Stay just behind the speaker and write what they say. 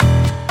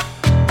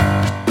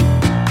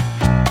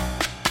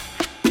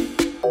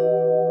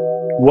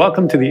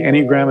Welcome to the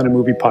Enneagram in a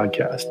Movie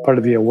podcast, part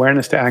of the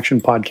Awareness to Action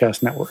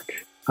podcast network.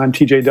 I'm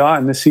TJ Daw,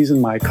 and this season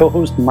my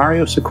co-host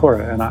Mario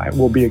Sikora and I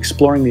will be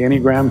exploring the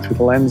Enneagram through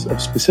the lens of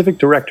specific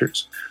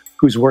directors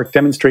whose work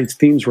demonstrates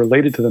themes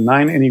related to the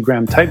 9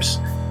 Enneagram types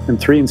and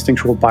 3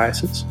 instinctual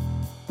biases.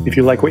 If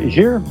you like what you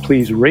hear,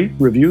 please rate,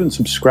 review, and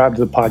subscribe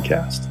to the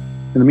podcast.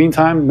 In the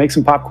meantime, make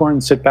some popcorn,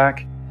 sit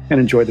back, and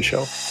enjoy the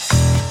show.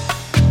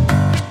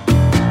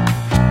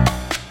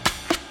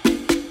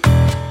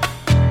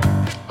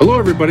 Hello,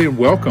 everybody, and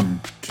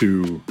welcome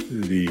to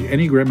the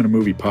Enneagram in a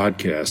Movie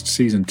podcast,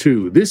 Season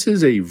 2. This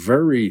is a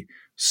very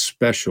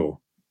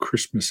special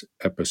Christmas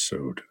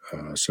episode.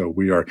 So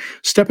we are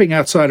stepping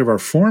outside of our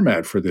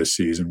format for this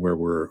season where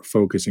we're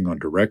focusing on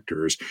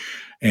directors.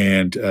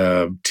 And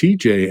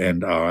TJ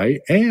and I,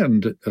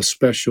 and a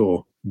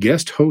special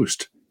guest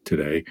host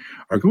today,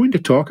 are going to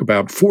talk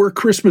about 4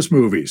 Christmas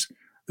movies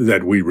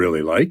that we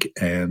really like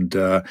and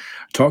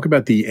talk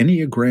about the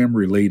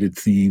Enneagram-related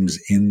themes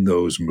in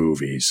those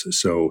movies.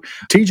 So,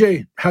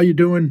 TJ, how you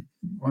doing?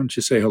 Why don't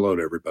you say hello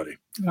to everybody?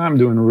 I'm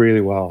doing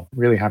really well.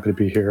 Really happy to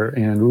be here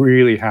and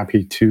really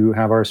happy to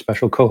have our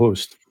special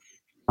co-host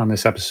on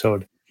this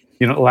episode.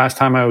 You know, last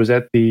time I was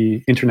at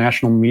the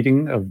international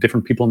meeting of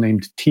different people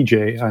named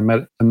TJ, I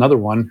met another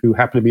one who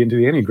happened to be into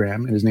the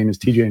Enneagram, and his name is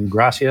TJ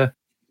Ingracia,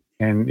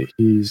 and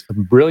he's a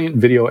brilliant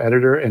video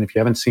editor. And if you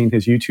haven't seen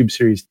his YouTube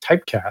series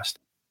Typecast,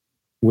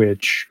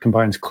 which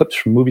combines clips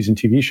from movies and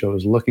TV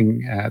shows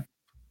looking at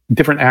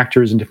different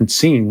actors and different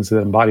scenes that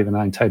embody the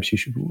 9 types, you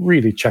should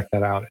really check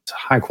that out. It's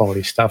high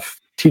quality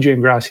stuff. TJ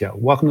Ingracia,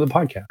 welcome to the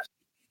podcast.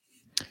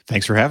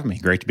 Thanks for having me.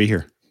 Great to be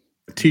here.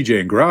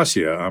 TJ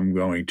Ingracia, I'm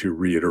going to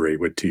reiterate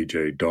what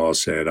TJ Daw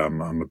said.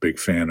 I'm a big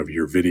fan of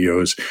your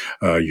videos,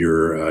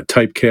 your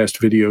Typecast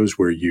videos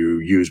where you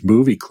use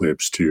movie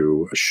clips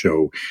to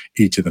show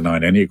each of the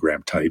 9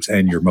 Enneagram types.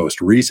 And your most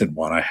recent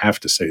one, I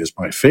have to say, is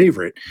my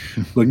favorite,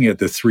 looking at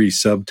the 3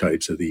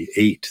 subtypes of the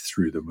 8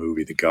 through the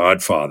movie The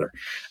Godfather.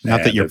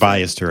 Not that you're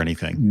biased or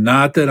anything.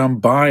 Not that I'm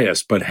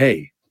biased, but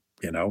hey,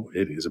 you know,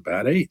 it is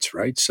about 8s,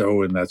 right?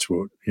 So, and that's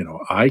what, you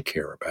know, I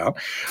care about.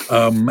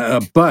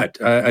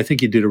 But I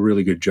think you did a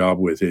really good job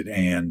with it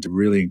and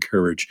really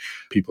encourage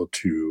people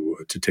to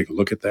take a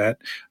look at that.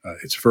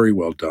 It's very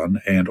well done.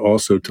 And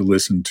also to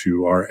listen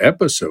to our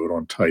episode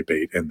on Type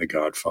 8 and The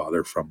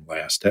Godfather from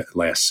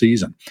last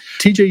season.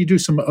 TJ, you do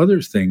some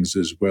other things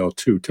as well,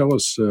 too. Tell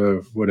us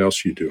what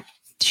else you do.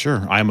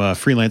 Sure. I'm a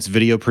freelance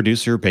video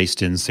producer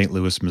based in St.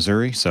 Louis,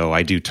 Missouri. So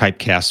I do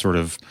Typecast sort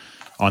of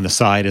on the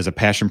side as a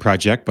passion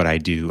project, but I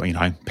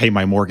pay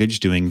my mortgage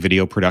doing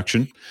video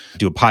production. I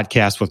do a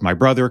podcast with my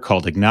brother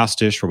called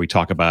Agnostish, where we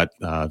talk about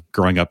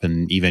growing up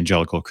in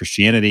evangelical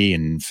Christianity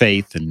and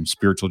faith and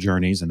spiritual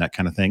journeys and that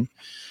kind of thing.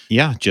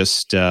 Yeah,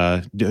 just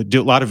do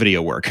a lot of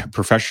video work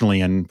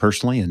professionally and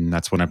personally, and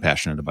that's what I'm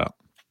passionate about.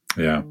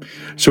 Yeah.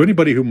 So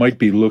anybody who might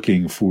be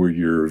looking for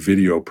your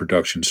video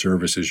production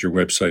services, your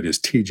website is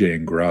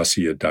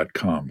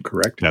tjingracia.com,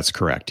 correct? That's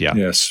correct, yeah.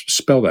 Yes.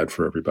 Spell that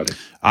for everybody.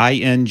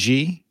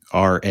 INGRASSIA.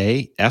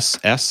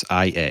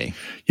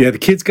 Yeah, the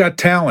kid's got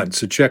talent,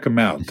 so check him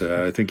out.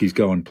 I think he's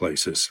going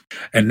places.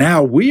 And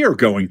now we are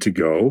going to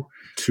go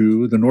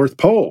to the North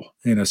Pole,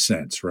 in a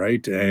sense,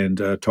 right?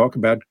 And talk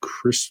about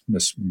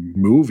Christmas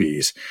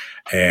movies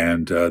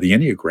and the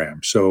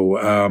Enneagram. So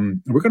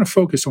we're going to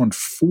focus on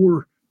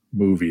 4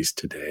 movies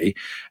today.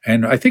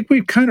 And I think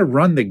we've kind of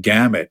run the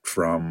gamut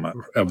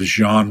of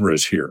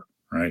genres here,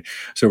 right?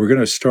 So we're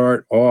going to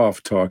start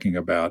off talking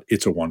about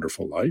It's a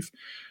Wonderful Life.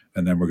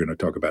 And then we're going to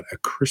talk about A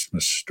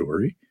Christmas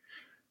Story.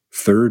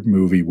 3rd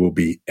movie will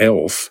be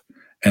Elf.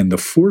 And the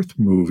 4th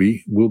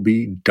movie will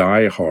be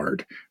Die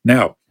Hard.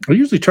 Now, I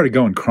usually try to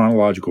go in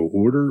chronological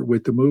order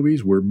with the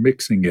movies. We're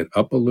mixing it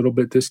up a little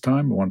bit this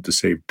time. I wanted to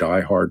save Die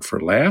Hard for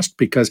last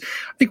because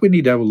I think we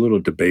need to have a little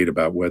debate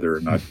about whether or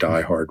not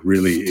Die Hard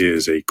really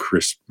is a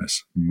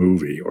Christmas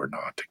movie or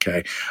not,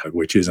 okay?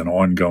 Which is an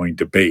ongoing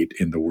debate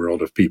in the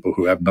world of people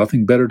who have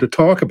nothing better to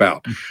talk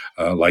about,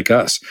 like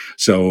us.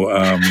 So,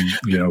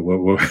 you know,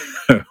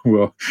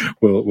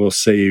 we'll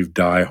save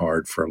Die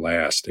Hard for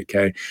last,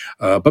 okay?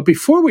 But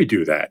before we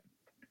do that,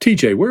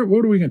 TJ,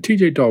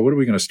 TJ Daw, what are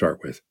we going to start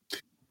with?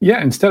 Yeah,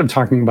 instead of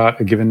talking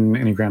about a given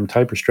Enneagram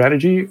type or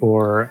strategy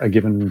or a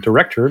given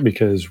director,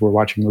 because we're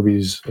watching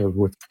movies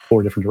with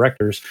 4 different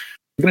directors,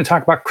 we're going to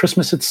talk about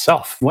Christmas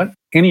itself. What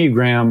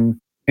Enneagram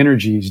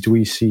energies do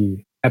we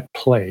see at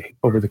play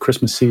over the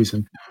Christmas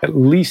season, at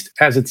least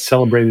as it's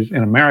celebrated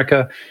in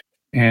America?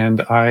 And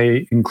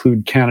I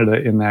include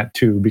Canada in that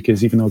too,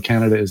 because even though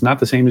Canada is not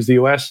the same as the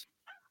US,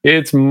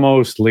 it's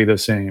mostly the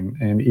same.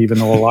 And even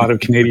though a lot of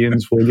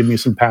Canadians will give me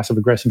some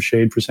passive-aggressive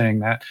shade for saying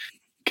that,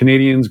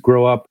 Canadians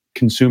grow up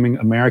consuming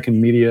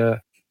American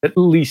media, at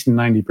least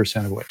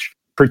 90% of which,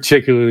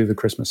 particularly the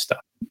Christmas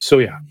stuff. So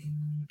yeah,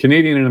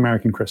 Canadian and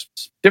American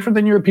Christmas. Different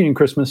than European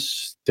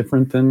Christmas,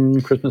 different than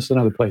Christmas in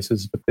other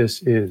places, but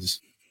this is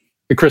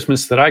the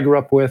Christmas that I grew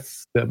up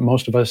with, that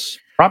most of us,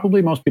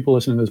 probably most people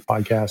listening to this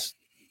podcast,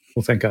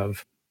 will think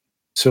of.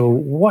 So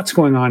what's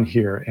going on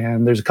here?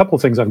 And there's a couple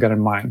of things I've got in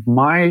mind.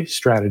 My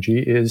strategy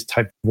is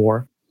type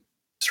 4.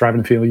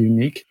 striving to feel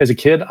unique. As a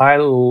kid, I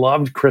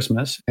loved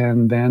Christmas.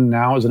 And then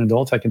now as an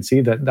adult, I can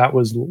see that that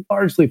was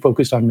largely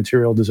focused on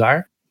material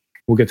desire.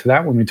 We'll get to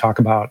that when we talk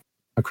about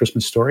A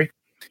Christmas Story.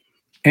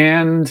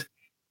 And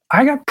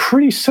I got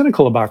pretty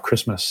cynical about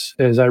Christmas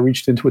as I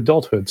reached into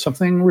adulthood.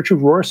 Something Richard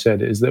Rohr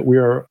said is that we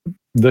are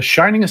the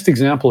shiningest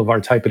example of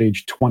our type at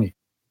age 20.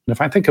 And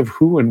if I think of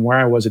who and where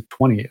I was at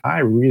 20, I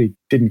really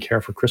didn't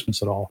care for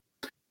Christmas at all.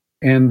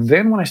 And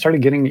then when I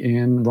started getting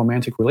in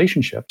romantic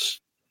relationships,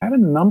 I had a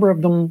number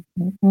of them.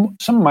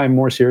 Some of my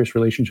more serious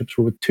relationships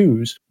were with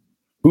twos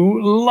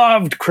who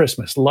loved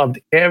Christmas, loved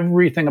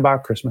everything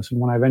about Christmas. And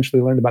when I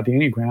eventually learned about the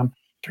Enneagram, I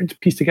started to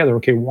piece together,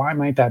 okay, why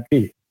might that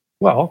be?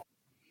 Well,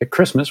 at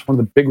Christmas, one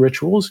of the big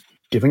rituals,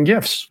 giving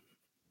gifts.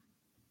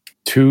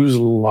 Twos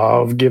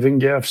love giving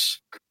gifts,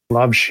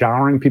 love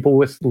showering people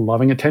with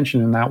loving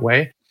attention in that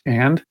way,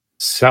 and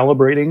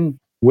celebrating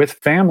with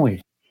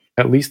family.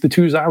 At least the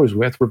twos I was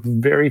with were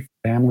very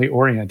family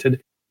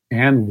oriented.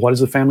 And what does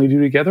the family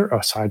do together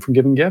aside from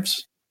giving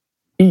gifts?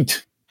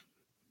 Eat.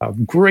 A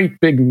great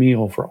big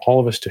meal for all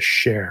of us to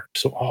share.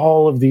 So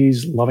all of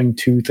these loving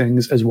two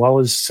things, as well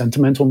as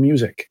sentimental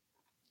music.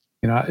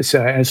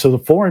 So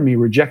the four in me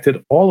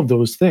rejected all of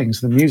those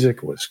things. The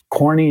music was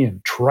corny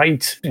and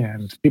trite,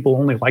 and people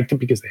only liked it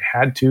because they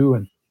had to.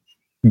 And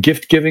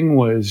gift giving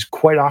was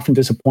quite often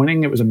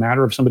disappointing. It was a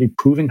matter of somebody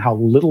proving how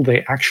little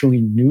they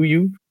actually knew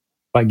you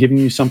by giving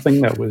you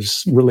something that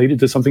was related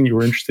to something you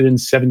were interested in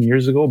 7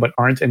 years ago, but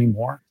aren't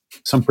anymore.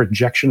 Some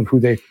projection of who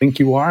they think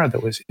you are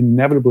that was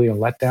inevitably a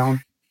letdown.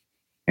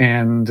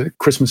 And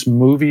Christmas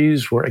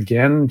movies were,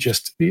 again,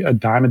 just a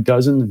dime a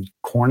dozen and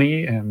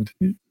corny. And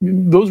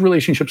those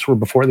relationships were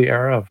before the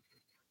era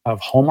of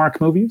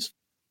Hallmark movies.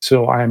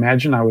 So I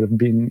imagine I would have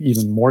been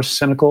even more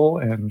cynical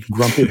and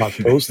grumpy about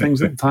those things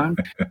at the time.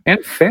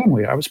 And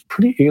family. I was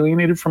pretty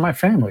alienated from my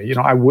family.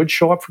 I would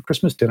show up for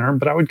Christmas dinner,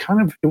 but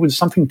it was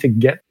something to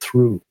get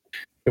through.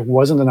 It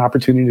wasn't an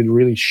opportunity to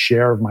really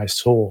share my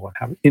soul and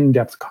have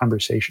in-depth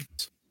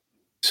conversations.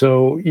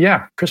 So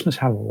yeah, Christmas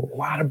had a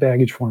lot of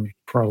baggage for me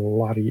for a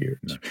lot of years.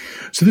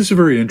 So this is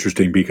very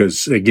interesting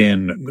because,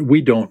 again,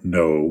 we don't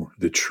know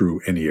the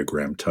true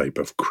Enneagram type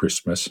of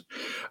Christmas.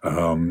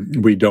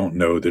 We don't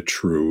know the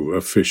true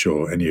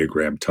official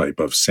Enneagram type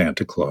of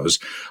Santa Claus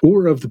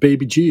or of the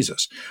baby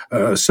Jesus.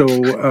 So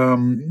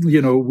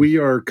we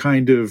are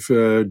kind of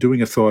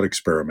doing a thought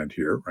experiment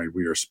here, right?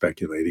 We are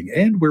speculating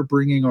and we're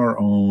bringing our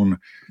own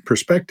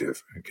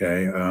perspective.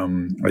 Okay.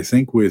 I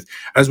think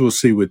as we'll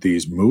see with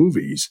these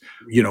movies,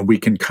 we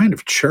can kind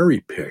of cherry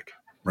pick,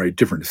 right,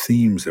 different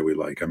themes that we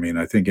like. I mean,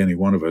 I think any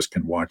one of us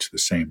can watch the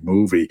same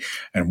movie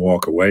and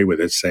walk away with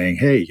it saying,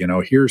 hey,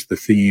 here's the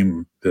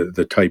theme,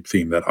 the type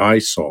theme that I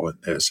saw in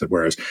this,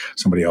 whereas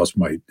somebody else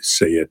might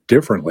say it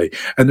differently.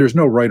 And there's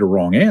no right or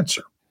wrong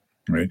answer,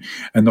 right?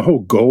 And the whole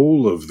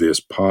goal of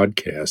this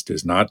podcast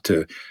is not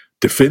to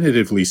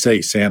definitively say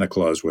Santa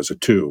Claus was a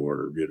 2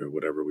 or,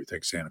 whatever we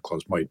think Santa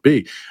Claus might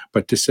be,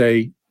 but to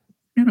say,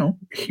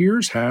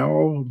 here's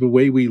how the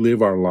way we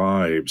live our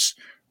lives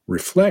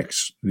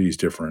reflects these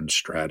different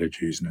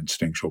strategies and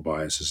instinctual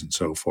biases and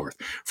so forth.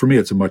 For me,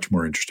 it's a much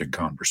more interesting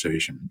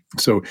conversation.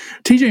 So,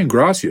 TJ and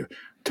Gracia,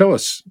 tell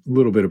us a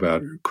little bit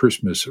about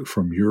Christmas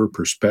from your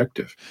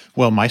perspective.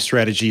 Well, my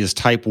strategy is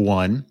type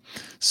 1.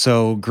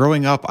 So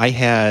growing up, I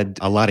had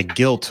a lot of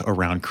guilt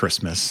around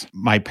Christmas.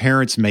 My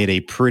parents made a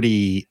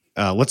pretty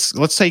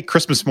let's say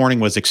Christmas morning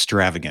was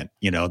extravagant.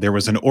 There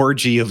was an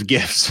orgy of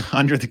gifts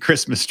under the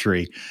Christmas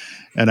tree.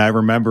 And I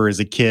remember as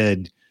a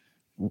kid,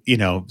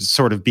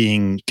 sort of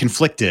being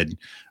conflicted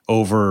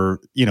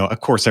over,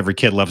 of course, every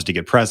kid loves to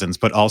get presents,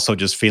 but also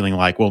just feeling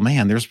like, well,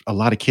 man, there's a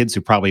lot of kids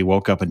who probably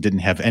woke up and didn't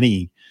have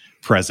any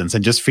presents,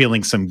 and just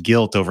feeling some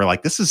guilt over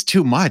like, this is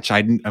too much.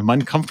 I'm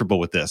uncomfortable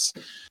with this.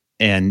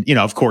 And,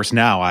 of course,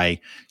 now I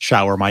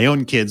shower my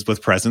own kids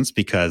with presents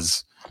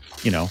because,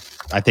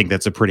 I think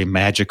that's a pretty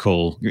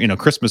magical,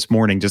 Christmas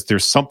morning. Just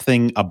there's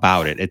something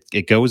about it.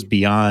 It goes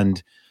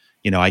beyond,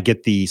 I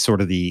get the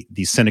sort of the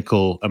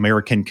cynical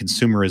American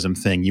consumerism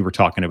thing you were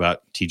talking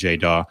about,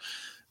 TJ Daw,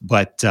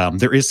 but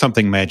there is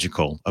something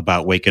magical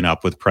about waking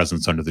up with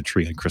presents under the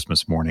tree on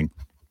Christmas morning.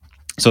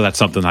 So that's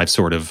something I've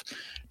sort of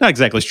not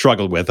exactly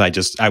struggled with.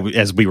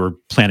 As we were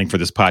planning for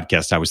this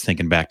podcast, I was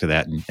thinking back to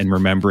that and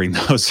remembering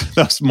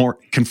those more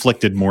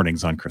conflicted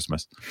mornings on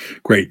Christmas.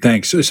 Great,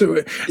 thanks. So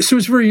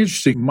it's very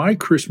interesting. My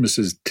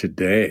Christmases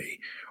today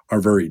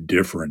are very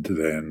different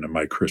than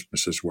my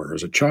Christmases were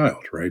as a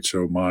child, right?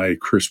 So my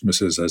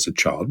Christmases as a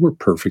child were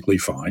perfectly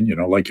fine.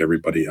 Like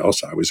everybody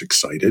else, I was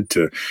excited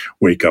to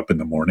wake up in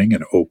the morning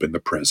and open the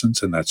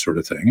presents and that sort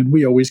of thing. And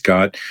we always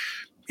got,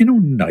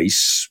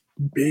 nice,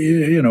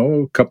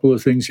 a couple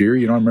of things here.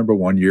 I remember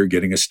one year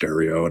getting a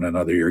stereo and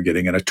another year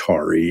getting an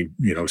Atari,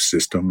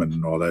 system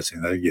and all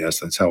that. Yes,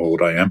 that's how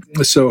old I am.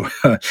 So,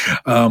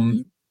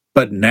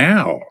 but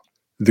now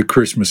the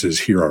Christmases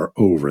here are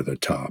over the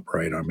top,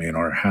 right? I mean,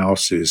 our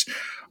house is,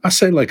 I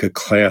say, like a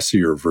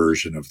classier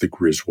version of the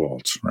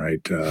Griswolds,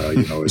 right?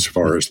 As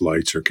far as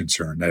lights are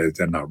concerned,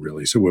 they're not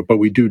really. So, but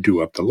we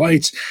do up the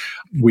lights.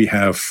 We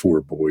have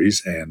 4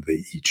 boys and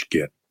they each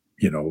get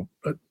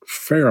a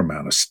fair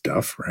amount of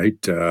stuff,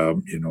 right?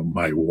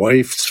 My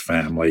wife's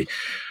family,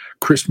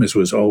 Christmas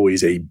was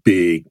always a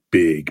big,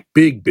 big,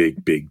 big,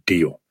 big, big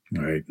deal.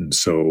 Right. And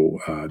so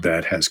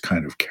that has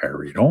kind of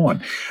carried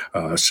on.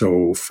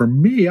 So for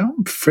me,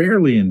 I'm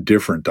fairly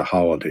indifferent to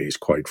holidays,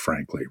 quite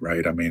frankly.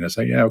 Right. I mean, I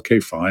say, yeah,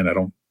 okay, fine. I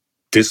don't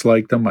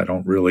dislike them. I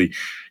don't really,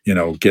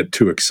 get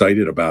too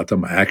excited about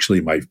them. Actually,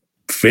 my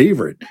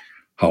favorite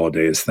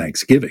holiday is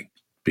Thanksgiving,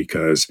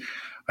 because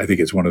I think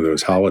it's one of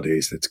those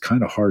holidays that's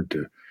kind of hard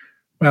to,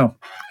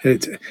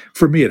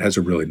 for me, it has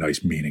a really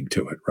nice meaning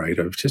to it. Right.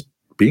 Of just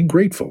being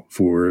grateful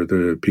for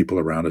the people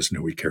around us and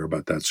who we care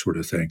about, that sort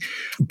of thing.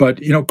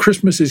 But,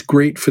 Christmas is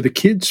great for the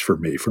kids for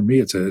me. For me,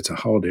 it's a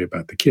holiday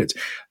about the kids.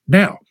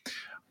 Now,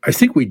 I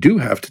think we do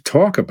have to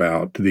talk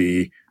about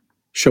the,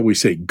 shall we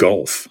say,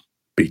 gulf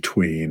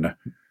between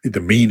the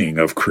meaning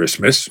of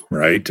Christmas,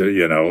 right?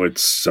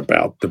 It's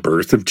about the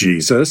birth of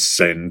Jesus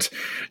and,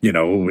 in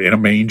a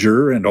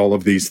manger and all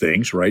of these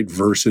things, right?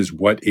 Versus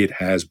what it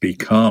has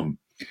become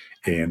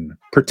in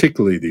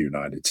particularly the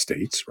United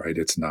States, right?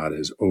 It's not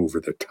as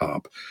over the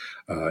top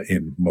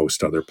in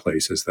most other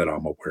places that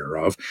I'm aware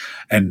of.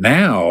 And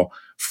now,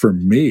 for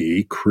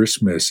me,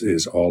 Christmas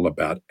is all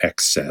about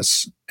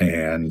excess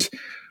and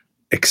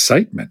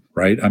excitement,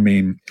 right? I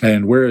mean,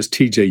 and whereas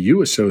TJ,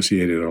 you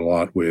associated a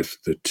lot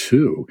with the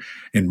two,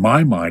 in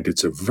my mind,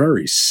 it's a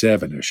very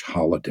Sevenish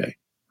holiday,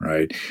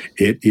 right?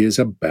 It is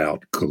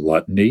about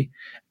gluttony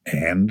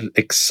and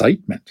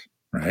excitement.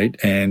 Right.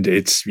 And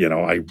it's,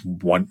 I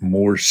want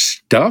more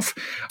stuff.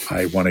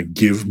 I want to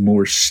give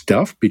more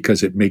stuff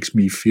because it makes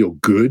me feel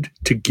good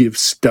to give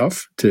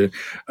stuff to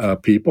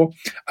people.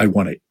 I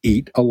want to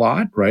eat a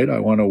lot. Right.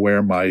 I want to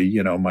wear my,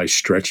 my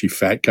stretchy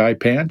fat guy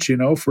pants,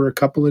 for a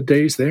couple of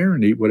days there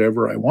and eat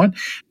whatever I want.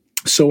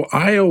 So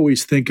I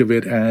always think of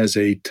it as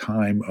a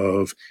time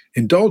of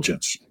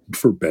indulgence,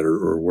 for better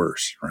or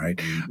worse. Right.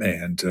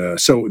 And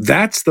so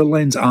that's the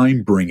lens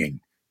I'm bringing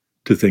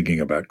to thinking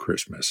about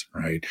Christmas,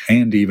 right?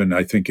 And even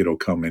I think it'll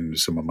come in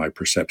some of my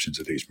perceptions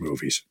of these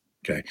movies,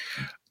 okay?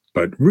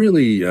 But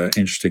really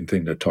interesting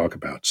thing to talk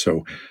about.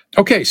 So,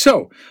 okay,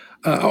 so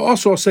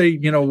also I'll say,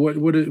 what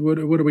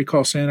do we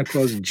call Santa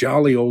Claus?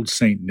 Jolly old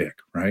Saint Nick,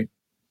 right?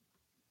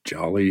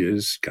 Jolly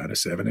is kind of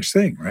Sevenish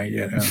thing, right?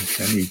 And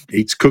he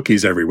eats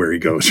cookies everywhere he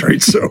goes,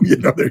 right? So,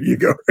 there you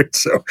go, right?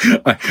 So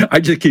I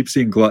just keep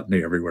seeing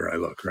gluttony everywhere I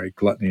look, right?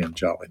 Gluttony and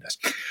jolliness.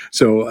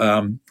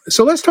 So,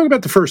 so let's talk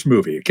about the first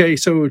movie, okay?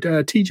 So,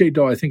 TJ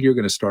Daw, I think you're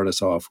going to start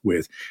us off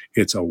with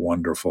It's a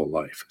Wonderful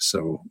Life.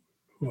 So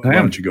why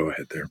don't you go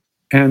ahead there?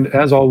 And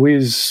as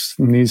always,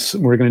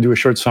 we're going to do a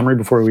short summary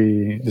before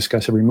we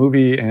discuss every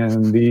movie.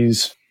 And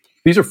these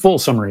are full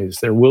summaries.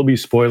 There will be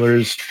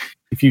spoilers.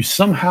 If you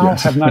somehow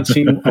have not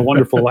seen A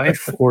Wonderful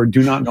Life or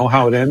do not know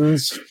how it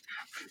ends,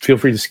 feel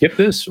free to skip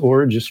this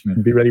or just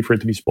be ready for it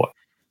to be spoiled.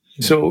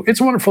 So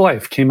It's a Wonderful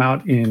Life came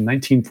out in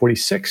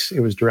 1946. It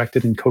was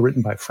directed and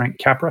co-written by Frank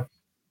Capra.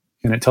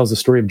 And it tells the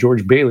story of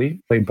George Bailey,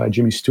 played by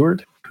Jimmy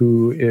Stewart,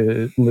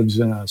 who lives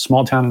in a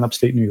small town in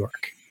upstate New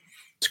York.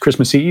 It's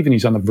Christmas Eve and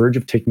he's on the verge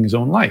of taking his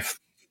own life.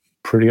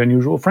 Pretty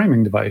unusual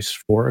framing device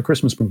for a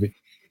Christmas movie.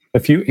 A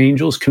few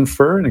angels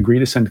confer and agree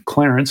to send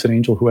Clarence, an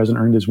angel who hasn't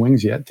earned his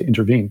wings yet, to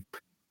intervene.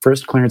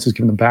 First, Clarence is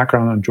given the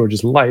background on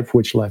George's life,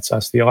 which lets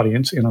us, the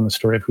audience, in on the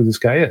story of who this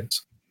guy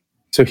is.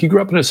 So he grew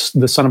up as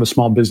the son of a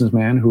small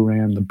businessman who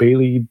ran the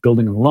Bailey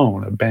Building and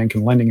Loan, a bank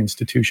and lending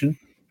institution,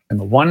 and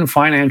the one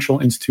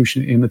financial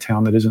institution in the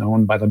town that isn't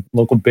owned by the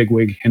local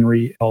bigwig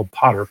Henry L.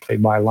 Potter,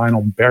 played by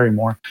Lionel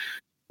Barrymore,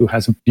 who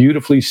has a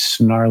beautifully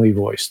snarly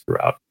voice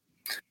throughout.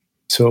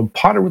 So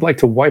Potter would like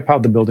to wipe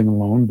out the building and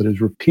loan, but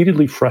is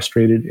repeatedly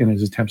frustrated in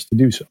his attempts to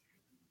do so.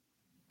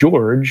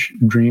 George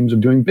dreams of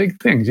doing big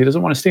things. He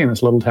doesn't want to stay in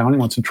this little town. He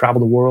wants to travel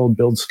the world,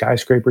 build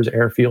skyscrapers,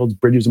 airfields,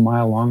 bridges a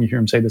mile long. You hear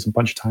him say this a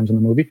bunch of times in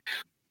the movie.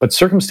 But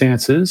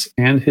circumstances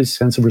and his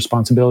sense of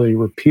responsibility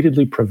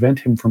repeatedly prevent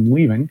him from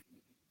leaving,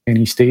 and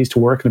he stays to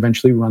work and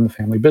eventually run the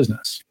family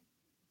business.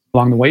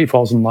 Along the way, he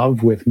falls in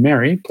love with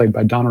Mary, played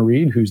by Donna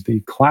Reed, who's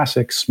the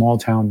classic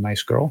small-town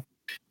nice girl.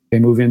 They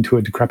move into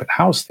a decrepit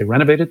house. They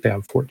renovate it. They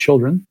have 4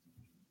 children.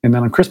 And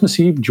then on Christmas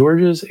Eve,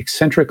 George's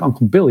eccentric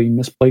Uncle Billy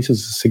misplaces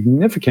a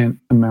significant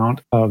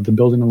amount of the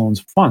building and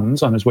loan's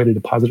funds on his way to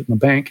deposit it in the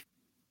bank,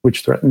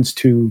 which threatens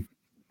to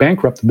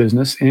bankrupt the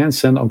business and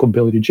send Uncle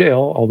Billy to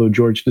jail, although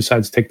George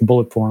decides to take the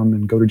bullet for him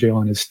and go to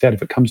jail in his stead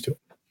if it comes to it.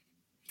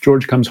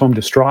 George comes home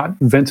distraught,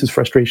 vents his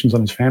frustrations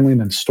on his family,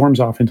 and then storms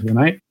off into the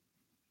night.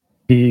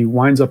 He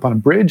winds up on a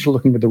bridge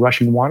looking at the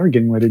rushing water,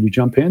 getting ready to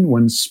jump in,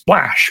 when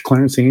splash,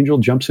 Clarence the Angel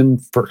jumps in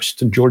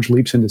first, and George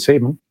leaps in to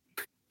save him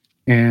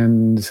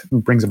and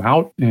brings him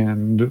out.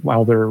 And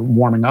while they're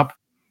warming up,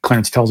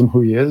 Clarence tells him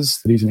who he is,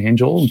 that he's an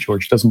angel.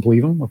 George doesn't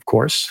believe him, of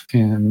course.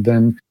 And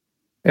then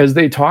as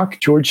they talk,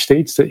 George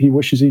states that he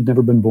wishes he'd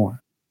never been born.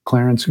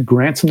 Clarence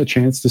grants him the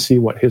chance to see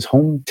what his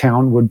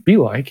hometown would be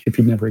like if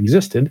he'd never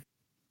existed.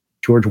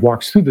 George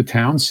walks through the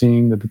town,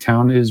 seeing that the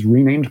town is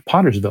renamed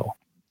Pottersville,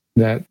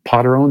 that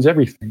Potter owns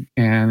everything,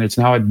 and it's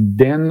now a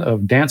den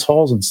of dance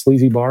halls and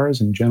sleazy bars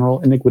and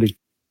general iniquity.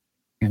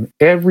 And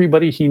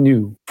everybody he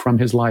knew from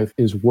his life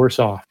is worse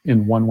off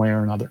in one way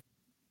or another.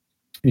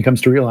 He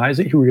comes to realize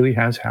that he really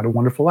has had a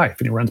wonderful life,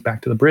 and he runs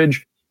back to the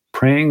bridge,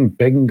 praying,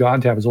 begging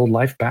God to have his old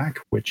life back,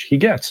 which he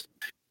gets.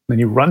 Then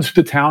he runs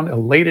through the town,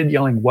 elated,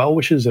 yelling well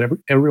wishes at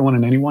everyone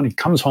and anyone. He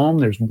comes home.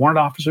 There's warrant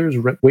officers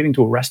waiting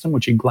to arrest him,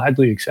 which he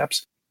gladly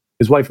accepts.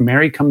 His wife,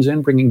 Mary, comes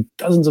in, bringing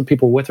dozens of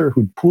people with her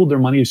who'd pooled their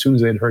money as soon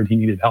as they'd heard he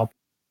needed help.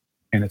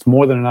 And it's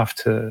more than enough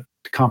to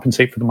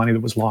compensate for the money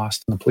that was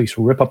lost. And the police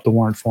rip up the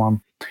warrant for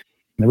him.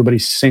 And everybody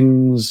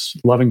sings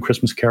loving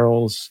Christmas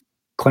carols.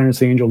 Clarence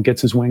the Angel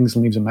gets his wings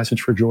and leaves a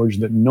message for George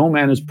that no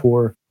man is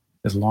poor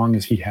as long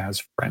as he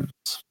has friends.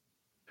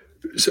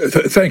 So,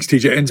 thanks,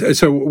 TJ. And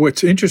so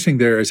what's interesting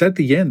there is at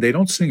the end, they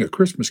don't sing a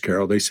Christmas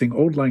carol. They sing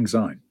Auld Lang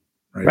Syne,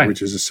 right?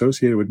 Which is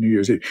associated with New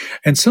Year's Eve.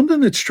 And something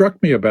that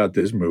struck me about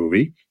this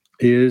movie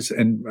is,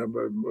 and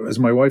as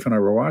my wife and I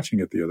were watching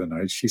it the other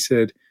night, she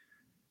said,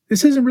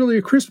 this isn't really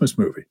a Christmas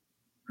movie,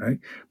 right?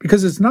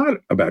 Because it's not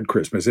about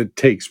Christmas. It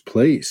takes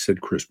place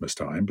at Christmas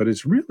time, but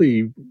it's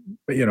really,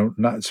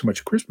 not so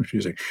much Christmas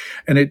music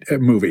and a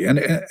movie. And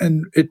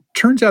it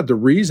turns out the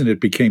reason it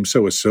became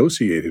so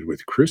associated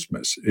with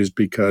Christmas is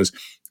because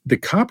the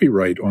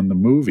copyright on the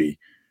movie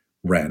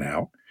ran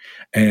out.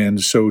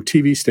 And so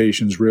TV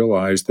stations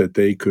realized that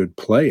they could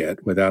play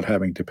it without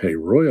having to pay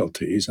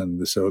royalties.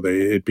 And so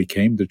it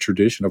became the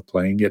tradition of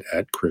playing it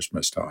at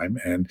Christmas time.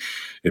 And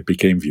it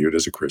became viewed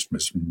as a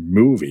Christmas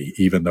movie,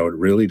 even though it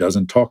really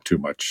doesn't talk too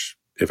much,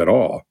 if at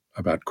all,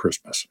 about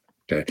Christmas.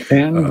 Okay.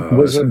 And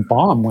was a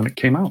bomb when it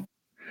came out.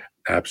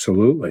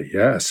 Absolutely,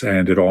 yes.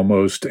 And it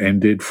almost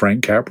ended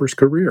Frank Capra's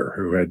career,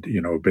 who had,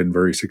 been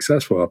very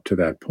successful up to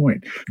that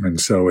point. And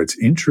so it's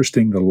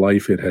interesting the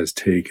life it has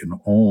taken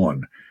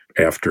on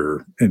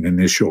after an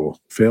initial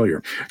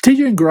failure.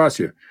 TJ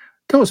Ingrassia,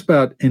 tell us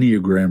about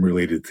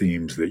Enneagram-related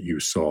themes that you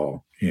saw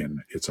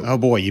in It's a... Oh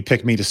boy, you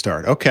picked me to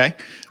start. Okay.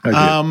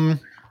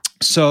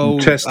 So I'm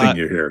testing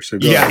you here. So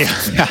go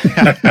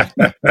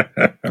ahead.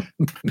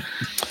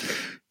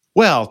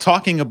 Well,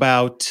 talking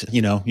about,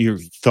 you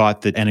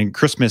thought that, and in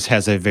Christmas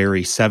has a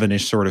very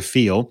seven-ish sort of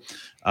feel.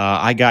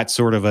 I got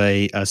sort of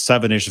a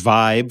seven-ish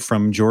vibe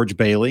from George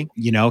Bailey.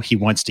 He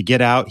wants to get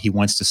out. He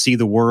wants to see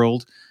the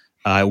world.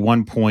 At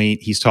one point,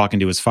 he's talking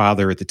to his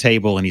father at the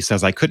table, and he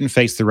says, "I couldn't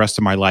face the rest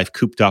of my life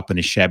cooped up in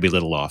his shabby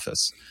little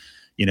office."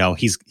 He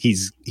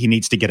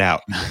needs to get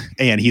out,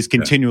 and he's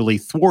continually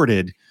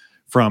thwarted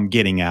from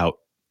getting out.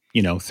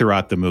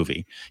 Throughout the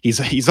movie,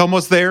 he's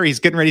almost there. He's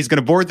getting ready. He's going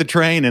to board the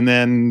train, and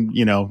then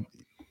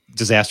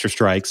disaster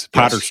strikes.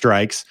 Potter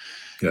strikes,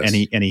 and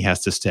he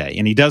has to stay.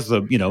 And he does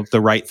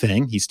the right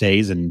thing. He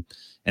stays and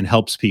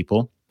helps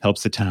people.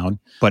 Helps the town,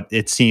 but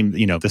it seemed,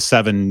 the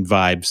seven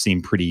vibes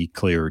seemed pretty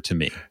clear to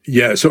me.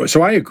 Yeah,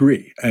 so I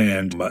agree,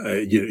 and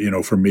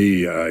for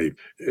me,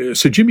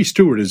 so Jimmy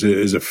Stewart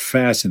is a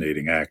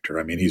fascinating actor.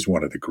 I mean, he's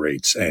one of the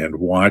greats, and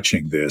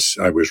watching this,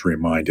 I was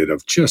reminded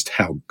of just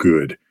how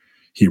good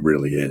he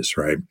really is,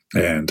 right?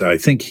 And I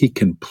think he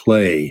can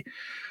play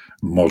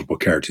multiple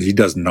characters. He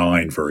does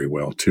 9 very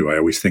well, too. I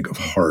always think of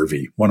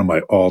Harvey, one of my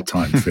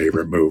all-time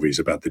favorite movies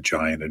about the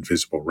giant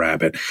invisible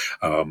rabbit.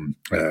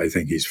 I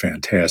think he's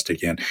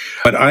fantastic.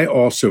 But I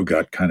also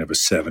got kind of a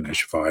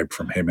 7-ish vibe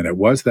from him, and it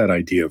was that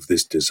idea of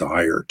this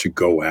desire to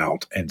go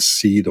out and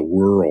see the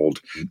world.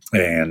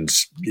 And,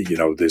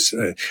 this,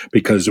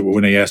 because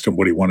when they asked him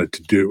what he wanted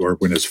to do, or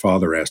when his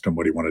father asked him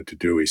what he wanted to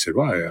do, he said,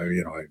 well,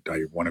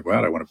 I want to go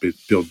out. I want to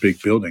build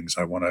big buildings.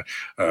 I want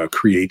to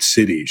create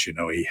cities.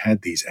 He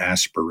had these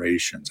aspirations.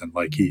 And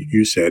like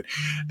you said,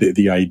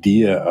 the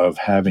idea of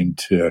having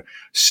to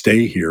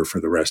stay here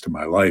for the rest of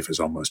my life is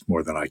almost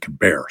more than I can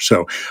bear.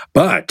 So,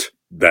 but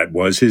that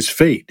was his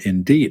fate,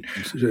 indeed.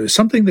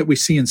 Something that we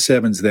see in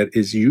sevens that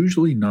is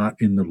usually not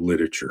in the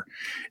literature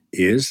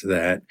is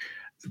that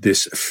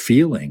this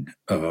feeling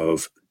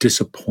of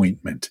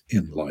disappointment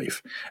in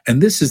life.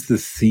 And this is the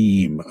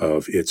theme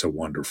of It's a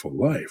Wonderful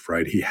Life,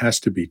 right? He has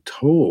to be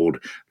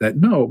told that,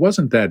 no, it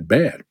wasn't that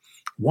bad.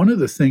 One of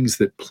the things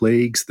that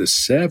plagues the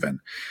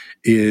 7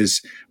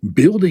 is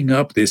building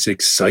up this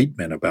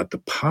excitement about the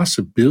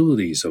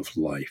possibilities of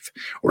life,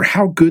 or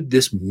how good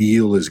this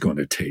meal is going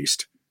to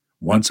taste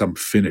once I'm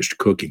finished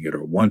cooking it,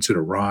 or once it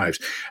arrives,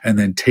 and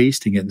then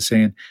tasting it and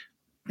saying,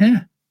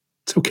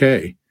 it's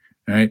okay.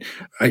 Right?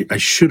 I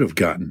should have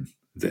gotten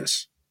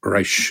this, or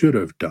I should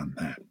have done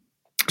that.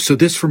 So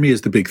this for me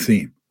is the big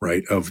theme,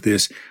 right, of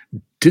this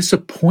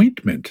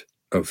disappointment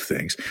of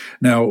things.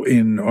 Now,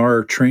 in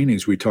our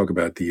trainings, we talk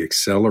about the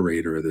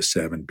accelerator of the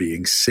 7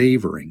 being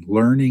savoring,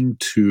 learning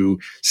to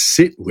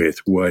sit with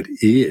what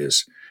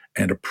is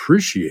and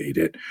appreciate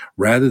it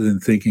rather than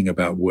thinking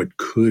about what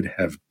could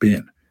have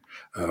been.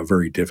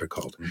 Very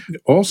difficult.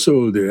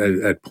 Also,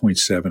 at point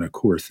 7, a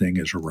core thing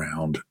is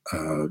around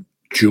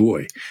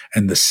joy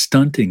and the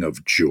stunting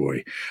of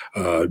joy.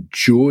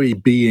 Joy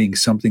being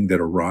something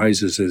that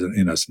arises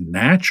in us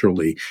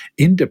naturally,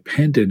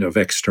 independent of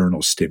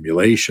external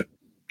stimulation.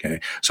 Okay,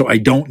 so I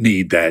don't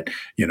need that,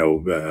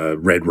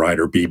 Red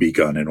Ryder BB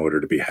gun in order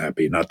to be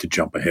happy, not to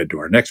jump ahead to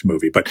our next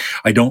movie, but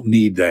I don't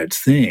need that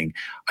thing.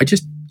 I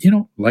just,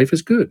 life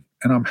is good.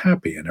 and I'm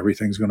happy, and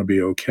everything's going to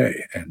be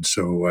okay. And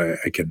so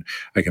I can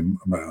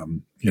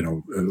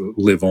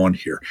live on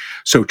here.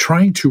 So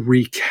trying to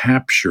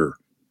recapture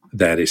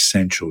that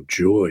essential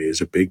joy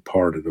is a big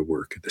part of the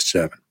work of the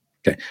seven.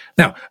 Okay.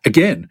 Now,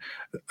 again,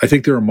 I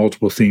think there are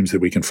multiple themes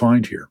that we can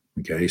find here.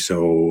 Okay.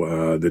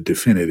 So the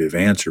definitive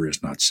answer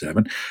is not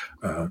seven.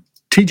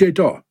 TJ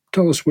Daw,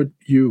 tell us what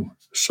you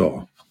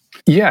saw.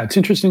 Yeah, it's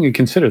interesting to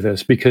consider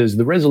this because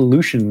the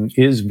resolution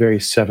is very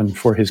seven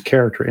for his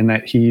character in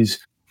that he's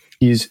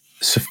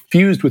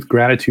suffused with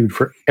gratitude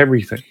for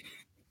everything,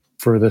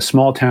 for the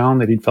small town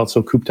that he'd felt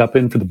so cooped up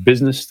in, for the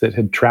business that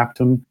had trapped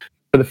him,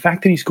 for the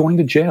fact that he's going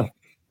to jail.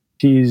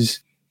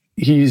 He's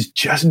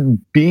just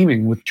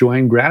beaming with joy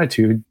and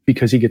gratitude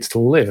because he gets to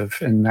live.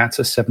 And that's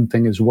a seven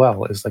thing as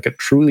well, is like a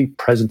truly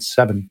present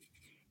seven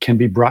can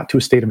be brought to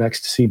a state of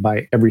ecstasy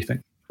by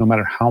everything, no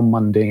matter how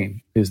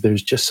mundane.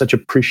 There's just such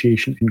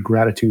appreciation and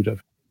gratitude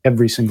of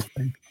every single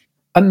thing.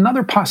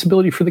 Another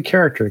possibility for the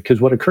character, because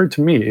what occurred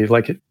to me is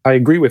I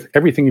agree with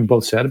everything you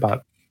both said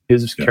about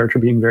his character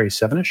being very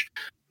sevenish.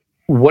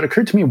 What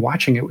occurred to me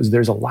watching it was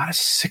there's a lot of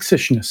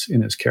sixishness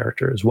in his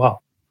character as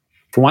well.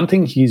 For one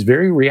thing, he's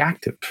very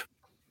reactive.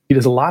 He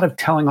does a lot of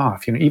telling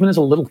off. Even as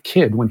a little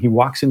kid, when he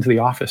walks into the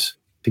office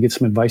to get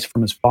some advice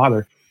from his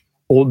father,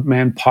 old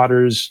man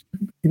Potter's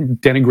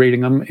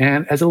denigrating him.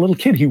 And as a little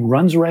kid, he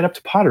runs right up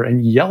to Potter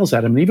and yells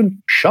at him and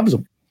even shoves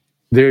him.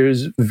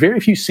 There's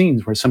very few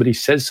scenes where somebody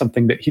says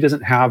something that he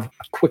doesn't have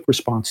a quick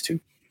response to.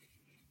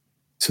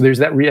 So there's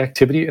that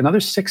reactivity.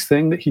 Another sixth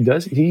thing that he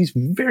does, he's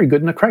very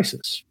good in a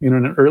crisis. In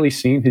an early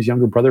scene, his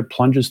younger brother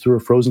plunges through a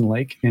frozen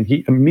lake and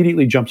he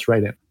immediately jumps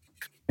right in.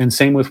 And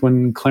same with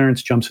when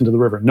Clarence jumps into the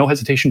river. No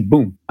hesitation,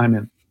 boom, I'm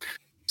in.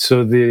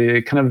 So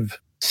the kind of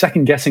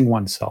second-guessing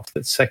oneself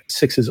that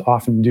sixes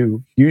often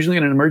do, usually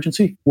in an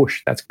emergency,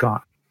 whoosh, that's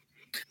gone.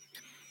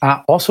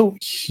 Also,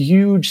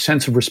 huge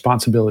sense of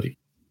responsibility.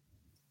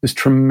 This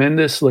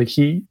tremendous,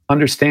 he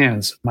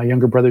understands my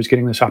younger brother's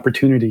getting this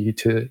opportunity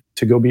to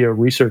go be a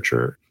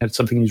researcher at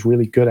something he's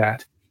really good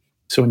at.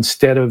 So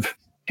instead of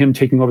him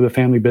taking over the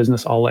family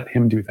business, I'll let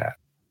him do that.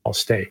 I'll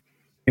stay.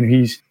 And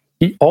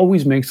he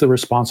always makes the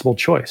responsible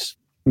choice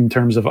in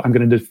terms of I'm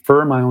going to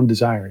defer my own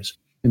desires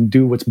and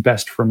do what's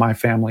best for my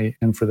family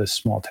and for this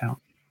small town.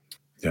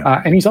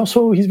 Yeah. And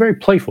he's very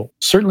playful.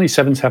 Certainly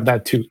sevens have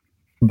that too.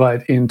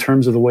 But in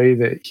terms of the way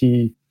that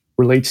he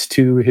relates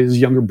to his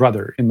younger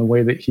brother, in the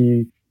way that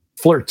he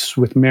flirts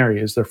with Mary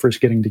as they're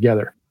first getting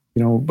together.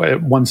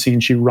 At one scene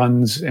she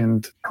runs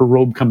and her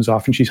robe comes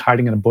off and she's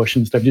hiding in a bush,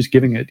 and instead of just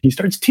giving it, he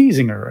starts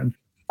teasing her. And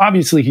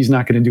obviously he's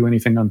not going to do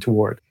anything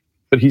untoward,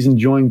 but he's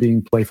enjoying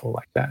being playful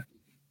like that.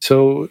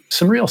 So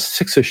some real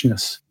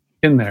sixishness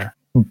in there.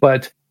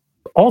 But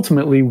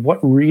ultimately, what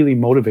really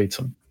motivates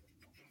him?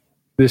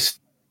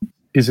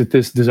 Is it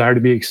this desire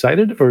to be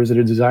excited, or is it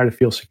a desire to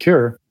feel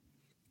secure?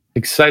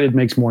 Excited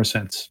makes more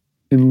sense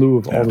in lieu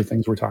of all the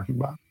things we're talking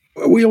about.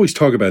 We always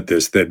talk about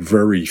this, that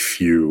very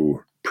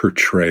few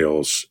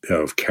portrayals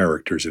of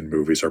characters in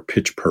movies are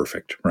pitch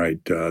perfect, right?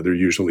 They're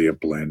usually a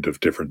blend of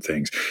different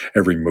things.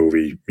 Every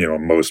movie,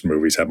 most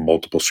movies have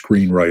multiple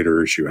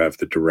screenwriters. You have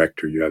the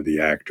director, you have the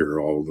actor,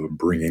 all of them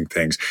bringing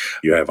things.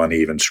 You have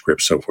uneven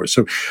scripts, so forth.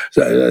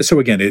 So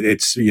again,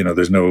 it's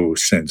there's no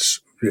sense.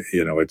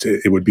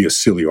 It would be a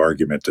silly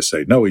argument to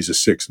say, no, he's a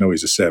 6, no,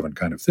 he's a 7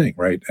 kind of thing,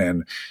 right?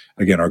 And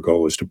again, our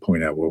goal is to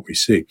point out what we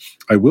see.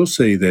 I will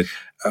say that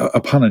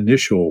upon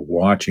initial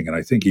watching, and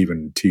I think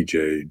even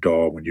TJ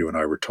Daw, when you and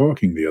I were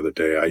talking the other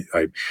day,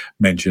 I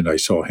mentioned I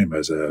saw him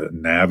as a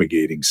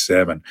navigating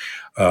 7.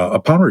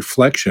 Upon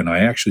reflection, I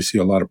actually see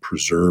a lot of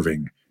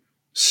preserving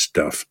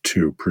stuff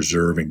to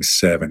preserving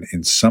 7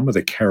 in some of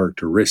the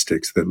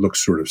characteristics that look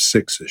sort of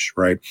 6-ish,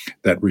 right?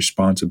 That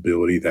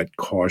responsibility, that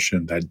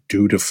caution, that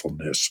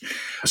dutifulness.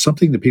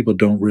 Something that people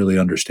don't really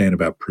understand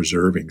about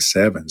preserving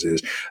 7s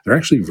is they're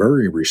actually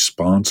very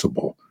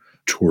responsible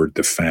toward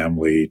the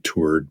family,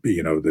 toward,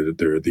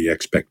 the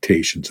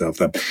expectations of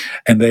them.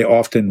 And they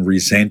often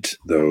resent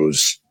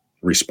those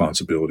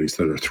responsibilities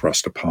that are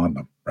thrust upon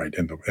them, right?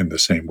 In the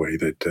same way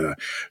that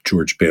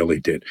George Bailey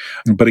did.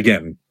 But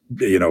again,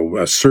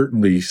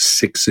 certainly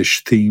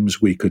 6-ish themes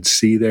we could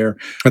see there.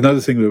 Another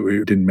thing that we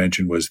didn't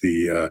mention was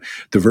the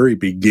very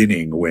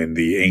beginning when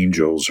the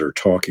angels are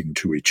talking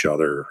to each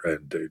other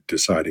and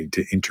deciding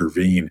to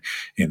intervene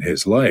in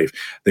his life.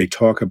 They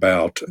talk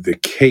about the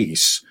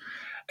case,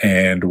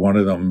 and one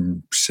of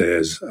them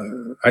says,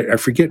 I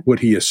forget what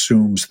he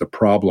assumes the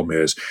problem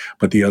is,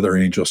 but the other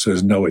angel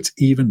says, no, it's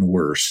even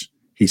worse.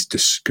 He's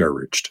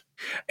discouraged.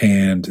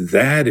 And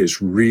that is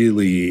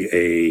really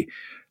a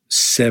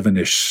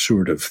 7-ish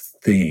sort of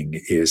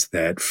thing, is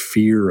that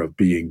fear of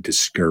being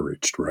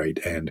discouraged, right?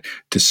 And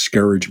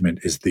discouragement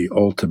is the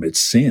ultimate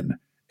sin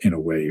in a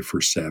way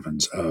for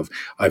 7s of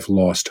I've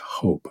lost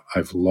hope.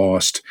 I've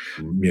lost,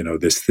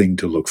 this thing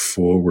to look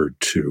forward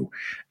to.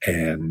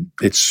 And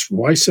it's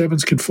why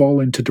 7s can fall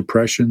into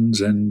depressions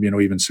and,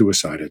 even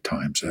suicide at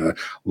times.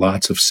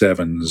 Lots of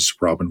 7s,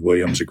 Robin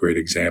Williams, a great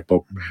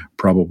example,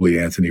 probably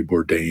Anthony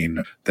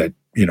Bourdain, that,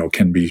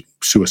 can be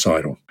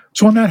suicidal.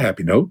 So on that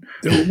happy note,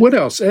 what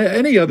else?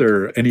 Any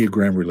other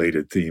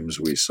Enneagram-related themes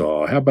we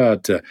saw? How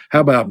about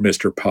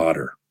Mr.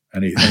 Potter?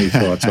 Any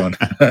thoughts on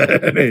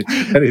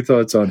any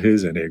thoughts on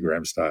his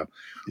Enneagram style?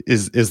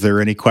 Is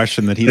there any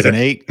question that he's an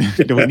 8?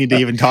 Do we need to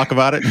even talk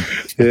about it?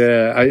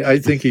 Yeah, I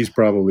think he's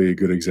probably a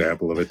good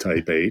example of a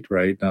type 8,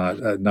 right?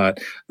 Not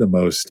the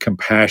most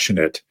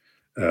compassionate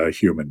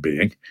human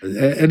being.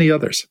 Any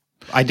others?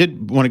 I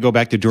did want to go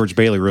back to George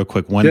Bailey real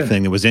quick. One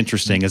thing that was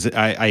interesting is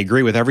I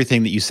agree with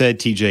everything that you said,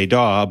 TJ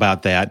Daw,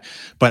 about that,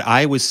 but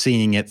I was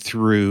seeing it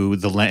through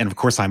the lens, and of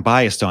course I'm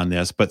biased on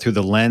this, but through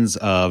the lens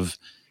of,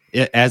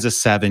 as a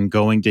 7,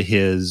 going to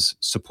his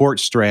support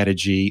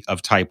strategy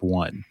of type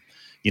 1.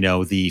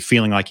 The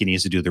feeling like he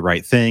needs to do the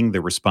right thing,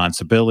 the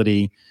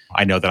responsibility.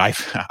 I know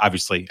that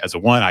obviously as a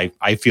 1,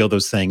 I feel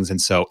those things. And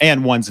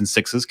 1s and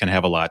 6s can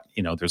have a lot,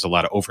 there's a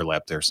lot of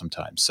overlap there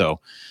sometimes. So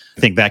I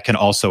think that can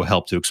also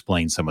help to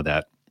explain some of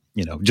that,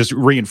 just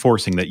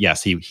reinforcing that,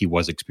 yes, he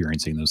was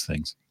experiencing those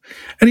things.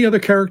 Any other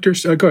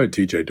characters? Go ahead,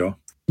 TJ Daw.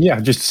 Yeah,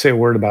 just to say a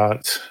word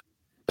about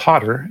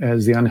Potter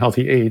as the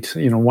unhealthy 8,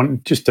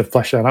 just to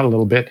flesh that out a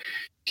little bit,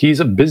 he's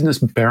a business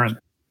baron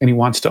and he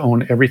wants to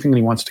own everything and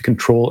he wants to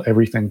control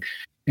everything.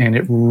 And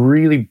it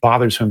really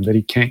bothers him that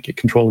he can't get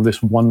control of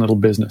this one little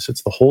business.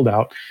 It's the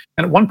holdout.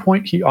 And at one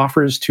point, he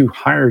offers to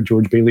hire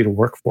George Bailey to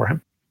work for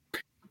him.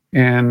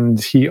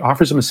 And he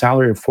offers him a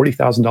salary of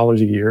 $40,000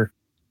 a year,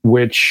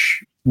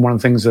 which one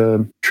of the things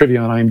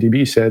trivia on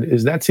IMDb said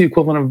is that's the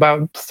equivalent of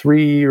about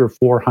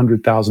 $300,000 or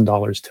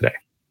 $400,000 today,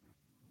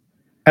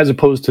 as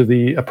opposed to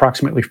the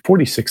approximately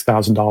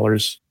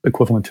 $46,000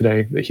 equivalent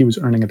today that he was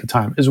earning at the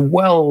time, as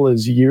well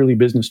as yearly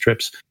business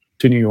trips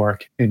to New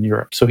York and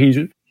Europe. So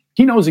he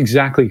knows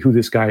exactly who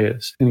this guy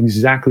is and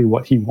exactly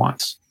what he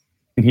wants.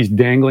 And he's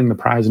dangling the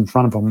prize in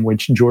front of him,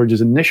 which George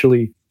is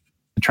initially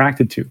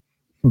attracted to.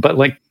 But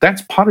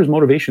that's Potter's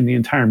motivation the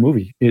entire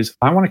movie is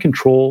I want to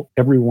control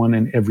everyone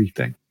and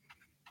everything.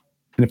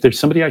 And if there's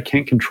somebody I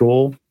can't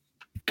control,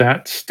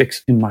 that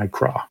sticks in my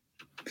craw.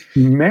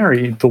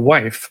 Mary, the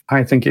wife,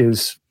 I think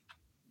is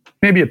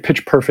maybe a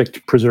pitch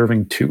perfect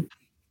preserving 2.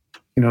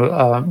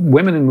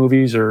 Women in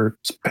movies, or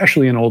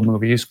especially in old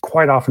movies,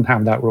 quite often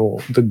have that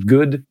role. The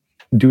good,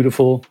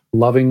 dutiful,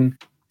 loving,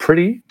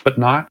 pretty, but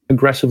not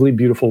aggressively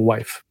beautiful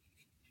wife.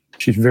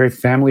 She's very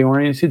family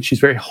oriented. She's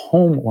very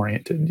home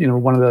oriented.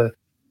 One of the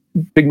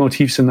big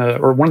motifs one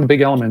of the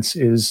big elements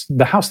is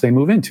the house they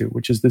move into,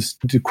 which is this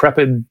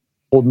decrepit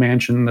old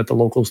mansion that the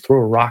locals throw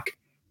a rock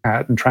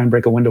at and try and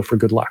break a window for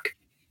good luck.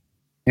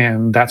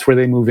 And that's where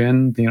they move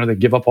in. They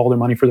give up all their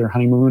money for their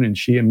honeymoon, and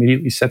she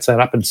immediately sets that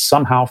up and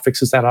somehow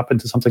fixes that up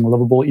into something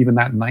livable, even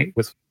that night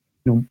with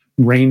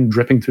rain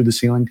dripping through the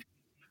ceiling.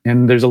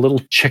 And there's a little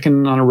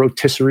chicken on a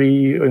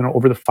rotisserie,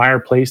 over the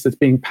fireplace that's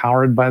being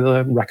powered by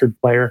the record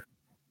player.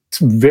 It's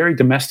very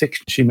domestic.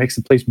 She makes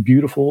the place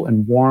beautiful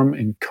and warm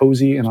and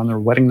cozy. And on their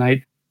wedding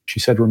night,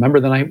 she said, "Remember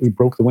the night we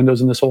broke the windows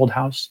in this old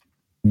house?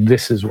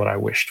 This is what I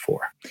wished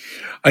for."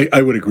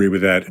 I would agree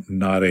with that.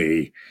 Not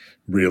a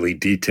really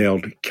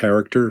detailed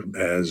character,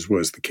 as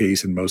was the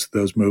case in most of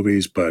those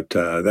movies, but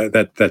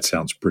that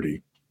sounds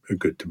pretty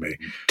good to me.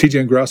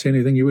 TJ Ingrassi,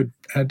 anything you would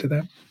add to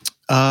that?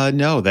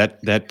 No,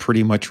 that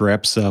pretty much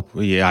wraps up.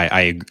 Yeah,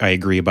 I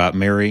agree about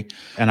Mary,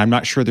 and I'm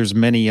not sure there's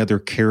many other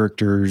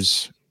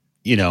characters.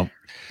 Yeah.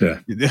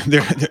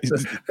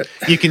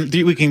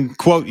 We can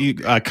quote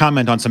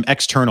comment on some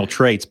external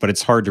traits, but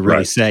it's hard to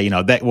really say.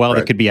 That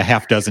it could be a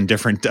half dozen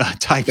different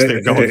types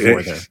they're going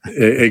for there.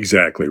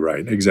 Exactly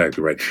right.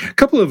 A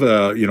couple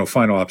of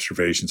final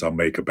observations I'll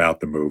make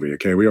about the movie.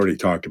 Okay, we already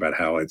talked about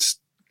how it's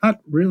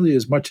not really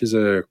as much as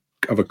of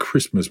a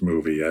Christmas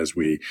movie as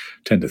we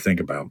tend to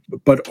think about.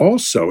 But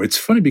also, it's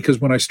funny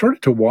because when I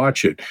started to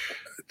watch it,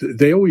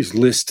 they always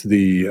list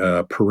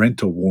the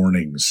parental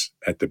warnings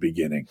at the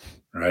beginning,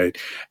 right?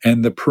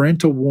 And the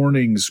parental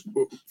warnings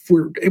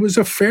it was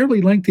a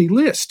fairly lengthy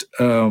list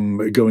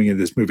going into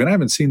this movie. And I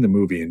haven't seen the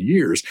movie in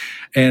years.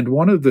 And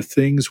one of the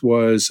things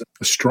was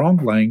strong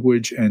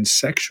language and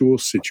sexual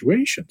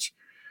situations.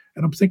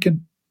 And I'm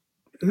thinking,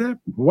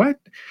 what?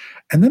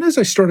 And then as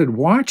I started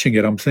watching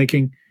it, I'm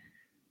thinking,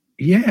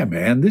 yeah,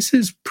 man, this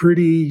is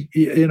pretty,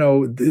 these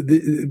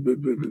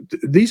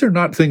are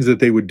not things that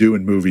they would do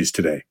in movies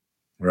today,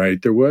 right?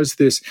 There was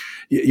this,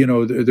 he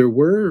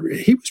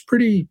was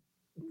pretty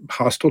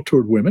hostile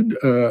toward women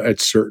at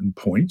certain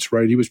points,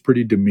 right? He was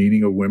pretty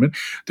demeaning of women.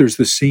 There's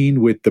the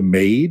scene with the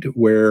maid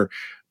where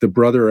the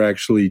brother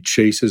actually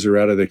chases her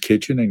out of the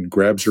kitchen and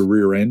grabs her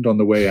rear end on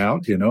the way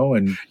out,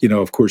 and,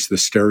 of course, the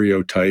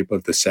stereotype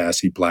of the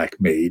sassy black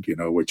maid,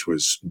 which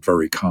was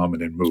very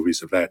common in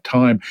movies of that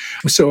time.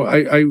 So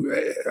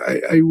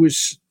I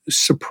was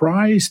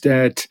surprised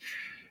at,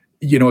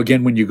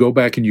 again, when you go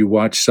back and you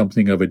watch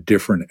something of a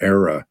different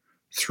era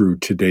through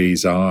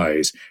today's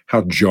eyes,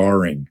 how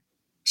jarring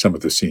some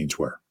of the scenes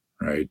were,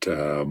 right?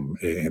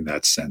 In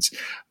that sense.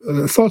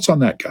 Thoughts on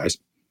that, guys?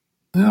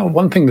 Well,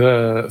 one thing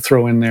to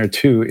throw in there,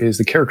 too, is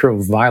the character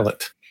of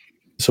Violet,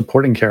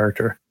 supporting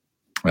character.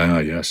 Ah,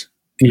 yes.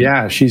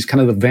 Yeah, she's kind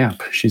of the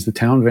vamp. She's the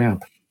town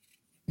vamp.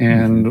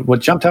 And what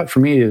jumped out for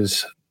me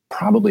is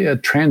probably a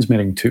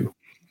transmitting 2.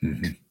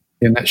 Mm-hmm.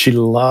 In that she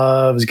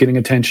loves getting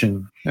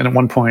attention. And at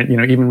one point,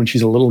 even when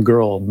she's a little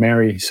girl,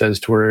 Mary says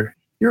to her,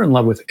 "You're in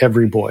love with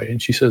every boy." And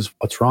she says,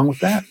 "What's wrong with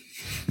that?"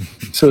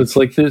 So it's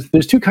like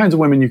there's 2 kinds of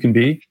women you can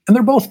be, and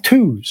they're both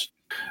 2s.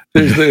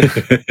 There's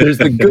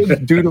the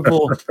good,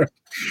 dutiful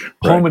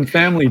home and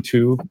family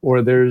 2,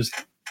 or there's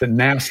the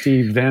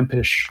nasty,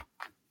 vampish,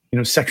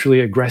 sexually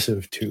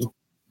aggressive 2.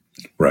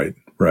 Right.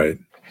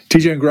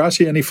 TJ and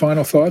Grassi, any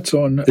final thoughts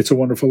on It's a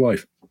Wonderful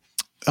Life?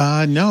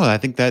 No, I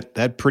think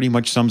that pretty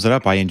much sums it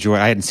up. I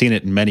hadn't seen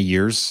it in many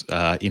years,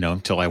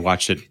 until I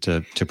watched it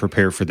to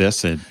prepare for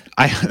this. And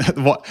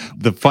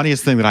the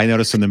funniest thing that I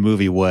noticed in the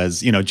movie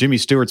was, Jimmy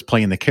Stewart's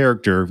playing the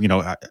character,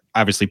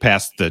 obviously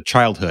past the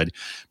childhood,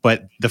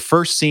 but the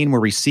first scene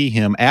where we see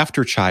him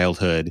after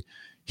childhood,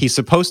 he's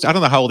supposed to, I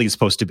don't know how old he's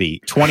supposed to be,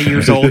 20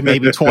 years old,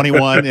 maybe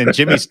 21, and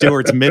Jimmy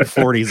Stewart's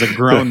mid-40s, a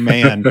grown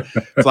man.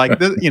 It's like,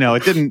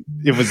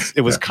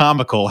 it was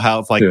comical how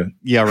it's like,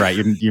 yeah right,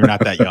 you're not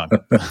that young.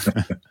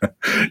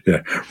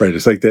 Yeah, right.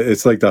 It's like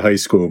the high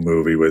school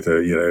movie with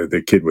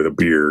the kid with a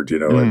beard,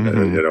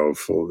 and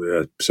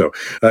full. So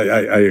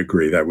I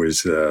agree. That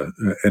was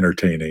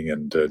entertaining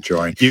and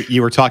jarring.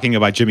 You were talking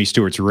about Jimmy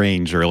Stewart's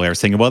range earlier,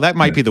 saying, well, that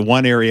might be the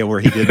one area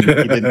where he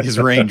didn't his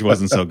range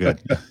wasn't so good.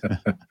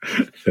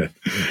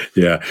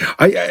 Yeah.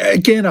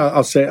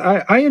 I'll say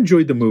I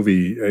enjoyed the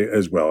movie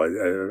as well.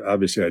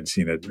 Obviously, I'd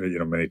seen it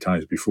many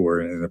times before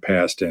in the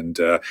past,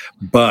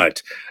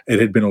 but it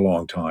had been a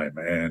long time,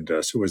 and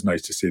so it was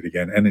nice to see it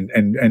again.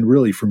 And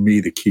really, for me,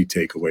 the key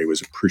takeaway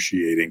was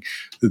appreciating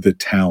the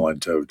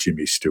talent of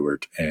Jimmy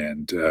Stewart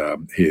and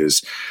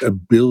his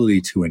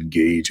ability to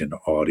engage an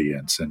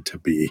audience and to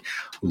be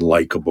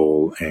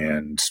likable,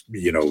 and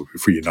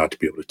for you not to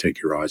be able to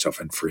take your eyes off,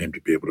 and for him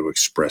to be able to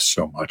express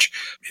so much,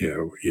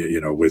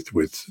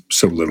 with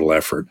so little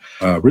effort.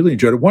 Really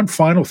enjoyed it. One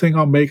final thing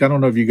I'll make, I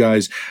don't know if you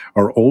guys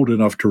are old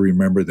enough to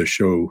remember the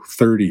show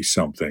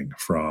 30-something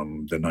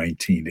from the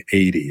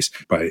 1980s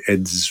by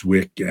Ed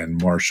Zwick and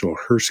Marshall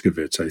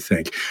Herskovitz, I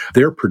think.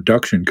 Their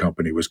production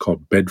company was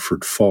called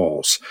Bedford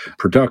Falls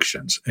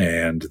Productions,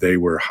 and they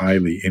were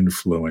highly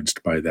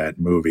influenced by that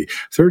movie.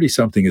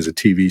 30-something is a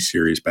TV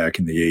series back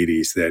in the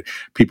 80s that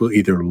people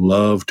either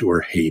loved or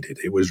hated.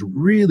 It was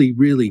really,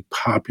 really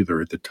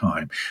popular at the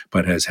time,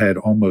 but has had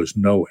almost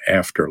no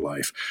afterlife.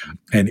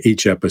 And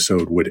each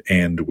episode would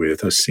end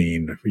with a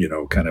scene,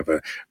 kind of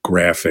a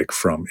graphic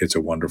from It's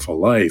a Wonderful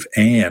Life,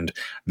 and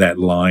that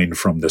line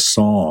from the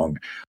song,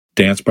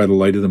 Dance by the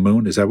Light of the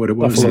Moon. Is that what it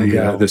was?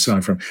 The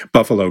song from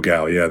Buffalo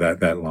Gal. Yeah,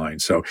 that line.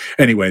 So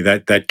anyway,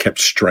 that kept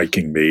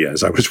striking me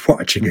as I was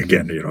watching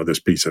again, this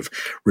piece of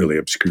really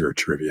obscure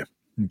trivia.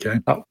 Okay.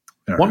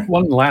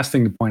 One last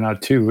thing to point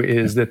out, too,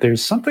 is that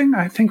there's something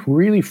I think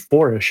really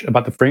fourish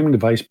about the framing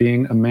device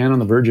being a man on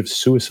the verge of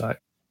suicide.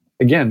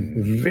 Again,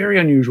 very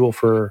unusual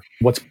for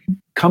what's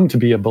come to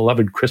be a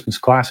beloved Christmas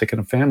classic and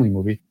a family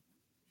movie.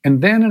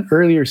 And then an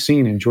earlier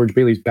scene in George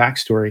Bailey's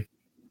backstory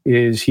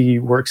is he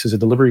works as a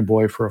delivery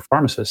boy for a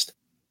pharmacist.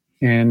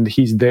 And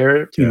he's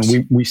there, Yes.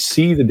 We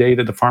see the day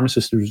that the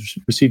pharmacist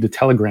received a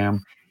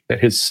telegram that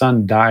his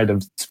son died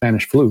of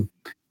Spanish flu.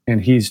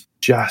 And he's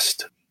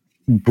just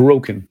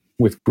broken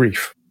with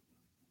grief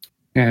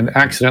and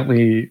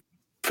accidentally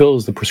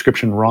fills the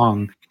prescription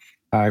wrong,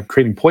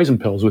 creating poison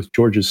pills, which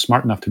George is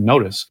smart enough to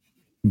notice.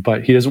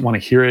 But he doesn't want to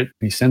hear it.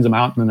 He sends him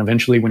out. And then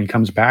eventually when he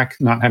comes back,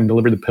 not having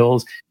delivered the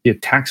pills, he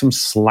attacks him,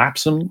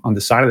 slaps him on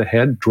the side of the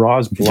head,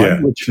 draws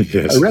blood, which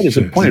I read as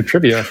a point of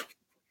trivia.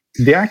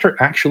 The actor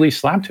actually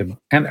slapped him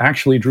and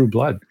actually drew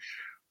blood.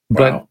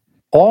 But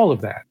all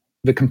of that,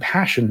 the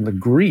compassion, the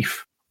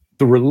grief,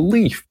 the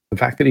relief, the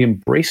fact that he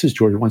embraces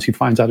George once he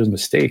finds out his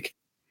mistake,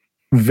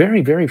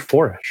 very, very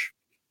fourish,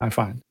 I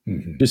find.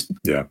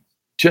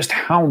 Just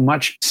how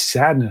much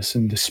sadness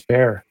and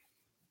despair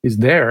is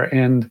there.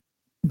 And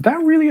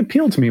that really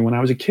appealed to me when I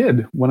was a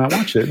kid, when I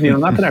watched it.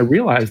 Not that I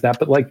realized that,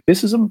 but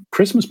this is a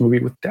Christmas movie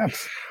with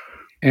depth.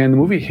 And the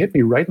movie hit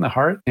me right in the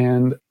heart.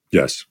 And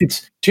yes,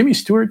 Jimmy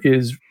Stewart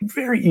is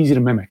very easy to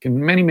mimic,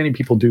 and many, many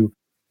people do,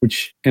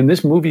 and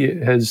this movie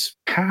has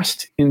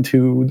passed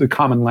into the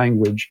common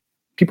language.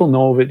 People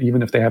know of it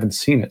even if they haven't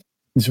seen it.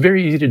 It's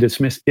very easy to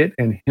dismiss it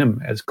and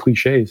him as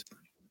cliches,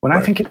 when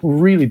I think it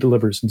really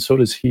delivers, and so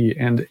does he.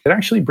 And it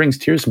actually brings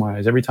tears to my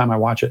eyes every time I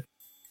watch it.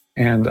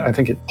 And I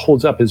think it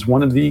holds up as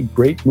one of the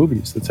great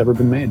movies that's ever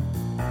been made.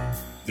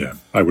 Yeah,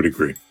 I would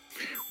agree.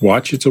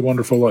 Watch It's a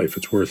Wonderful Life.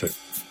 It's worth it.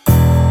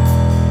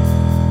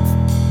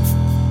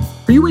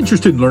 Are you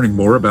interested in learning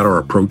more about our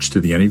approach to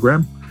the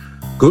Enneagram?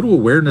 Go to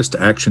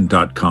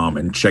awareness2action.com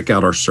and check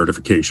out our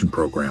certification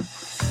program.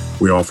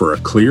 We offer a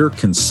clear,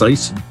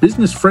 concise,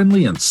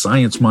 business-friendly, and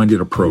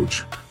science-minded approach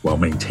while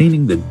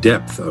maintaining the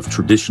depth of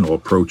traditional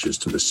approaches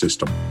to the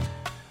system.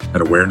 At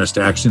Awareness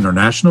to Action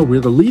International,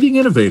 we're the leading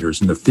innovators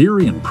in the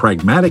theory and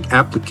pragmatic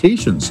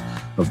applications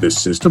of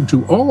this system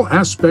to all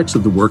aspects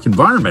of the work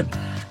environment,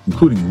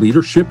 including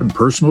leadership and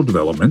personal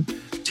development,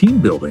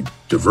 team building,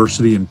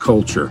 diversity and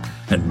culture,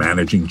 and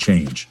managing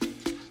change.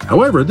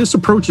 However, this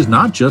approach is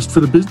not just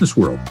for the business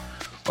world.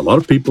 A lot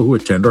of people who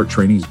attend our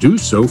trainings do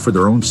so for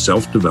their own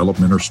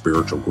self-development or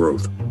spiritual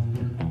growth.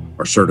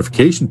 Our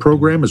certification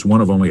program is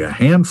one of only a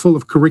handful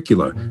of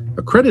curricula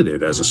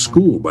accredited as a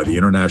school by the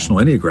International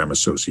Enneagram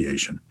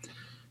Association.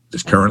 It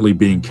is currently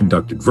being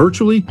conducted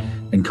virtually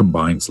and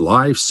combines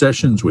live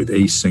sessions with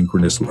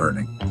asynchronous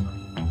learning.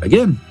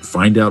 Again,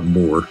 find out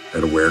more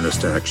at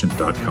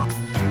awareness2action.com.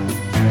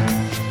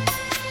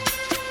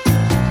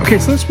 Okay,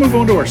 so let's move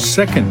on to our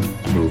second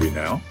movie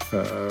now.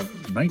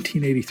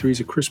 1983's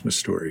A Christmas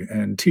Story.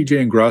 And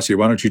TJ and Gracia,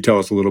 why don't you tell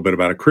us a little bit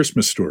about A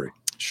Christmas Story?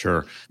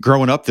 Sure.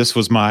 Growing up, this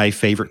was my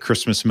favorite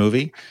Christmas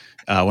movie.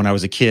 When I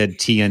was a kid,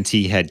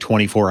 TNT had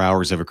 24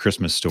 hours of A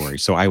Christmas Story.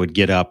 So I would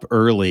get up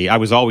early. I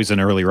was always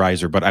an early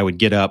riser, but I would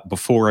get up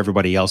before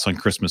everybody else on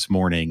Christmas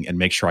morning and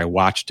make sure I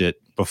watched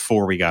it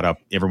before we got up.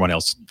 Everyone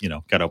else,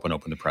 got up and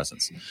opened the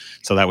presents.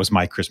 So that was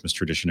my Christmas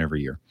tradition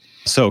every year.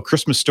 So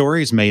Christmas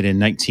Story is made in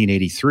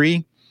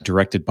 1983,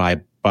 directed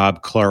by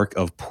Bob Clark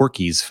of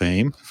Porky's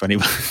fame. If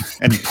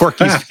any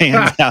Porky's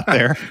fans out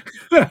there.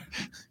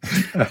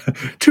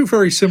 Two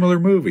very similar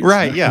movies.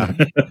 Right, yeah.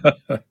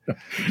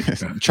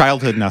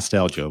 Childhood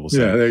nostalgia, we'll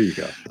say. Yeah, there you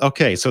go.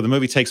 Okay, so the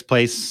movie takes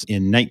place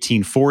in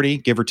 1940,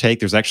 give or take.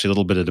 There's actually a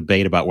little bit of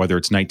debate about whether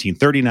it's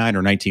 1939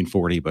 or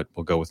 1940, but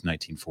we'll go with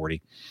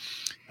 1940.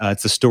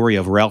 It's the story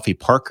of Ralphie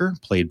Parker,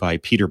 played by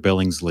Peter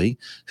Billingsley,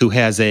 who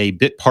has a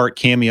bit part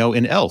cameo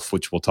in Elf,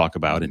 which we'll talk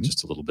about in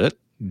just a little bit.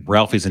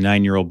 Ralphie's a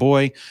 9-year-old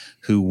boy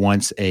who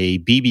wants a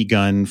BB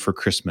gun for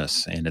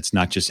Christmas. And it's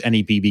not just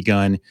any BB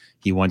gun.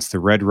 He wants the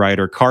Red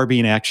Ryder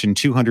carbine action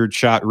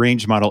 200-shot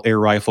range model air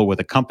rifle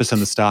with a compass in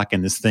the stock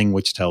and this thing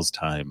which tells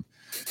time,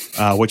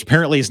 which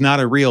apparently is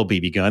not a real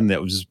BB gun.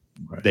 That was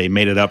They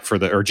made it up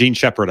or Gene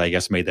Shepard, I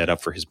guess, made that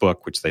up for his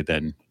book, which they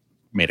then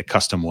made a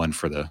custom one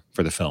for the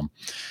film.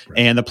 Right.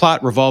 And the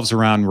plot revolves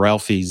around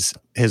his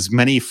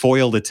many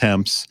foiled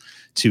attempts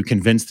to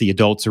convince the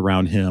adults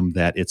around him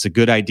that it's a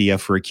good idea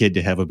for a kid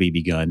to have a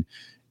BB gun.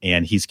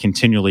 And he's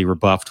continually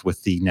rebuffed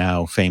with the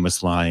now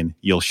famous line,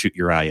 "You'll shoot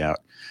your eye out."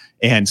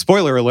 And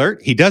spoiler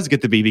alert, he does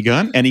get the BB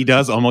gun and he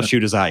does almost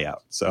shoot his eye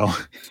out. So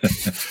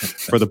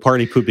for the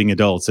party pooping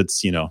adults,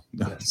 it's,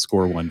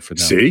 score one for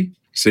them.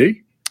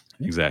 See?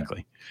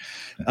 Exactly.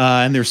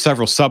 And there's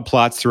several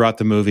subplots throughout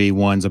the movie.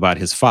 One's about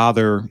his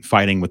father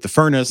fighting with the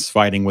furnace,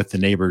 fighting with the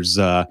neighbor's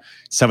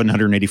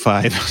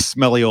 785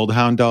 smelly old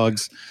hound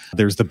dogs.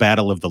 There's the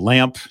Battle of the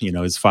Lamp.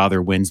 His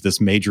father wins this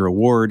major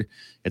award.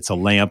 It's a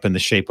lamp in the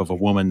shape of a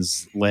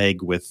woman's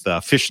leg with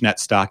fishnet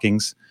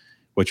stockings,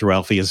 which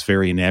Ralphie is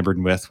very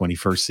enamored with when he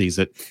first sees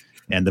it.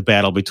 And the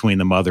battle between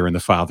the mother and the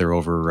father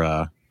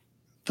over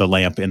the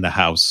lamp in the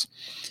house.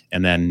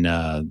 And then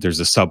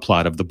there's a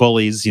subplot of the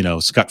bullies,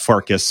 Scott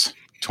Farkas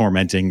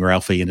tormenting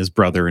Ralphie and his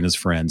brother and his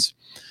friends.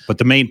 But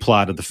the main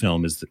plot of the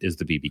film is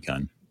the BB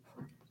gun,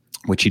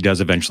 which he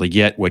does eventually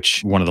get,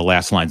 which one of the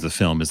last lines of the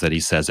film is that he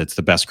says it's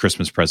the best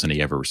Christmas present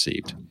he ever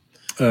received.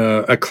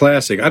 A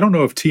classic. I don't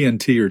know if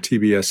TNT or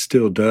TBS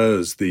still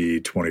does the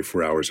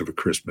 24 Hours of A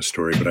Christmas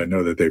Story, but I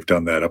know that they've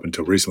done that up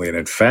until recently. And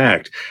in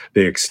fact,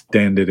 they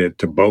extended it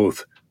to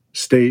both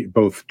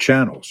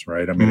channels,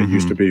 right? I mean, It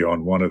used to be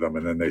on one of them,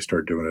 and then they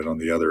started doing it on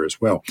the other as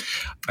well.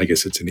 I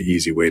guess it's an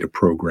easy way to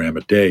program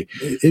a day.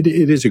 It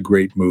is a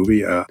great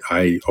movie.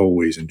 I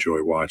always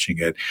enjoy watching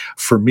it.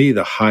 For me,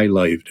 the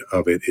highlight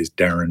of it is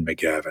Darren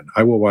McGavin.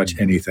 I will watch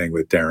anything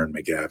with Darren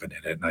McGavin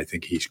in it, and I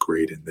think he's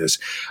great in this.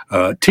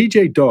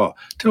 TJ Daw,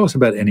 tell us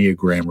about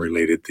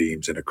Enneagram-related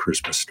themes in A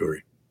Christmas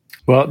Story.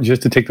 Well,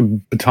 just to take the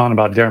baton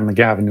about Darren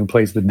McGavin, who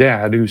plays the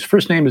dad, whose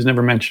first name is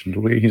never mentioned.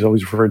 He's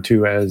always referred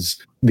to as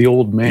the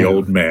old man. The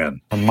old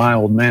man. Or my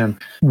old man.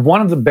 One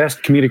of the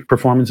best comedic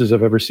performances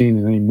I've ever seen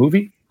in any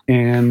movie,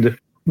 and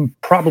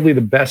probably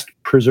the best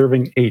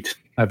preserving 8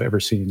 I've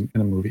ever seen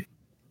in a movie.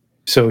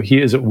 So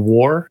he is at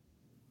war,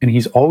 and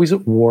he's always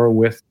at war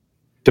with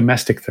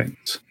domestic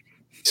things.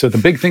 So the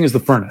big thing is the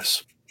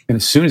furnace. And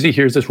as soon as he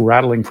hears this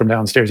rattling from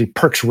downstairs, he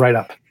perks right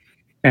up.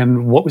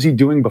 And what was he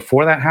doing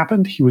before that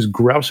happened? He was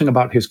grousing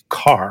about his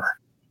car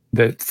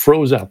that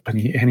froze up, and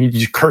he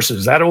just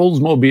curses that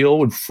Oldsmobile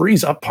would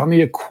freeze up on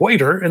the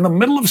equator in the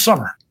middle of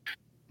summer.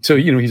 So,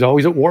 he's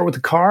always at war with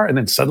the car, and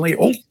then suddenly,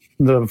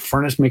 the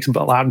furnace makes a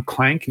loud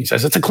clank, and he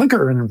says, "It's a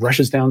clinker," and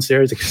rushes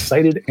downstairs,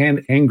 excited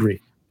and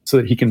angry, so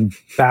that he can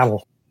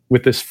battle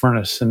with this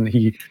furnace. And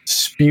he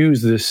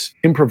spews this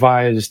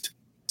improvised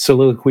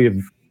soliloquy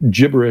of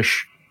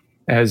gibberish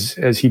as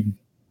he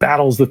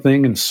battles the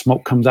thing, and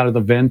smoke comes out of the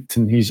vent,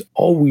 and he's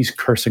always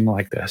cursing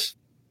like this.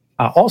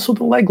 Also,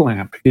 the leg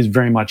lamp is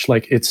very much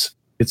like it's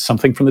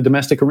something from the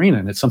domestic arena,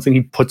 and it's something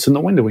he puts in the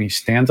window when he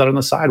stands out on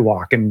the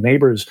sidewalk, and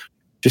neighbors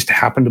just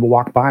happen to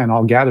walk by and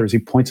all gather as he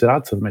points it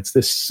out to them. It's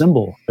this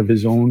symbol of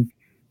his own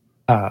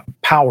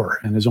power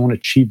and his own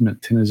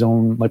achievement and his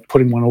own, like,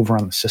 putting one over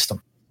on the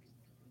system.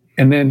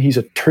 And then he's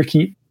a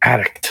turkey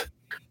addict.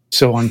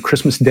 So on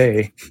Christmas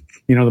Day,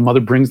 the mother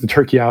brings the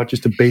turkey out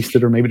just to baste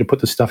it or maybe to put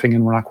the stuffing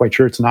in. We're not quite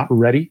sure. It's not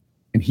ready.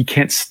 And he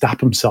can't stop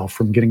himself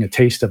from getting a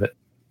taste of it.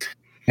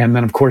 And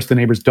then, of course, the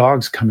neighbor's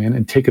dogs come in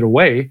and take it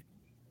away.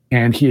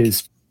 And he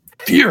is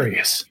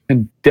furious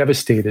and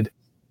devastated.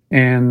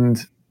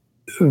 And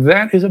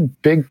that is a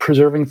big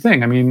preserving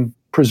thing. I mean,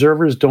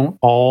 preservers don't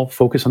all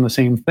focus on the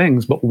same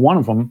things, but one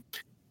of them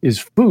is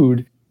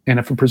food. And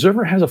if a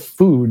preserver has a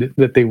food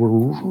that they were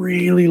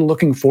really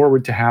looking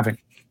forward to having,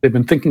 they've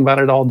been thinking about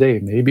it all day,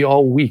 maybe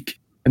all week,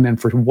 and then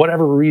for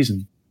whatever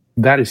reason,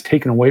 that is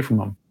taken away from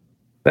them,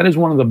 that is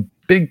one of the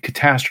big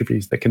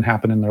catastrophes that can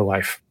happen in their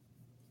life.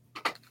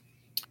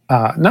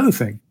 Another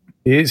thing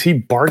is he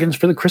bargains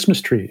for the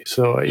Christmas tree.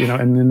 So,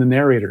 and then the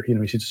narrator,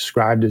 he's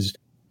described as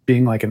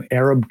being like an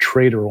Arab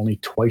trader, only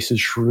twice as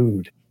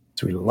shrewd.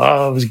 So he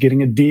loves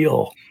getting a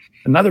deal.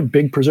 Another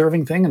big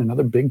preserving thing and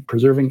another big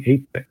preserving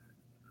 8 thing.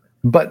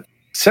 But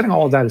setting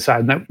all of that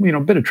aside, and a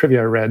bit of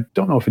trivia I read,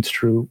 don't know if it's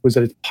true, was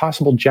that it's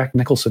possible Jack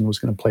Nicholson was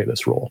going to play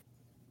this role.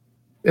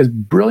 As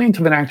brilliant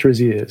of an actor as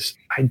he is,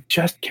 I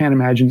just can't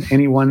imagine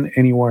anyone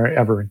anywhere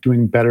ever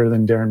doing better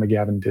than Darren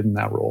McGavin did in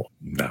that role.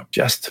 No.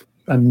 Just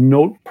a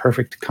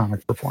note-perfect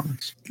comic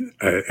performance.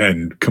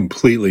 And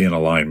completely in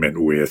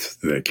alignment with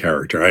the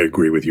character. I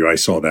agree with you. I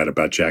saw that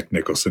about Jack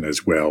Nicholson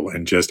as well,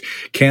 and just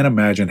can't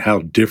imagine how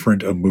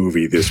different a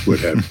movie this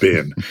would have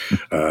been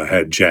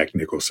had Jack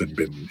Nicholson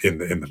been in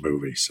the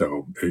movie.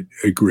 So I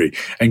agree.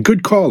 And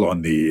good call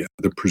on the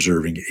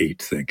preserving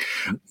 8 thing.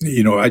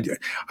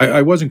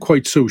 I wasn't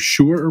quite so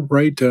sure,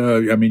 right?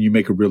 I mean, you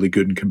make a really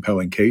good and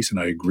compelling case, and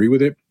I agree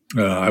with it.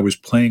 I was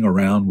playing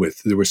around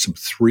with, there was some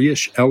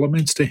 3-ish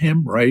elements to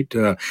him, right?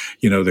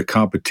 The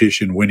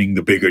competition, winning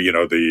the bigger,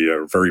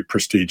 the very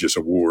prestigious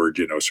award,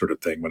 sort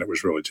of thing, when it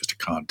was really just a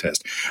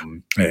contest,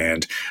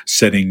 and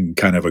setting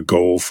kind of a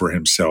goal for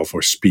himself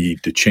or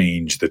speed to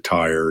change the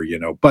tire,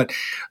 but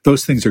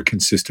those things are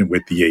consistent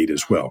with the 8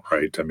 as well,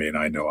 right? I mean,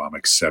 I know I'm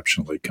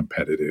exceptionally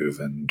competitive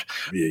and,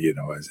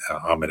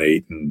 I'm an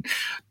 8. And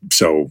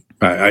so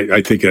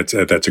I think that's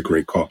a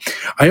great call.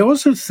 I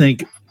also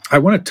think, I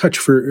want to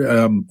touch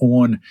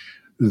on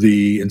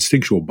the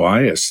instinctual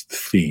bias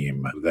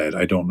theme that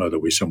I don't know that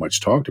we so much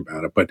talked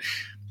about it, but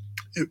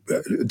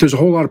there's a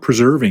whole lot of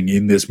preserving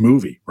in this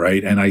movie,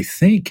 right? And I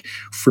think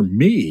for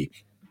me,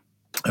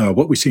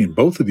 what we see in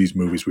both of these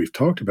movies we've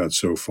talked about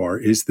so far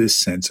is this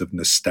sense of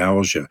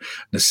nostalgia.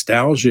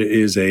 Nostalgia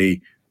is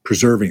a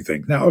preserving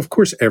thing. Now, of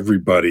course,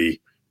 everybody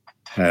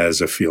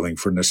has a feeling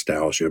for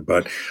nostalgia,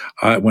 but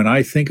when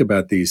I think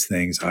about these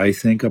things, I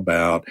think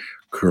about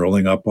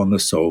curling up on the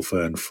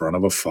sofa in front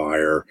of a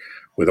fire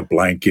with a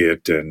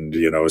blanket and,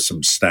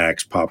 some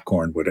snacks,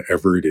 popcorn,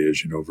 whatever it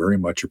is, very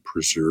much a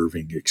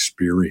preserving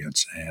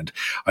experience. And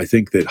I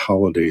think that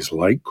holidays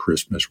like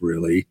Christmas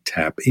really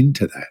tap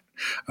into that.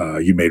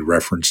 You made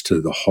reference to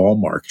the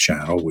Hallmark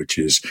Channel, which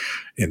is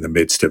in the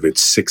midst of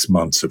its 6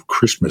 months of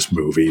Christmas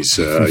movies,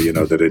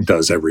 that it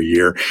does every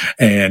year.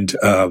 And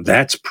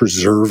that's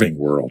preserving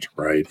world,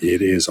 right?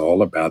 It is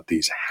all about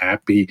these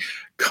happy,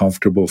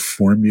 comfortable,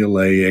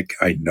 formulaic,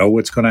 I know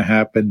what's going to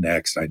happen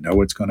next,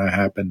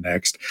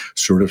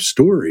 sort of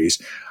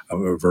stories,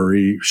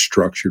 very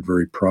structured,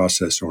 very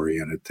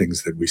process-oriented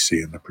things that we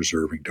see in the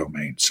preserving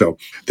domain. So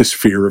this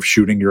fear of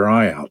shooting your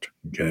eye out,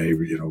 okay,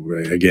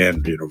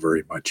 again,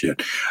 very much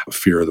it,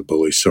 fear of the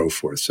bully, so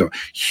forth. So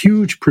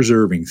huge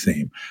preserving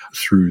theme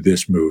through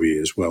this movie,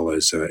 as well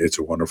as It's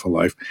a Wonderful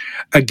Life.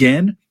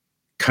 Again,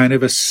 kind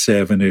of a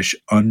 7-ish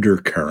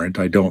undercurrent.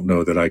 I don't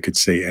know that I could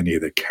say any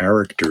of the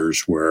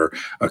characters were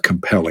a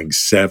compelling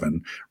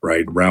 7,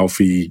 right?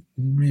 Ralphie,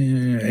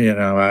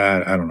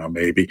 I don't know,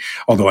 maybe.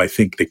 Although I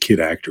think the kid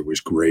actor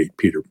was great.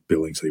 Peter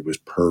Billingsley was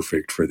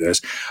perfect for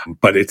this.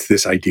 But it's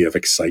this idea of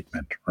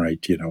excitement, right?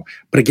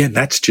 But again,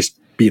 that's just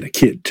being a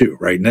kid too,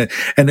 right?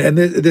 And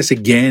this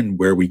again,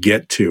 where we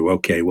get to,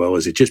 okay, well,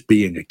 is it just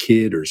being a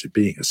kid or is it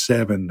being a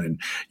 7? And,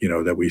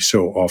 that we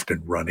so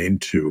often run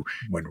into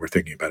when we're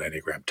thinking about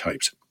Enneagram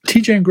types.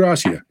 TJ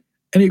Ingrassia,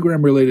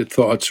 Enneagram-related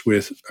thoughts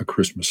with A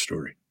Christmas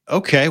Story.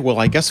 Okay, well,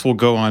 I guess we'll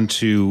go on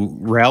to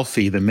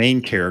Ralphie, the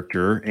main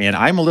character, and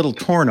I'm a little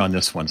torn on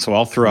this one, so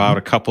I'll throw out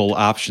a couple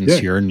options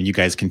here, and you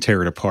guys can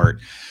tear it apart.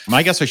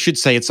 I guess I should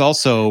say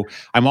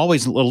I'm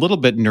always a little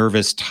bit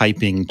nervous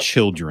typing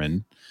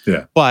children,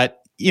 but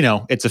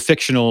it's a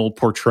fictional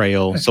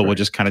portrayal, so we'll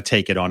just kind of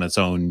take it on its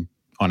own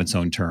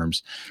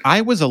terms.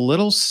 I was a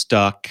little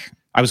stuck.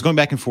 I was going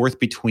back and forth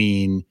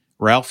between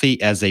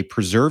Ralphie as a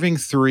preserving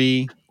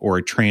 3 or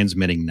a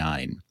transmitting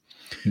 9.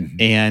 Mm-hmm.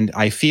 And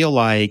I feel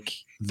like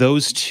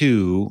those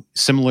two,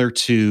 similar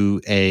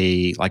to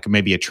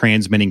maybe a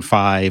transmitting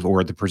 5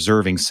 or the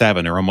preserving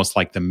 7, are almost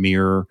like the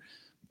mirror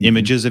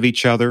images of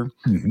each other.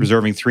 Mm-hmm.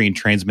 Preserving 3 and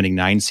transmitting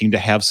 9 seem to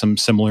have some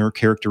similar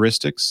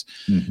characteristics.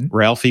 Mm-hmm.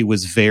 Ralphie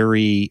was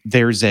he's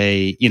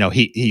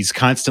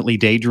constantly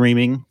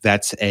daydreaming.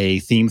 That's a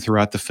theme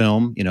throughout the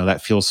film.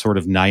 That feels sort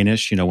of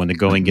 9-ish, when the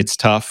going gets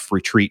tough,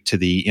 retreat to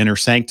the inner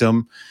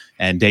sanctum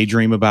and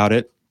daydream about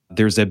it.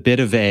 There's a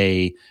bit of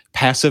a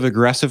passive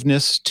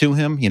aggressiveness to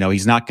him.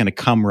 He's not going to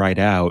come right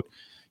out.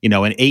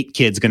 An 8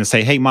 kid's going to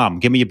say, "Hey, Mom,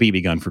 give me a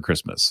BB gun for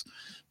Christmas."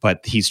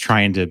 But he's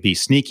trying to be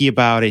sneaky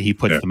about it. He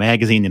puts the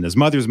magazine in his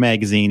mother's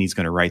magazine. He's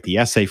going to write the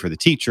essay for the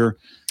teacher.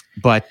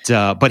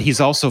 But he's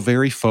also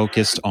very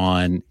focused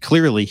on,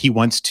 clearly he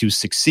wants to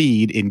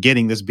succeed in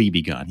getting this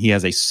BB gun. He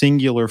has a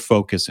singular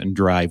focus and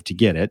drive to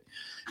get it.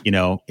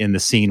 In the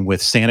scene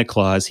with Santa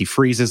Claus, he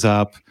freezes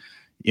up.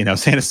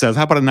 Santa says,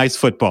 "How about a nice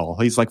football?"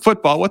 He's like,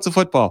 "Football? What's a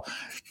football?"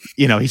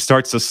 He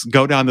starts to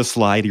go down the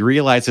slide. He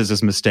realizes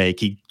his mistake.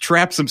 He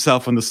traps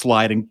himself on the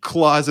slide and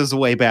claws his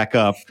way back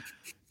up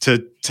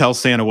to tell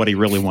Santa what he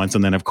really wants.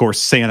 And then, of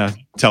course, Santa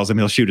tells him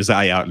he'll shoot his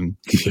eye out and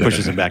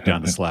pushes him back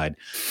down the slide.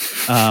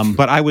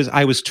 But I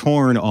was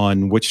torn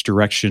on which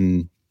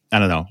direction. I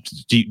don't know.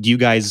 Do you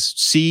guys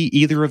see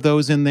either of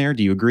those in there?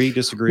 Do you agree,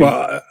 disagree?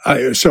 Well,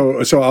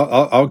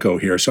 I'll go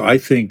here. So I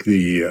think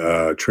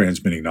the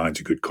transmitting nine's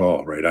a good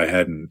call, right? I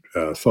hadn't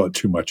thought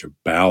too much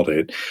about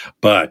it,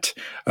 but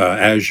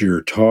as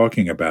you're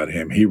talking about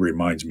him, he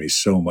reminds me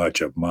so much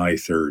of my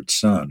third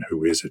son,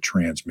 who is a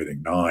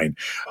transmitting nine,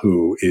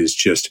 who is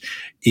just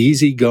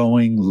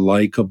easygoing,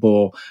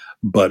 likable,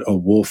 but a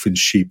wolf in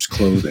sheep's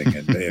clothing,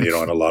 and in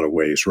a lot of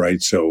ways,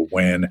 right? So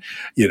when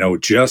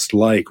just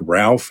like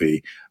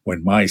Ralphie,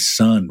 when my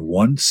son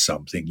wants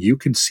something, you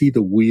can see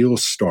the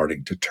wheels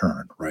starting to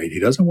turn, right? He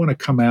doesn't want to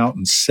come out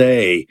and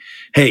say,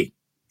 "Hey,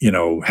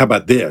 how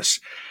about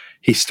this?"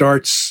 He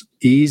starts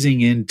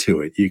easing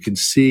into it. You can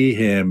see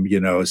him,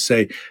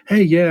 say,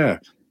 "Hey, yeah,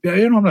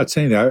 I'm not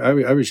saying that.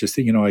 I was just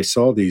thinking, I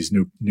saw these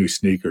new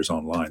sneakers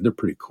online. They're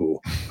pretty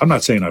cool. I'm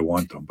not saying I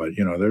want them, but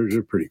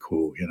they're pretty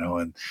cool,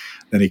 And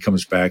then he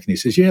comes back and he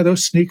says, "Yeah,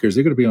 those sneakers,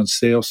 they're going to be on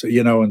sale." So,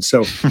 and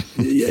so,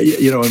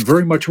 and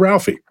very much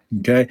Ralphie.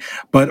 Okay.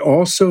 But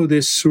also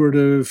this sort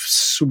of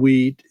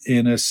sweet,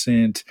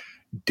 innocent,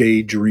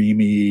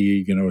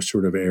 daydreamy,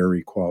 sort of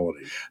airy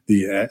quality.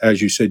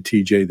 As you said,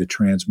 TJ, the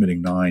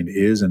transmitting nine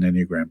is an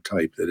Enneagram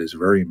type that is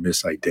very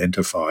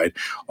misidentified,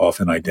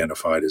 often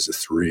identified as a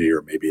 3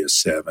 or maybe a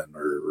 7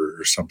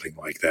 or something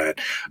like that.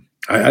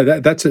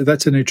 That's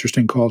an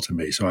interesting call to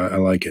me, so I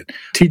like it.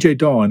 TJ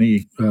Dahl,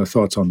 any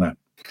thoughts on that?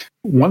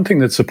 One thing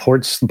that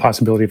supports the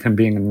possibility of him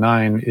being a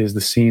 9 is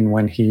the scene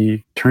when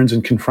he turns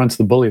and confronts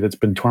the bully that's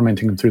been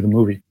tormenting him through the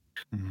movie.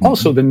 Mm-hmm.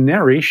 Also, the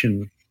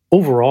narration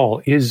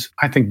overall is,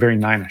 I think, very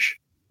 9-ish,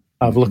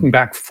 of looking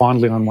back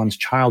fondly on one's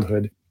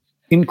childhood,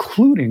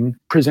 including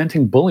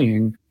presenting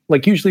bullying,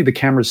 like usually the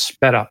camera's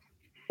sped up,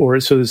 or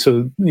so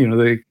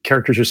the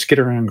characters are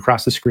skittering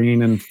across the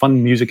screen and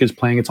fun music is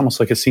playing. It's almost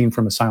like a scene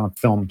from a silent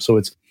film. So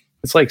it's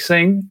like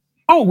saying,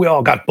 "Oh, we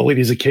all got bullied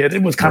as a kid.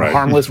 It was kind of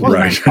harmless.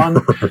 Wasn't that fun?"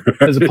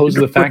 As opposed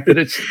to the fact that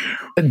it's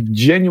a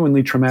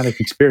genuinely traumatic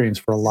experience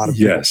for a lot of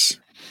people.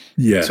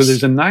 Yes. So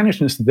there's a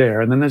 9-ishness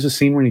there. And then there's a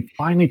scene where he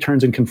finally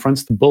turns and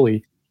confronts the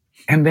bully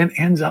and then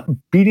ends up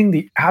beating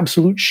the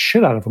absolute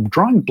shit out of him,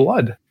 drawing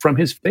blood from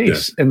his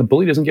face. Yeah. And the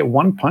bully doesn't get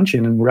one punch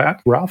in, and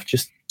Ralph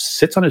just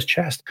sits on his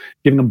chest,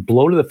 giving him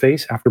blow to the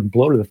face after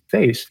blow to the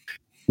face,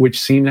 which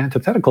seemed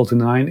antithetical to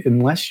 9,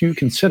 unless you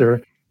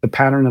consider the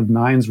pattern of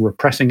 9's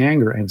repressing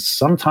anger. And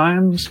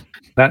sometimes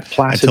that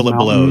placid until it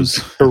blows,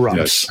 erupts.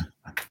 Yes.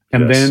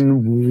 And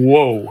then,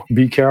 whoa,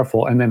 be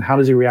careful. And then how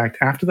does he react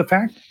after the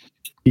fact?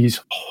 He's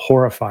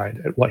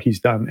horrified at what he's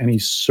done, and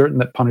he's certain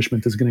that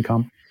punishment is going to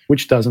come,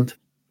 which doesn't.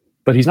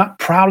 But he's not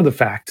proud of the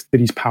fact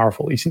that he's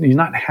powerful. He's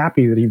not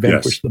happy that he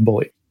vanquished the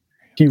bully.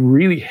 He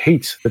really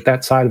hates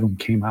that side of him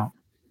came out.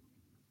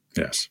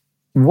 Yes.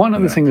 One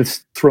other thing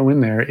that's thrown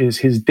in there is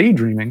his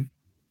daydreaming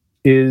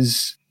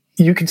is,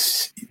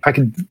 I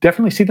could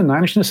definitely see the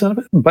 9-ishness of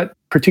it, but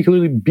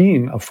particularly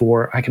being a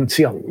 4, I can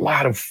see a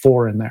lot of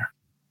 4 in there.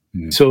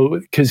 Mm. So,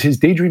 because his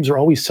daydreams are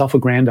always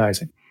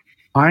self-aggrandizing.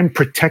 I'm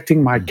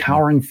protecting my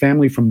cowering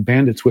family from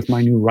bandits with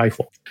my new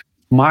rifle.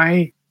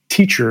 My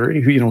teacher,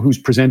 who's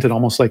presented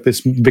almost like this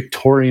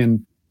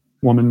Victorian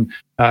woman,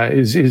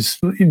 is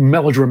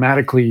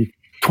melodramatically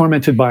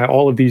tormented by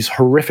all of these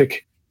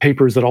horrific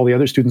papers that all the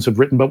other students have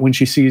written. But when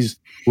she sees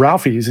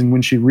Ralphie's and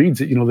when she reads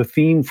it, the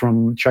theme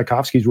from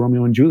Tchaikovsky's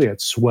Romeo and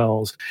Juliet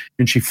swells,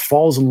 and she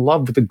falls in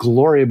love with the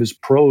glory of his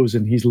prose,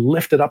 and he's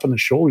lifted up on the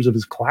shoulders of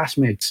his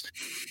classmates,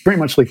 very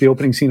much like the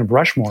opening scene of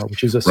Rushmore,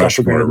 which is a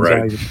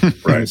self-aggrandizing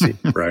fantasy.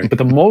 Right. But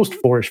the most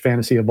 4-ish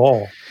fantasy of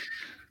all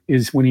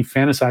is when he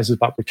fantasizes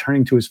about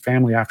returning to his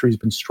family after he's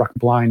been struck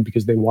blind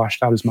because they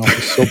washed out his mouth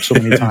with soap so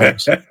many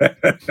times.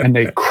 And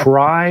they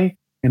cry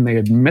and they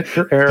admit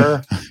their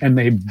error and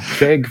they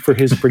beg for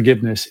his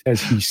forgiveness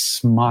as he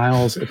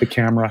smiles at the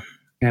camera.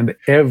 And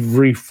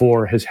every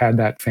 4 has had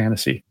that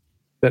fantasy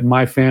that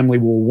my family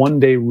will one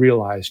day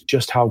realize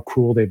just how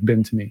cruel they've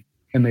been to me,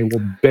 and they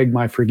will beg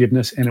my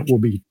forgiveness, and it will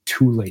be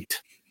too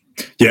late.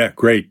 Yeah,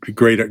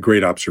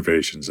 great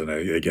observations. And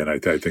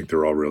I think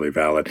they're all really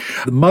valid.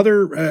 The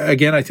mother,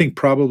 again, I think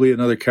probably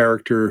another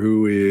character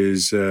who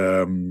is,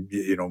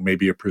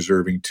 maybe a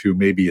preserving 2,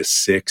 maybe a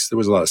 6. There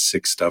was a lot of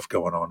 6 stuff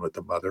going on with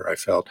the mother, I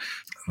felt.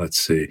 Let's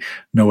see.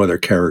 No other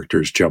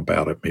characters jump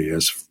out at me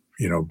as,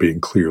 being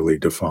clearly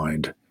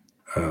defined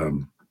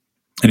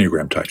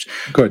Enneagram types.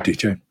 Go ahead,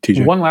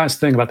 TJ. One last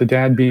thing about the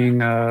dad being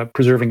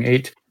preserving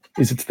 8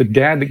 is it's the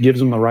dad that gives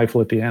him the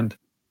rifle at the end.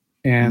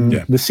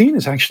 And the scene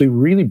is actually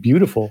really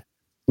beautiful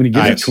when he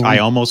gives it to him. I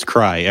almost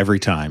cry every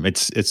time.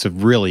 It's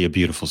really a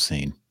beautiful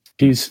scene.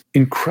 He's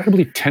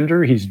incredibly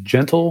tender. He's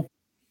gentle.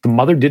 The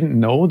mother didn't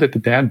know that the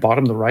dad bought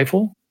him the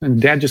rifle, and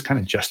dad just kind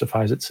of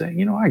justifies it,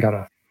 saying, I got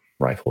a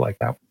rifle like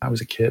that when I was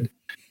a kid.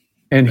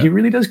 And he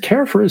really does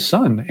care for his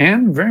son.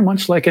 And very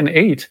much like an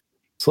 8,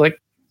 it's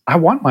like, I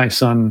want my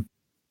son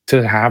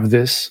to have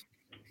this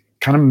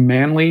kind of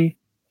manly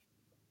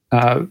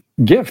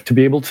gift to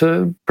be able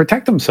to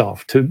protect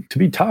himself, to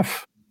be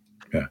tough.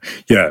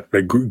 Yeah.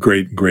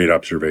 Great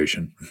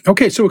observation.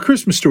 Okay, so A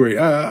Christmas Story.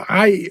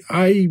 I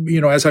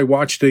as I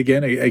watched it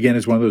again,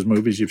 it's one of those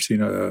movies you've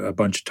seen a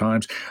bunch of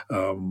times.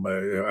 I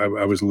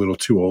was a little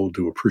too old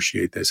to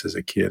appreciate this as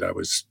a kid. I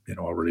was,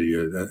 already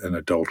an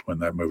adult when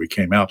that movie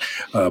came out.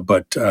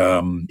 But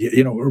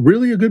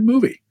really a good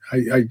movie.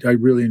 I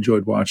really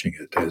enjoyed watching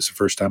it. It's the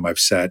first time I've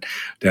sat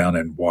down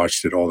and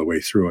watched it all the way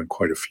through in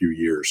quite a few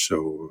years.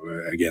 So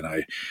again,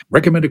 I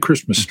recommend A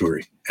Christmas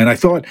Story. And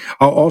I'll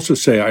also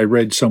say I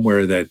read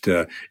somewhere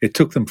that it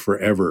took them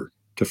forever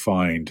to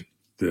find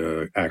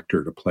the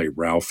actor to play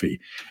Ralphie,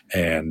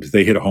 and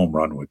they hit a home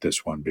run with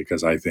this one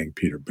because I think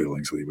Peter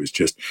Billingsley was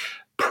just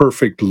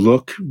perfect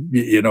look,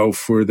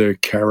 for the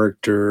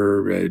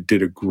character.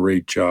 Did a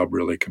great job,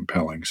 really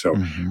compelling. So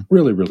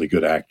really, really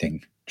good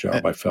acting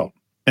job, I felt.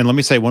 And let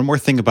me say one more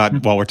thing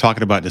while we're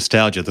talking about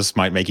nostalgia, this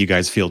might make you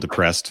guys feel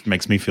depressed,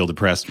 makes me feel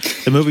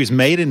depressed. The movie's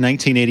made in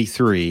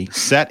 1983,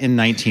 set in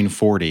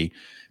 1940.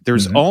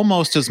 There's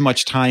almost as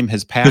much time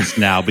has passed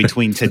now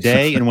between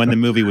today and when the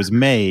movie was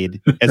made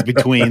as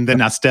between the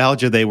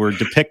nostalgia they were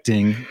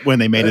depicting when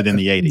they made it in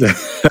the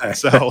 80s.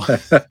 So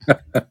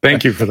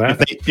thank you for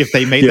that. If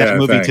they made that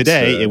movie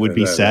today, it would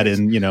be set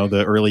in,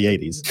 the early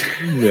 80s.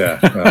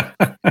 Yeah.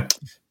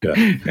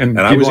 And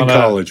I was in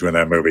college when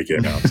that movie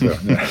came out. So.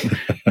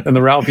 And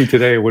the Ralphie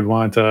today would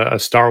want a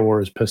Star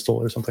Wars pistol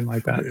or something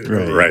like that.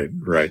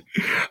 Right.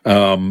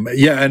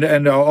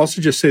 And I'll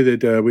also just say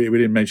that we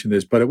didn't mention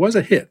this, but it was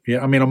a hit. Yeah,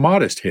 I mean, a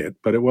modest hit,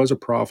 but it was a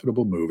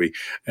profitable movie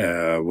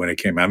when it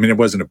came out. I mean, it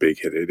wasn't a big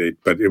hit,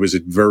 but it was a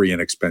very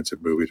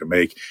inexpensive movie to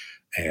make,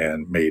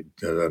 and made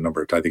I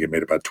think it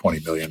made about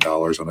 $20 million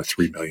on a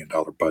 $3 million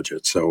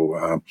budget.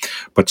 So,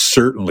 but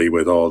certainly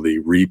with all the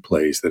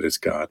replays that it's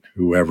got,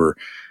 whoever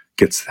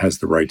has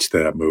the rights to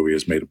that movie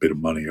has made a bit of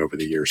money over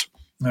the years.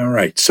 All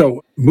right.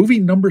 So movie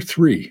number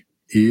 3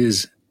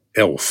 is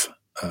Elf.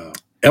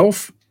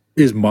 Elf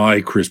is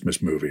my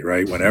Christmas movie,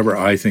 right? Whenever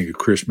I think of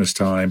Christmas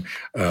time,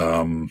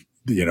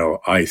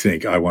 I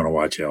think I want to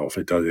watch Elf.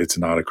 It's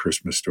not A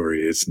Christmas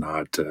Story. It's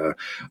not A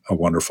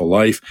Wonderful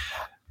Life.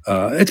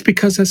 It's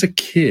because as a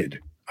kid,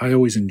 I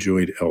always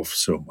enjoyed Elf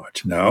so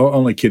much. No,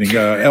 only kidding.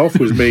 Elf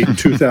was made in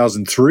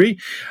 2003.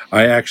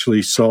 I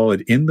actually saw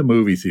it in the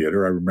movie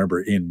theater. I remember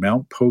in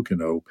Mount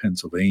Pocono,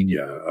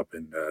 Pennsylvania, up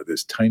in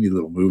this tiny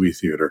little movie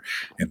theater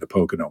in the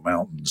Pocono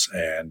Mountains,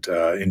 and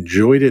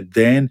enjoyed it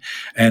then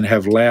and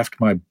have laughed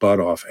my butt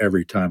off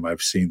every time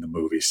I've seen the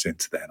movie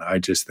since then. I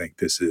just think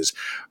this is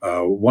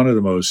one of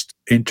the most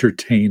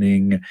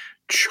entertaining,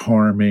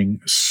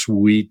 charming,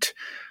 sweet,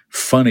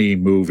 funny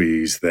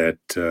movies that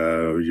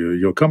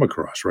you'll come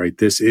across, right?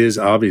 This is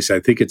obviously, I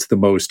think it's the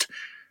most,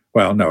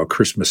 A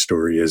Christmas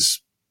Story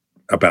is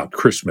about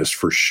Christmas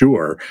for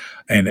sure,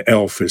 and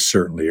Elf is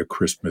certainly a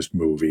Christmas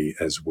movie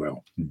as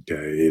well. Okay,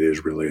 it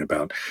is really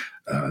about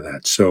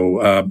that.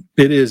 So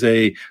it is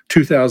a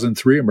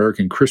 2003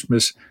 American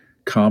Christmas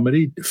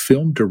comedy,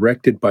 film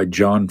directed by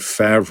Jon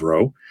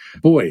Favreau.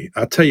 Boy,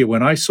 I'll tell you,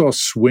 when I saw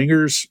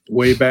Swingers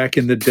way back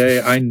in the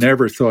day, I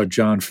never thought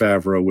Jon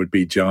Favreau would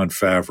be Jon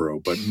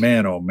Favreau. But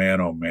man, oh man,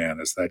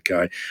 has that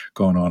guy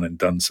gone on and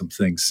done some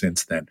things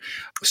since then.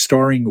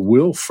 Starring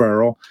Will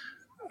Ferrell,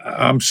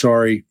 I'm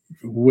sorry,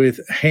 with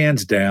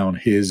hands down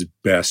his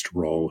best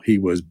role. He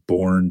was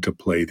born to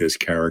play this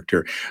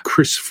character.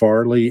 Chris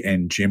Farley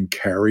and Jim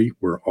Carrey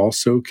were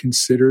also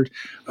considered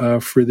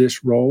for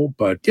this role,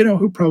 but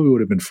who probably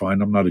would have been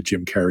fine. I'm not a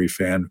Jim Carrey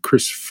fan.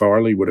 Chris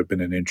Farley would have been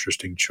an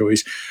interesting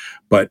choice,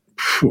 but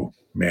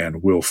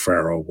man, Will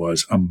Ferrell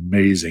was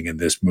amazing in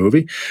this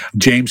movie.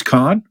 James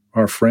Caan,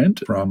 our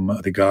friend from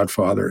The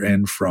Godfather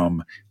and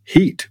from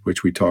Heat,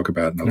 which we talk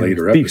about in a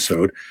later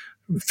episode.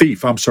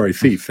 Thief.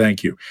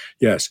 Thank you.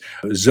 Yes.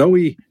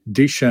 Zooey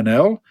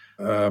Deschanel,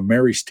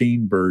 Mary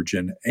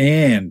Steenburgen,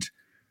 and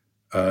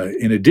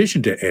in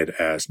addition to Ed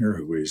Asner,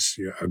 who is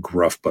a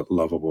gruff but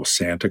lovable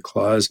Santa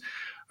Claus,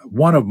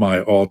 one of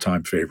my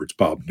all-time favorites,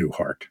 Bob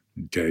Newhart.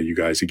 Okay, you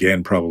guys,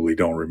 again, probably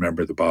don't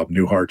remember the Bob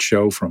Newhart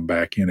show from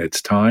back in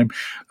its time.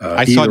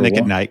 I saw Nick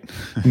at Night.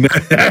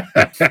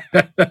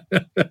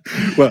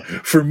 Well,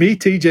 for me,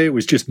 TJ, it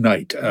was just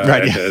night.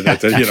 Right.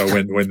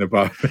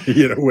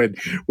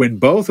 When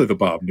both of the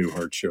Bob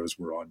Newhart shows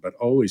were on, but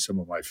always some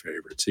of my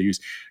favorites. He was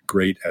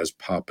great as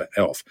Papa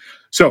Elf.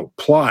 So,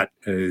 plot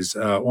is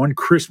on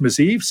Christmas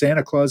Eve,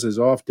 Santa Claus is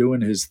off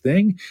doing his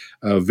thing,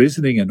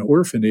 visiting an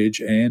orphanage,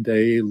 and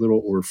a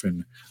little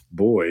orphan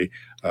boy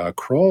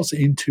crawls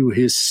into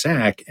his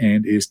sack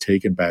and is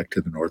taken back to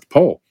the North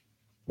Pole.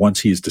 Once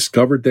he is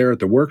discovered there at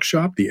the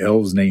workshop, the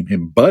elves name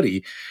him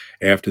Buddy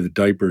after the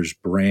diaper's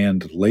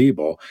brand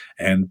label,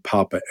 and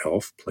Papa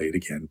Elf, played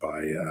again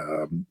by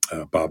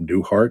Bob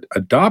Newhart,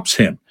 adopts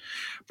him.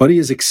 Buddy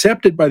is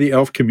accepted by the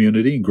elf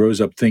community and grows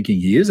up thinking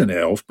he is an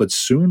elf, but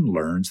soon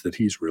learns that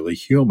he's really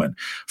human.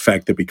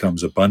 Fact that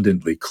becomes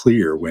abundantly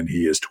clear when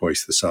he is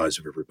twice the size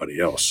of everybody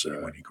else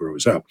when he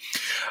grows up.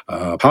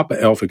 Papa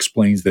Elf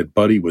explains that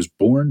Buddy was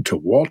born to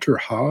Walter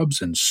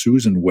Hobbs and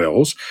Susan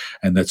Wells,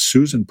 and that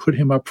Susan put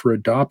him up for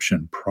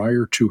adoption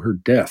prior to her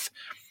death.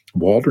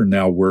 Walter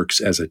now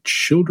works as a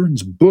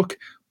children's book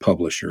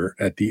publisher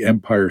at the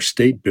Empire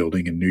State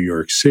Building in New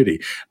York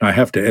City. Now, I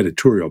have to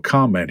editorial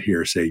comment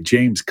here, say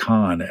James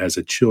Caan as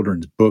a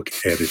children's book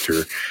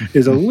editor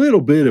is a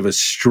little bit of a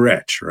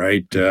stretch,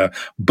 right?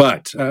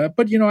 But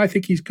I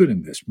think he's good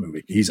in this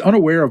movie. He's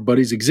unaware of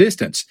Buddy's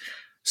existence.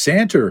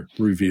 Santa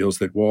reveals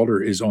that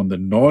Walter is on the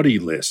naughty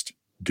list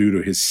due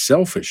to his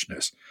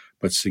selfishness,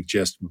 but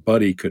suggests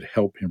Buddy could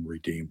help him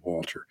redeem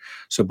Walter.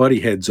 So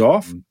Buddy heads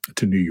off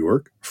to New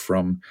York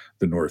from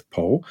the North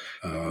Pole,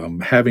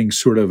 having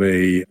sort of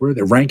the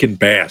Rankin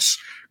Bass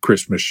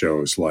Christmas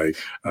shows like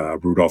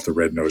Rudolph the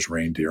Red-Nosed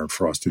Reindeer and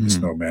Frosty the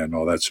Snowman and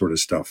all that sort of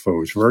stuff. So it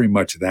was very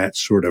much that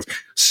sort of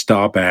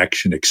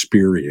stop-action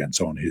experience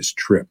on his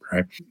trip,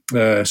 right?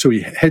 So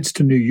he heads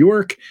to New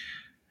York.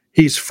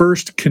 He's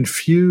first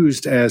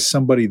confused as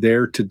somebody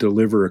there to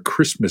deliver a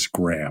Christmas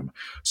gram.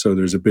 So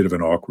there's a bit of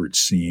an awkward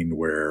scene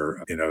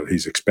where,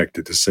 he's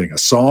expected to sing a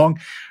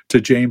song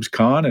to James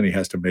Caan and he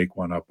has to make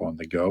one up on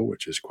the go,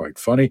 which is quite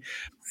funny.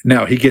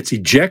 Now, he gets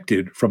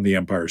ejected from the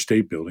Empire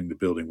State Building, the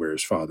building where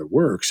his father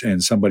works,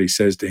 and somebody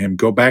says to him,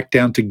 "Go back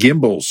down to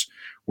Gimbel's,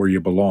 where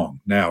you belong."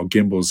 Now,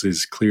 Gimbel's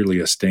is clearly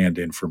a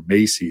stand-in for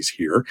Macy's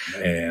here,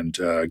 and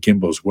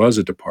Gimbel's was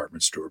a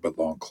department store, but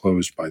long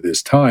closed by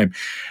this time.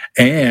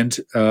 And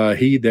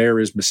he there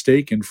is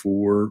mistaken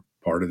for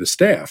part of the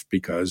staff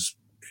because,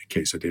 in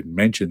case I didn't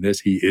mention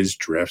this, he is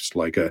dressed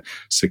like a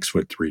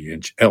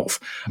 6'3" elf.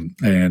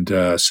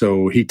 And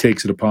so he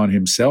takes it upon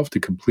himself to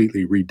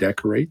completely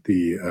redecorate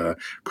the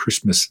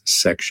Christmas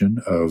section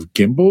of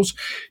Gimbel's.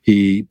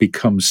 He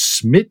becomes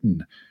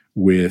smitten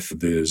with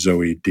the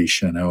Zooey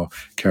Deschanel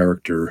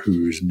character,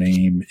 whose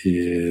name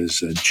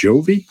is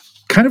Jovi.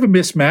 Kind of a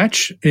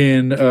mismatch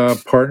in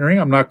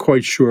partnering. I'm not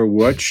quite sure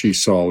what she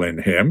saw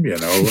in him,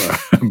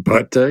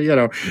 but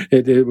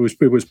it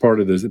was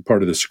part of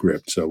the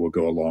script, so we'll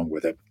go along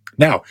with it.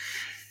 Now,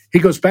 he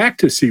goes back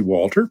to see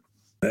Walter.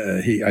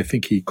 I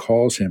think he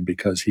calls him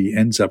because he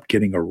ends up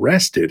getting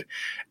arrested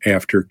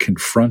after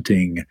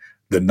confronting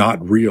the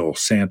not real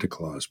Santa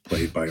Claus,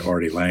 played by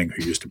Artie Lang,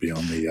 who used to be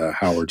on the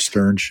Howard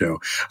Stern show,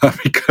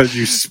 because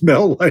you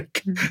smell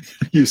like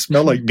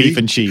beef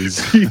and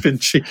cheese. Beef and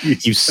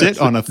cheese. You sit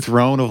on a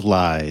throne of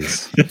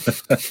lies.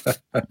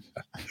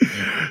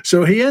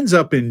 So he ends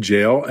up in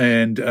jail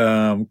and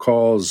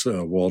calls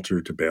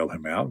Walter to bail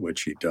him out,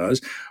 which he does.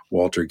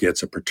 Walter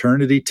gets a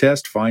paternity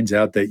test, finds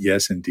out that,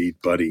 yes, indeed,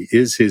 Buddy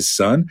is his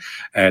son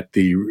at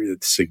the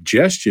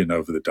suggestion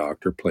of the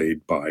doctor,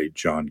 played by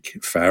Jon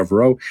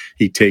Favreau.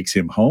 He takes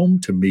him home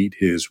to meet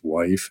his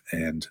wife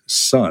and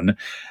son,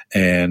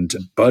 and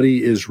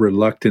Buddy is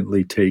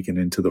reluctantly taken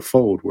into the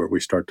fold, where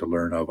we start to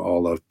learn of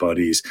all of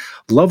Buddy's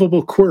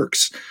lovable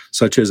quirks,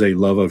 such as a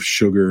love of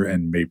sugar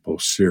and maple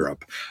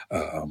syrup,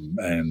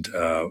 and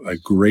a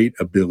great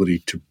ability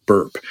to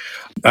burp.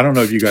 I don't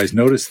know if you guys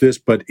noticed this,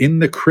 but in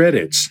the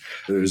credits,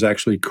 there's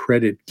actually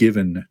credit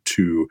given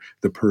to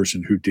the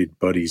person who did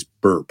Buddy's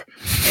burp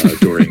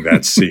during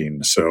that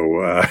scene.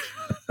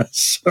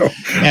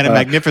 And a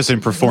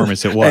magnificent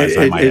performance it was.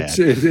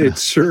 It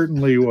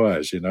certainly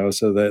was,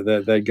 So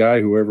that guy,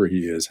 whoever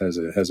he is,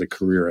 has a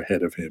career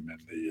ahead of him in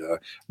the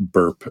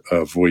burp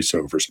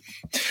voiceovers.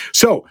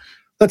 So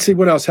let's see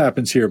what else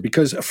happens here,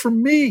 because for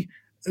me,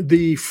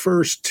 the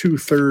first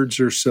 2/3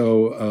 or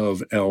so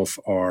of Elf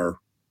are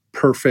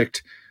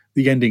perfect.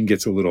 The ending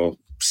gets a little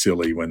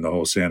silly when the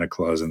whole Santa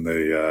Claus and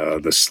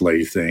the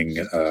sleigh thing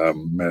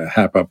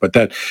happen, but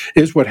that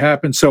is what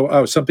happens.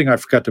 So something I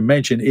forgot to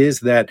mention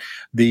is that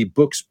the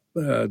books,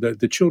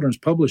 the children's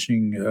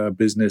publishing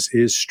business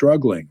is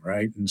struggling,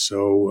 right? And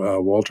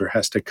so Walter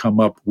has to come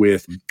up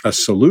with a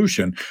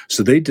solution.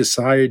 So they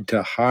decide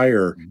to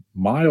hire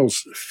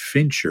Miles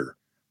Fincher,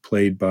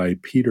 played by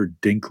Peter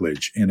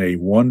Dinklage, in a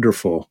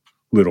wonderful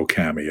little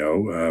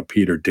cameo.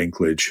 Peter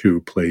Dinklage,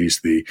 who plays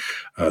the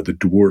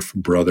dwarf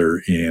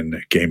brother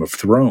in Game of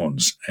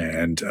Thrones,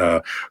 and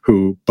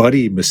who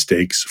Buddy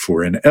mistakes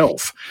for an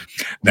elf.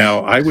 Now,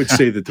 I would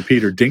say that the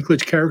Peter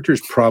Dinklage character is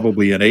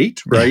probably an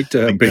 8, right?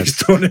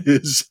 Based on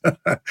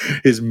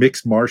his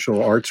mixed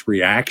martial arts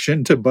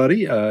reaction to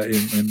Buddy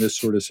in this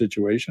sort of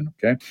situation.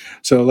 Okay,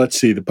 so let's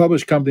see. The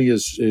published company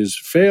is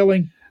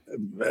failing.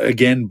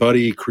 Again,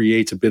 Buddy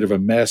creates a bit of a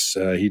mess.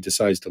 He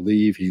decides to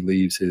leave. He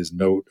leaves his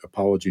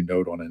apology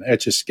note on an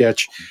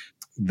Etch-a-Sketch,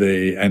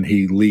 and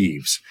he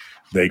leaves.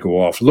 They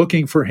go off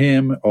looking for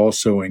him,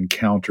 also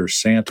encounter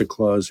Santa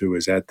Claus, who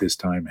is at this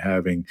time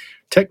having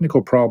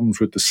technical problems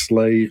with the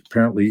sleigh,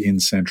 apparently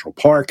in Central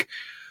Park.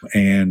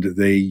 And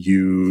they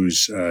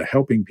use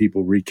helping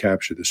people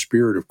recapture the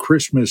spirit of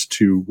Christmas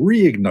to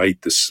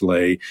reignite the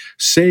sleigh,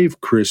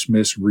 save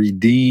Christmas,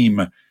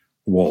 redeem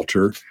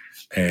Walter,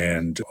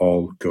 and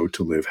all go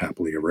to live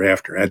happily ever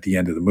after. At the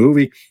end of the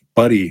movie,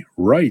 Buddy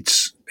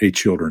writes a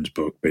children's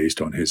book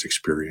based on his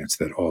experience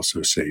that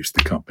also saves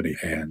the company,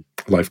 and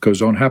life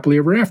goes on happily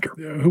ever after.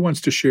 Who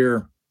wants to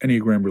share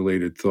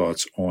Enneagram-related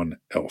thoughts on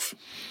Elf?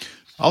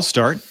 I'll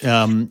start.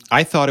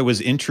 I thought it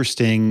was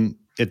interesting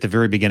at the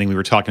very beginning. We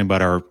were talking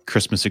about our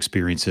Christmas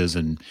experiences,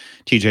 and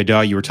TJ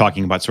Daw, you were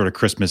talking about sort of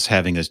Christmas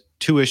having a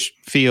 2-ish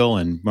feel,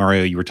 and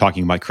Mario, you were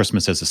talking about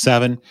Christmas as a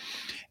 7.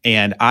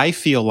 And I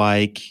feel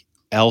like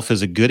Elf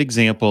is a good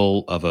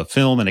example of a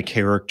film and a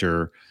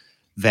character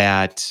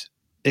that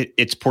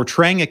it's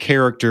portraying a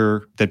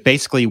character that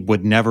basically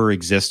would never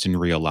exist in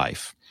real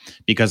life,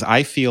 because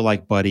I feel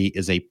like Buddy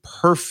is a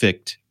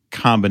perfect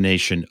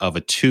combination of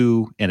a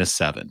 2 and a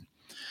 7.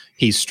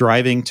 He's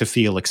striving to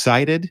feel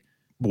excited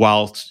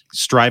while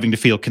striving to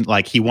feel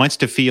like he wants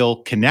to feel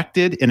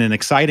connected in an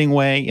exciting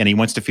way, and he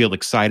wants to feel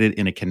excited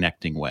in a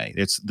connecting way.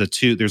 It's the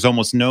two. There's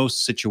almost no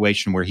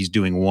situation where he's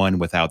doing one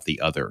without the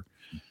other.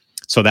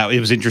 So that it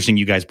was interesting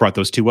you guys brought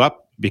those two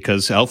up,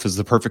 because Elf is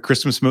the perfect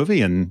Christmas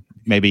movie and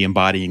maybe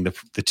embodying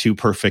the two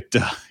perfect,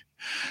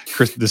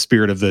 the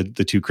spirit of the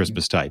two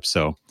Christmas types.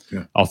 So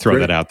yeah, I'll throw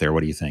that out there.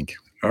 What do you think?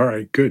 All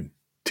right, good.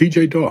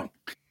 TJ Daw.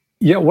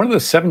 Yeah, one of the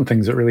 7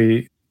 things that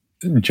really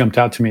jumped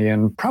out to me,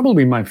 and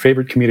probably my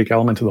favorite comedic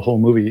element of the whole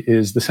movie,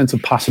 is the sense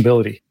of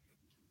possibility.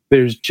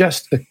 There's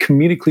just a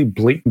comedically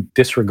blatant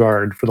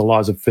disregard for the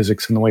laws of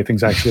physics and the way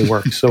things actually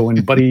work. So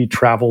when Buddy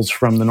travels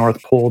from the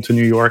North Pole to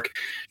New York,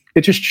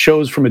 it just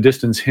shows from a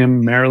distance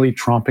him merrily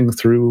tromping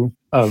through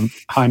a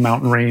high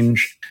mountain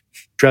range,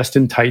 dressed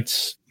in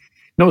tights,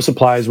 no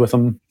supplies with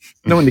him,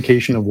 no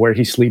indication of where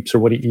he sleeps or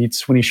what he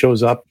eats. When he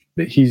shows up,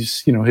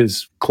 he's,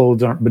 his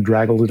clothes aren't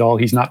bedraggled at all.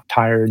 He's not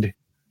tired.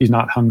 He's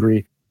not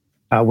hungry.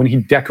 When he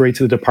decorates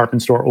the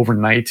department store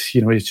overnight,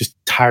 he's just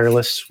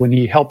tireless. When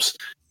he helps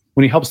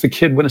the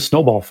kid win a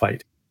snowball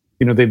fight,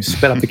 they've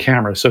sped up the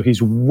camera, so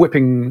he's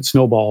whipping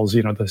snowballs,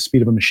 the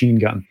speed of a machine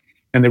gun,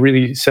 and they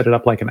really set it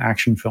up like an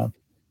action film.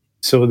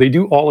 So they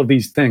do all of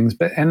these things,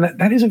 and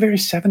that is a very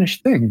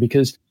 7-ish thing,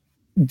 because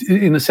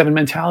in the 7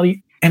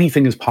 mentality,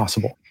 anything is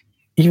possible,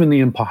 even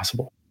the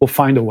impossible. We'll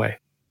find a way.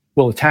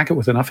 We'll attack it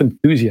with enough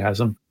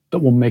enthusiasm that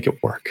we'll make it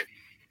work.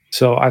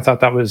 So I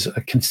thought that was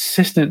a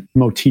consistent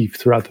motif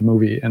throughout the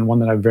movie, and one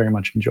that I very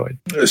much enjoyed.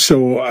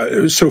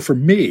 So for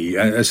me,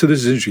 so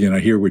this is interesting, and I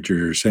hear what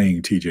you're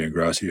saying, TJ and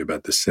Grassi,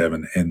 about the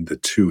 7 and the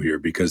 2 here,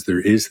 because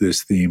there is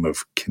this theme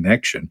of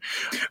connection.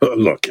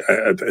 Look,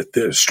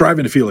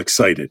 striving to feel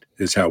excited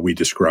is how we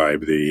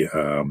describe the,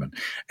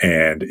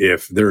 and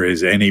if there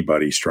is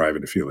anybody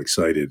striving to feel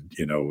excited,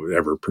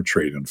 ever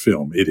portrayed on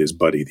film, it is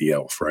Buddy the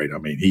Elf, right? I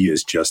mean, he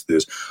is just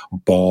this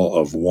ball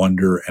of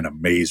wonder and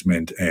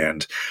amazement,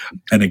 and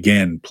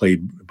again,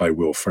 played by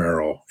Will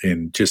Ferrell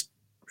in just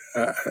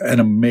an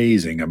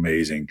amazing,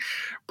 amazing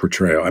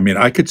portrayal. I mean,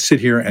 I could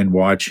sit here and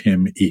watch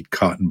him eat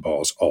cotton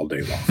balls all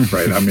day long,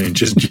 right? I mean,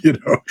 just the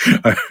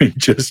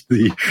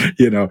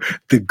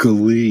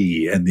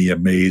glee and the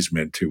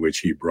amazement to which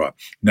he brought.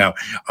 Now,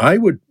 I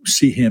would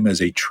see him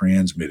as a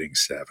transmitting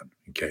 7.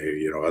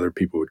 Okay, other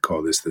people would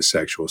call this the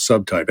sexual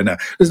subtype. And now,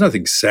 there's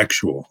nothing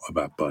sexual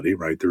about Buddy,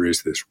 right? There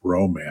is this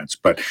romance.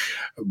 But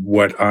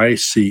what I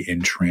see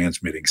in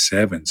transmitting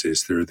 7s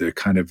is they're the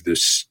kind of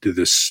this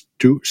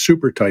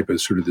super type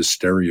of sort of the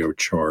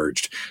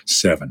stereocharged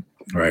 7.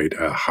 Right,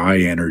 high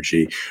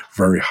energy,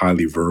 very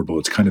highly verbal.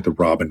 It's kind of the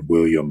Robin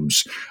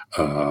Williams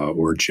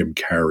or Jim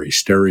Carrey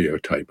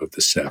stereotype of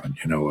the 7,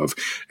 of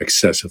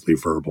excessively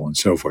verbal and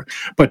so forth.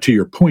 But to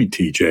your point,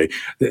 TJ,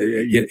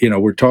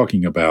 we're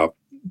talking about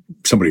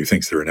somebody who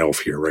thinks they're an elf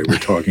here, right? We're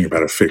talking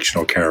about a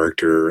fictional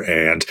character,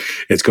 and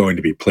it's going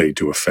to be played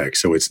to effect,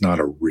 so it's not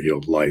a real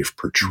life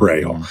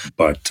portrayal.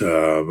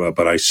 Mm-hmm.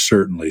 But I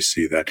certainly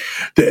see that.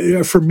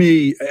 For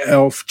me,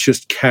 Elf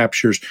just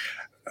captures.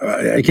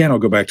 Again, I'll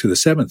go back to the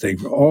 7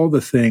 thing. All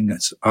the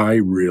things I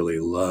really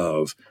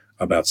love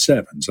about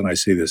 7s, and I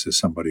say this as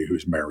somebody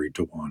who's married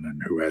to one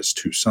and who has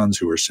 2 sons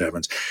who are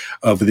 7s,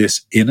 of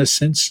this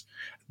innocence,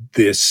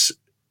 this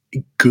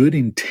good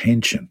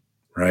intention,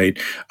 right?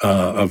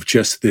 Of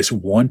just this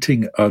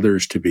wanting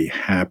others to be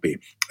happy.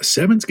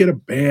 7s get a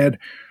bad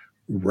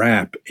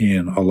rap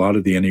in a lot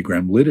of the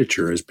Enneagram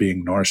literature as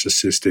being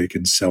narcissistic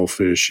and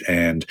selfish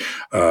and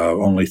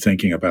only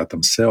thinking about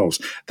themselves.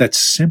 That's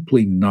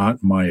simply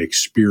not my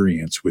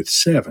experience with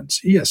 7s.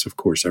 Yes, of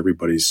course,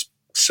 everybody's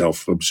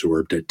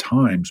self-absorbed at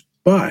times,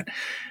 but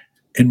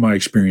in my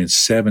experience,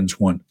 7s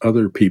want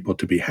other people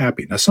to be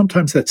happy. Now,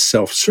 sometimes that's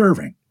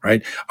self-serving,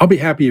 right? I'll be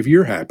happy if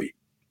you're happy,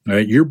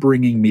 right? You're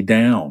bringing me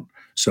down,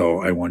 so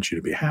I want you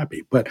to be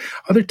happy. But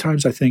other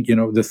times I think,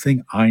 the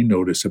thing I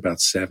notice about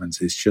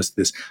 7s is just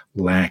this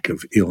lack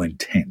of ill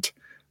intent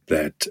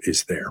that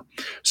is there.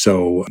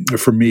 So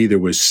for me, there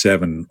was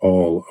 7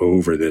 all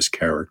over this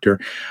character.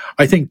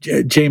 I think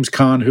James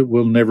Caan, who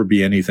will never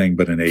be anything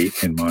but an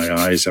 8 in my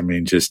eyes. I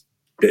mean, just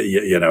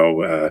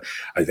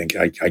I think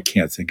I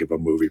can't think of a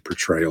movie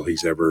portrayal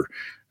he's ever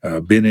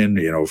been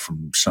in,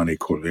 from Sonny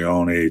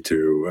Corleone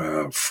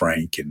to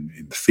Frank in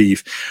The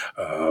Thief,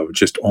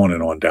 just on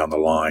and on down the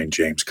line.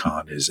 James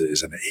Caan is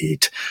an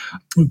 8.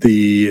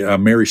 The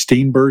Mary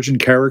Steenburgen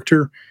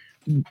character,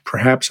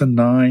 perhaps a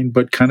 9,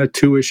 but kind of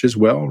 2-ish as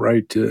well,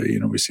 right?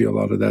 We see a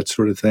lot of that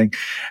sort of thing.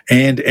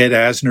 And Ed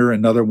Asner,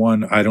 another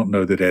one. I don't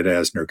know that Ed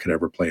Asner could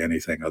ever play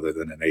anything other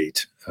than an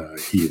 8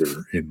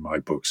 either in my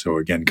book. So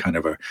again, kind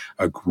of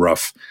a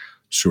gruff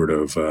sort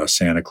of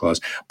Santa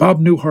Claus.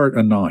 Bob Newhart,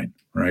 a 9,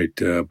 right?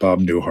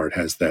 Bob Newhart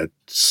has that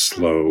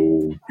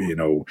slow,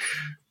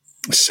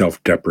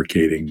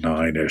 self-deprecating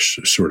 9-ish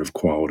sort of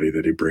quality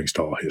that he brings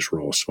to all his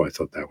roles. So I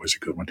thought that was a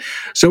good one.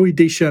 Zooey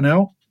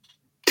Deschanel.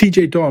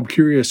 TJ Daw, I'm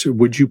curious,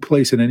 would you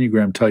place an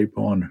Enneagram type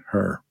on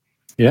her?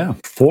 Yeah,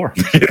 4. What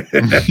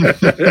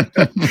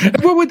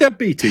would that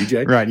be,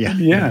 TJ? Right, yeah.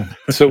 Yeah.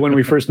 So when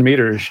we first meet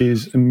her,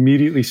 she's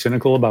immediately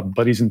cynical about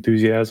Buddy's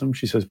enthusiasm.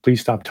 She says, please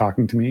stop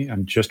talking to me.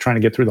 I'm just trying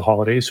to get through the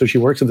holidays. So she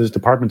works at this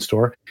department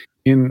store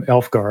in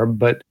elf garb,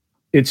 but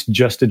it's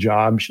just a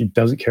job. She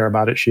doesn't care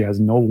about it. She has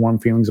no warm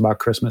feelings about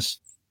Christmas.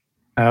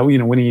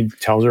 When he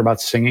tells her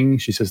about singing,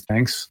 she says,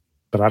 thanks,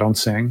 but I don't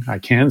sing. I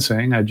can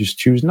sing. I just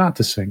choose not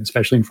to sing,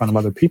 especially in front of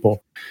other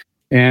people.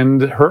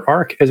 And her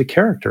arc as a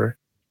character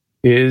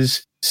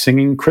is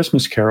singing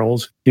Christmas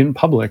carols in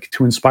public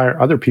to inspire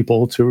other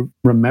people to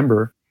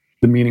remember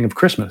the meaning of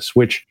Christmas,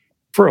 which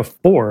for a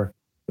 4,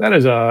 that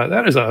is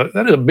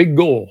a big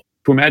goal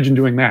to imagine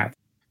doing that.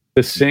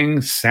 To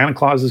sing Santa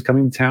Claus is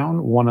Coming to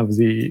Town, one of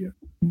the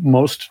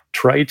most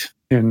trite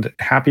and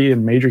happy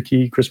and major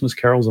key Christmas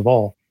carols of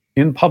all,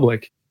 in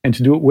public, and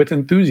to do it with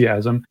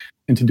enthusiasm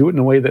and to do it in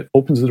a way that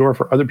opens the door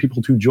for other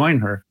people to join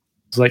her.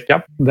 It's like,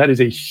 yep, that is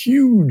a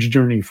huge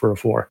journey for a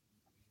 4.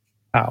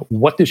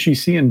 What does she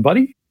see in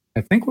Buddy?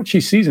 I think what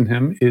she sees in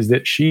him is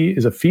that she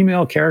is a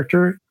female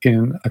character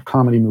in a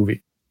comedy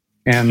movie.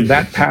 And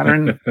that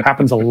pattern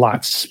happens a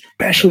lot,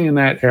 especially in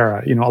that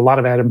era. A lot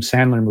of Adam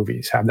Sandler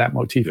movies have that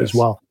motif as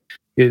well.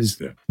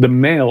 The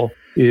male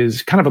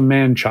is kind of a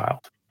man-child.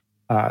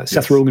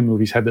 Seth Rogen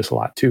movies had this a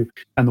lot too.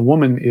 And the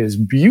woman is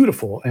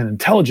beautiful and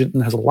intelligent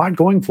and has a lot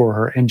going for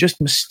her and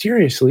just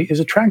mysteriously is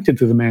attracted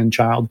to the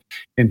man-child.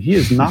 And he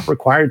is not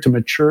required to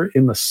mature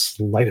in the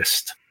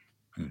slightest.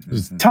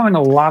 Mm-hmm. Telling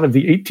a lot of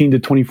the 18 to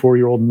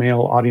 24-year-old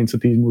male audience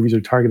that these movies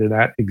are targeted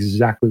at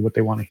exactly what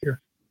they want to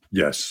hear.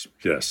 Yes.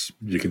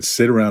 You can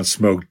sit around,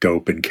 smoke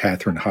dope, and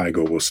Katherine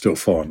Heigl will still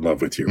fall in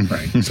love with you,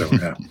 right? So,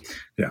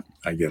 yeah,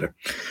 I get it.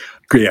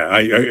 Yeah,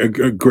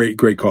 a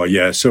great call.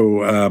 Yeah,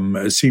 so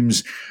it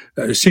seems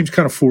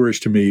kind of foolish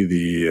to me,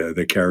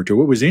 the character.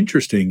 What was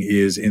interesting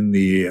is in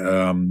the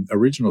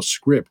original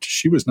script,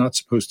 she was not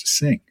supposed to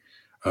sing.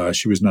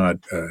 She was not.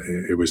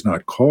 It was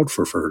not called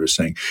for her to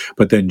sing.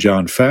 But then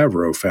Jon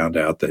Favreau found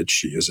out that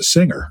she is a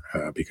singer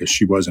because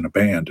she was in a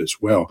band as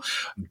well,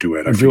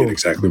 duet. I forget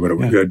exactly what it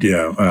was.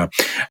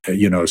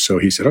 Yeah, so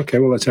he said, "Okay,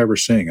 well, let's have her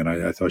sing," and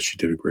I thought she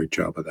did a great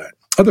job of that.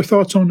 Other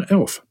thoughts on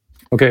Elf?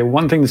 Okay,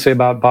 one thing to say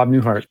about Bob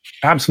Newhart.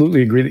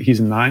 Absolutely agree that he's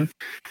a 9.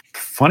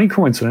 Funny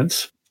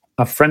coincidence.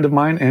 A friend of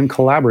mine and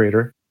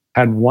collaborator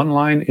had one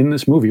line in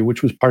this movie,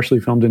 which was partially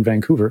filmed in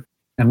Vancouver,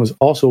 and was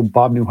also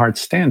Bob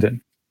Newhart's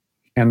stand-in.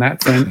 And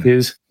that friend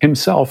is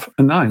himself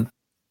a 9.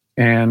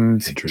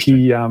 And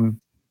he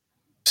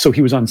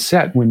was on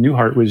set when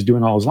Newhart was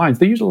doing all his lines.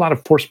 They used a lot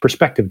of forced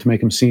perspective to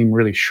make him seem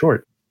really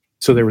short.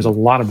 So there was a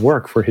lot of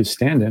work for his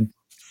stand-in.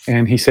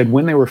 And he said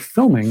when they were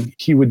filming,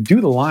 he would do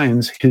the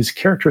lines, his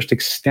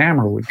characteristic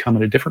stammer would come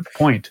at a different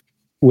point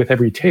with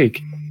every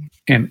take.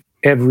 And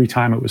every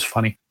time it was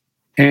funny.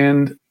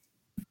 And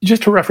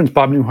just to reference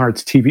Bob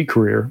Newhart's TV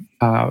career,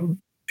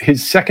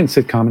 his second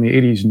sitcom in the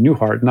 80s,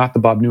 Newhart, not the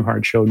Bob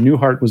Newhart Show.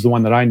 Newhart was the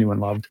one that I knew and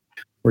loved,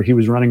 where he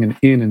was running an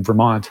inn in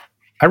Vermont.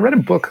 I read a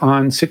book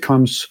on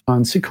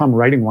sitcom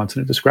writing once,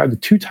 and it described the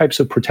 2 types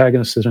of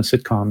protagonists in a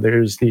sitcom.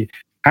 There's the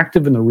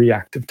active and the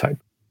reactive type.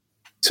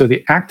 So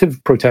the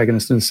active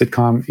protagonist in a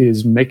sitcom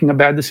is making a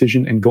bad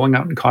decision and going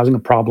out and causing a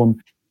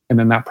problem, and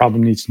then that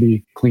problem needs to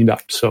be cleaned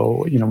up.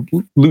 So,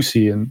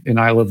 Lucy in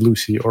I Love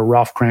Lucy, or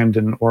Ralph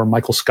Cramden, or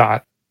Michael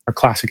Scott are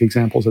classic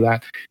examples of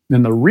that. And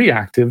then the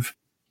reactive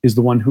is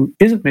the one who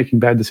isn't making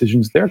bad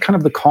decisions. They're kind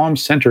of the calm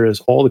center as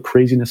all the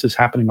craziness is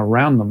happening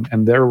around them,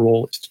 and their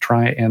role is to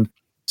try and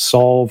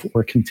solve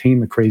or contain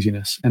the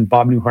craziness. And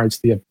Bob Newhart's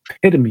the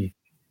epitome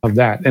of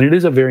that. And it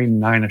is a very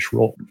 9-ish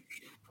role.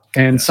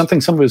 And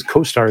something some of his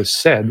co-stars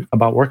said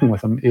about working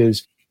with him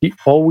is he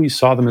always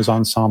saw them as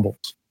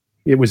ensembles.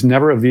 It was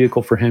never a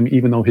vehicle for him,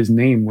 even though his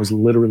name was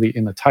literally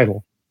in the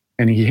title.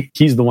 And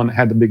he's the one that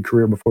had the big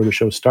career before the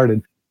show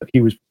started. But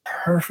he was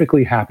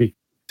perfectly happy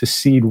to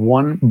seed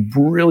one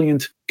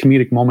brilliant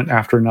comedic moment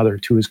after another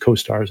to his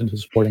co-stars and to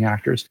supporting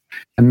actors.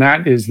 And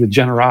that is the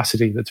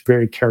generosity that's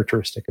very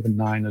characteristic of a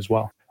 9 as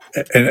well.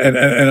 And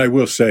I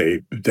will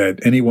say that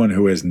anyone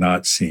who has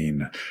not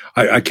seen,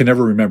 I can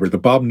never remember. The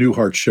Bob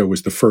Newhart show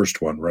was the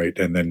first one, right?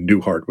 And then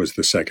Newhart was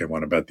the second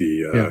one about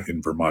the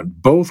in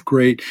Vermont. Both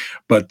great,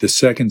 but the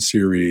second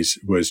series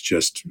was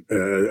just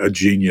a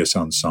genius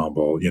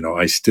ensemble.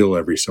 I still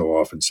every so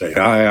often say,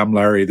 "Hi, I'm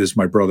Larry. This is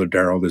my brother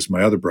Daryl. This is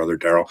my other brother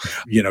Daryl."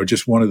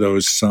 Just one of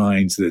those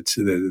signs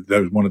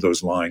that one of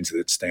those lines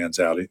that stands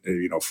out,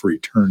 for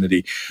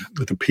eternity.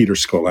 The Peter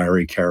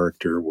Scolari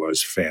character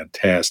was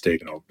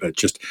fantastic.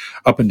 Just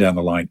up and down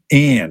the line,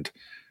 and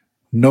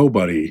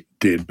nobody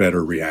did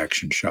better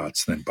reaction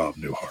shots than Bob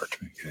Newhart.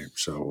 Okay,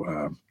 so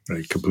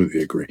I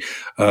completely agree.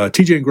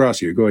 TJ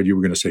Ingrassia, go ahead. You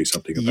were going to say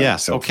something about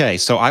Yes. Okay.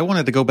 So I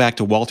wanted to go back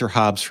to Walter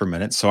Hobbs for a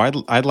minute. So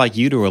I'd like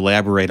you to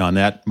elaborate on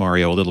that,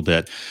 Mario, a little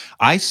bit.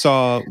 I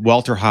saw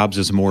Walter Hobbs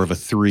as more of a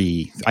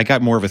 3. I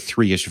got more of a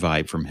 3-ish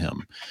vibe from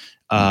him.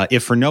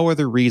 If for no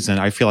other reason,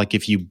 I feel like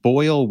if you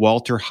boil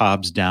Walter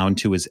Hobbs down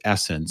to his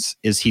essence,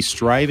 is he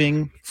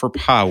striving for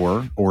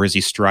power or is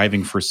he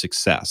striving for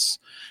success?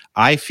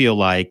 I feel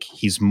like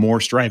he's more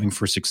striving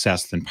for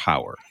success than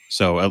power.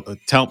 So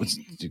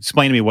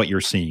explain to me what you're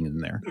seeing in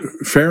there.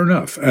 Fair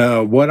enough.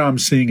 What I'm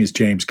seeing is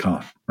James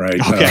Caan, right?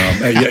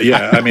 Okay.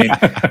 I mean,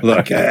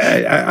 look,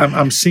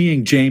 I'm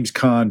seeing James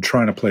Caan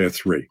trying to play a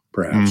 3,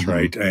 perhaps,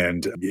 right?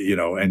 And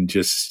and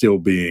just still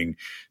being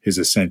his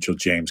essential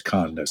James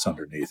Caan-ness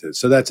underneath it.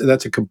 So that's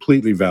a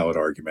completely valid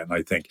argument. And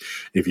I think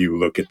if you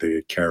look at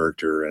the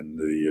character and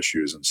the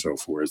issues and so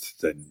forth,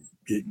 then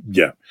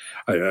yeah,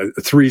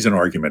 3 is an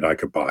argument I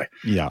could buy.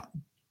 Yeah.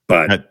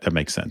 But that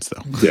makes sense,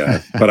 though.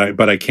 Yeah,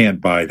 but I can't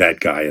buy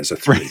that guy as a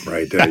 3,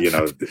 right?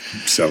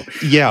 So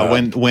yeah,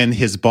 when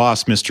his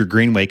boss, Mr.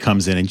 Greenway,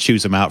 comes in and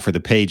chews him out for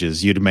the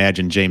pages, you'd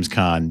imagine James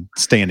Caan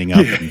standing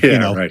up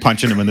and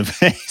punching him in the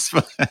face.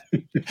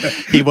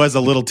 He was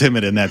a little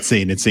timid in that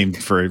scene. It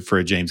seemed for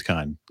a James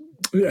Caan.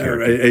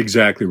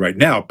 Exactly right.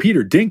 Now,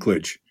 Peter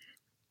Dinklage,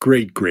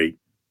 great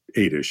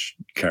 8-ish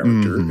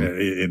character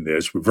in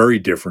this, very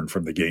different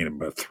from the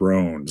Game of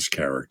Thrones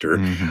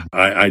character.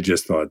 I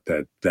just thought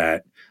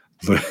that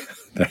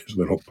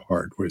little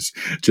part was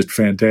just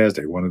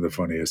fantastic. One of the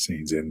funniest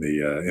scenes in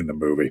the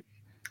movie.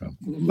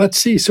 Let's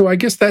see. So I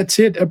guess that's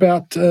it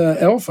about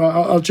Elf.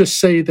 I'll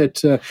just say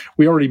that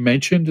we already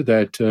mentioned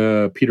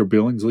that Peter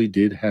Billingsley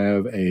did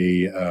have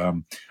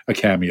a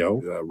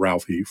cameo,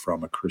 Ralphie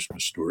from A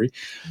Christmas Story.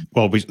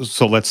 Well,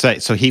 so let's say,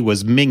 he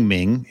was Ming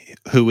Ming,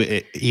 who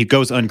he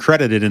goes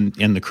uncredited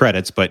in the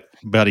credits, but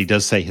he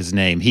does say his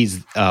name.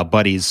 He's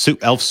Buddy's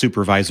elf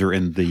supervisor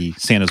in the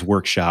Santa's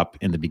workshop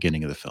in the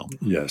beginning of the film.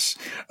 Yes.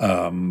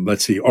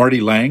 Let's see. Artie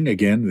Lang,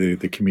 again,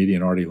 the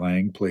comedian Artie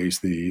Lang plays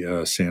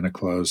the Santa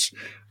Claus,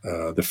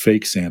 the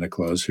fake Santa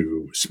Claus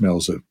who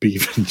smells of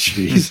beef and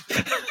cheese.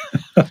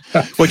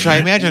 Which I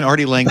imagine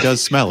Artie Lang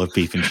does smell of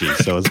beef and cheese,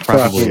 so it's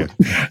probably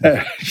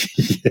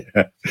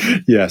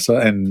yeah. So,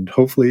 and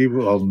hopefully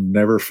I'll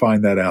never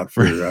find that out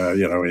for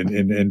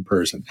in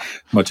person,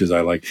 much as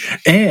I like.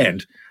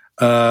 And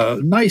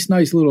nice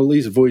little at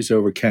least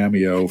voiceover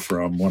cameo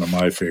from one of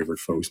my favorite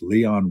folks,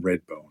 Leon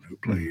Redbone, who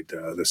played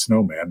the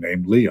snowman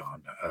named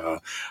Leon,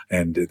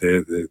 and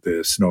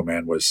the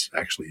snowman was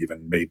actually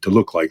even made to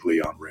look like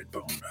Leon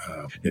Redbone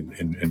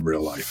in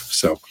real life.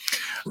 So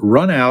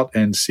run out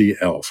and see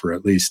Elf, or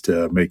at least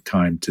make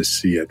time to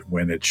see it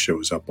when it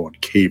shows up on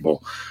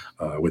cable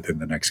within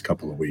the next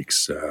couple of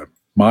weeks.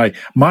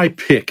 My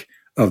pick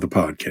of the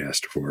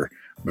podcast for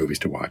movies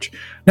to watch.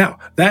 Now,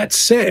 that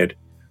said,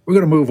 we're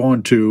going to move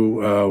on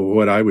to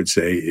what I would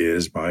say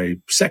is my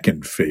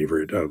second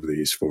favorite of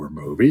these 4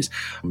 movies.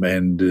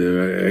 And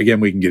again,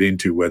 we can get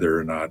into whether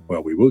or not,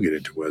 we will get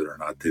into whether or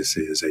not this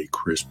is a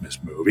Christmas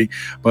movie,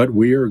 but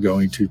we are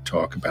going to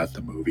talk about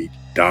the movie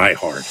Die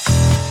Hard.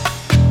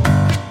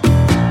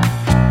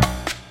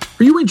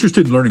 Are you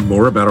interested in learning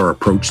more about our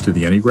approach to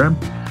the Enneagram?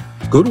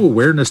 Go to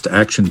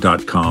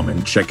awareness2action.com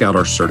and check out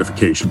our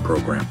certification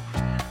program.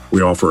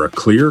 We offer a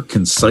clear,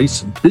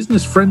 concise,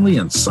 business-friendly,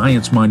 and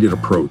science-minded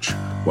approach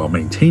while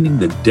maintaining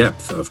the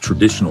depth of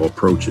traditional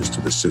approaches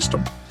to the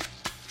system.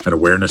 At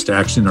Awareness to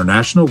Action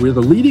International, we're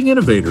the leading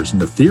innovators in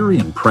the theory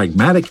and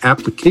pragmatic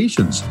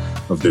applications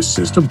of this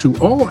system to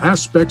all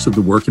aspects of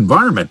the work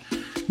environment,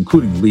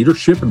 including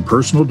leadership and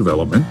personal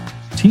development,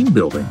 team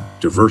building,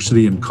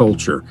 diversity and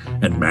culture,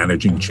 and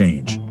managing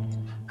change.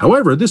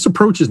 However, this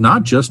approach is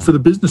not just for the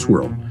business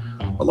world.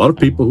 A lot of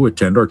people who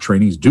attend our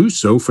trainings do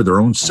so for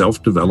their own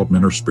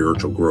self-development or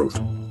spiritual growth.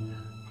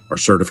 Our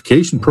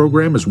certification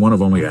program is one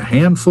of only a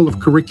handful of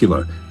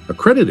curricula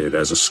accredited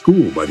as a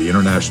school by the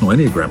International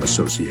Enneagram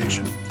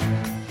Association.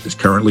 It is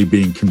currently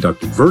being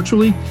conducted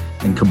virtually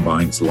and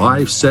combines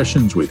live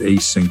sessions with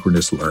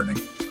asynchronous learning.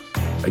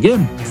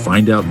 Again,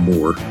 find out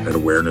more at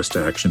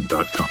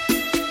awareness2action.com.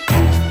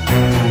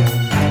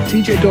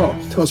 TJ Dahl,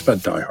 tell us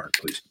about Die Hard,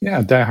 please.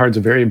 Yeah, Die Hard's a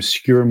very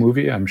obscure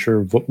movie. I'm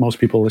sure most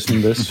people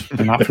listening to this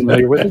are not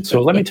familiar with it. So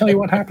let me tell you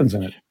what happens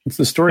in it. It's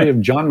the story of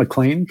John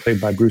McClane,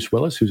 played by Bruce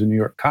Willis, who's a New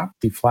York cop.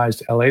 He flies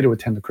to L.A. to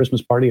attend the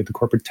Christmas party at the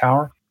corporate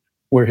tower,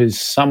 where his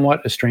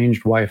somewhat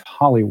estranged wife,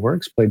 Holly,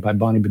 works, played by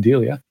Bonnie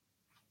Bedelia.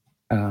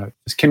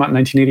 This came out in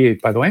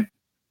 1988, by the way.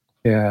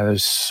 Yeah,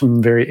 there's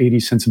some very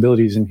 80s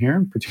sensibilities in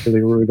here,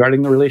 particularly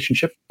regarding the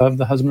relationship of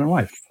the husband and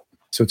wife.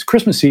 So it's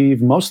Christmas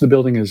Eve. Most of the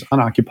building is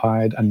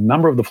unoccupied. A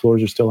number of the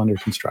floors are still under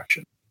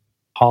construction.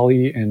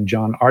 Holly and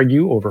John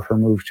argue over her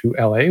move to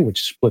LA,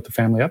 which split the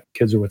family up.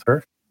 Kids are with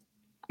her.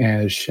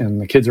 And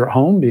the kids are at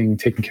home being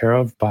taken care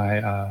of by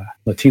a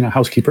Latina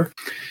housekeeper. And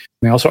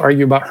they also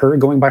argue about her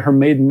going by her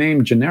maiden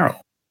name, Gennaro.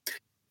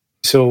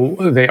 So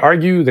they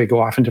argue, they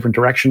go off in different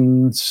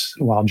directions.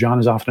 While John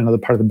is off in another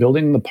part of the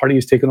building, the party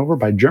is taken over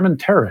by German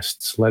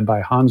terrorists led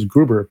by Hans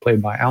Gruber,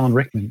 played by Alan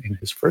Rickman in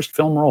his first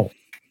film role.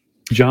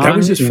 John, that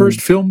was his first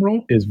film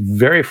role? His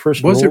very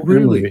first was role it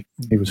really? in the movie.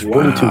 He was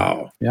 42.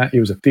 Wow. Yeah, he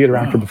was a theater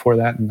actor before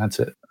that, and that's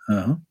it.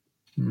 Uh-huh.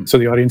 So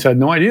the audience had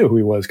no idea who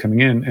he was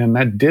coming in, and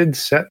that did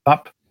set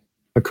up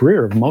a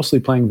career of mostly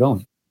playing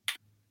villain.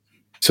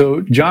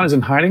 So John is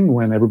in hiding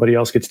when everybody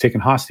else gets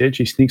taken hostage.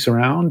 He sneaks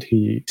around.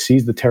 He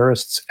sees the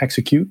terrorists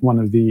execute one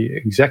of the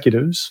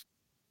executives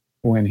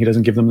when he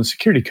doesn't give them the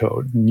security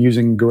code. And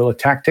using guerrilla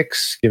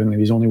tactics, given that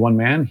he's only one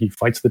man, he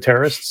fights the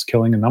terrorists,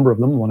 killing a number of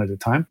them one at a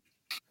time.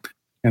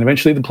 And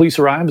eventually the police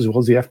arrive, as well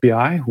as the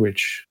FBI,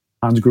 which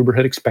Hans Gruber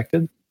had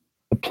expected.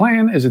 The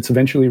plan, as it's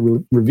eventually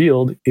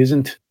revealed,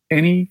 isn't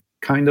any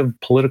kind of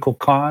political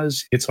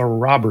cause. It's a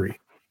robbery.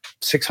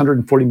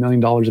 $640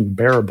 million in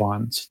bearer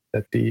bonds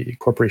that the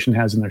corporation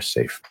has in their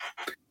safe.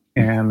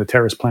 And the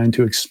terrorists plan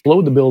to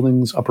explode the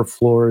building's upper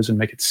floors and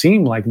make it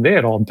seem like they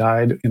had all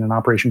died in an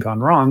operation gone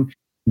wrong,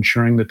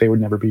 ensuring that they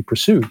would never be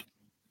pursued.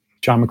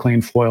 John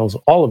McClane foils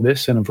all of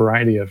this in a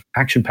variety of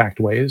action-packed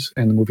ways,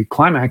 and the movie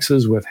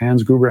climaxes with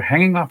Hans Gruber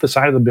hanging off the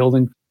side of the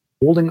building,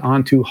 holding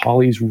onto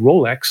Holly's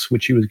Rolex,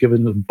 which he was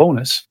given as a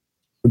bonus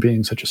for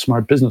being such a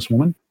smart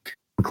businesswoman.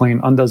 McClane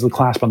undoes the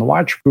clasp on the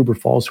watch. Gruber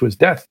falls to his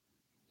death.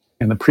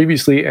 And the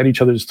previously at each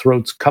other's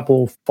throats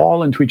couple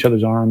fall into each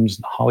other's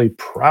arms. Holly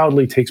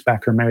proudly takes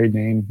back her married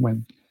name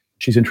when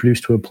she's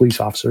introduced to a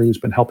police officer who's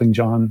been helping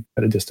John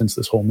at a distance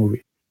this whole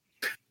movie.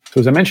 So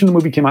as I mentioned, the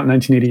movie came out in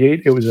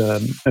 1988. It was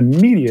an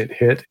immediate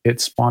hit. It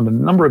spawned a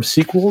number of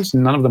sequels,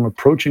 none of them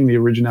approaching the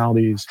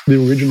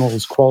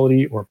original's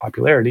quality or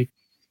popularity.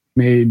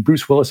 Made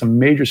Bruce Willis a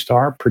major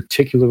star,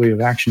 particularly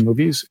of action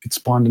movies. It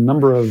spawned a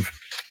number of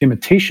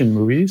imitation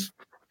movies.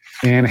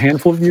 And a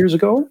handful of years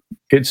ago,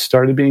 it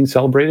started being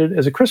celebrated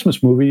as a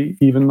Christmas movie,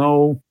 even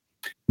though,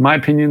 in my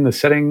opinion, the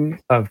setting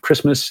of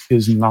Christmas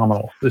is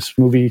nominal. This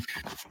movie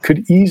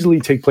could easily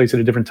take place at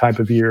a different type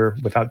of year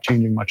without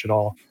changing much at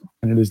all.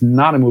 And it is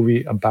not a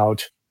movie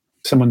about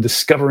someone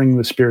discovering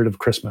the spirit of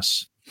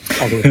Christmas,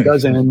 although it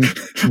does end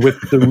with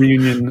the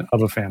reunion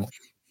of a family.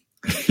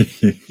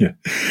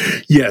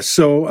 Yeah.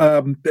 So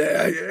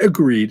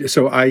agreed.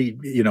 So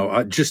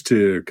just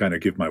to kind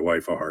of give my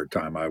wife a hard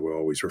time, I will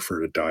always refer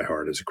to Die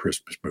Hard as a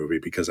Christmas movie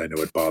because I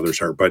know it bothers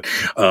her. But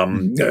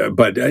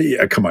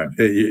come on,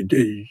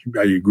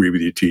 I agree with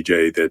you,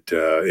 TJ,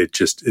 that it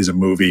just is a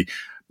movie,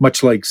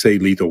 much like, say,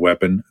 Lethal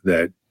Weapon,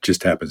 that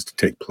just happens to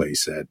take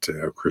place at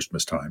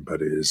Christmas time,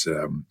 but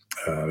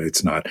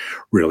it's not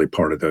really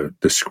part of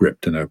the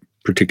script in a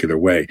particular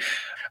way.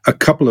 A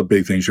couple of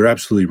big things. You're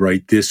absolutely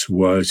right. This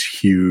was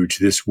huge.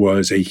 This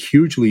was a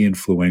hugely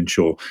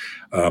influential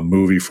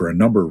movie for a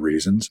number of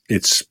reasons.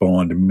 It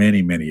spawned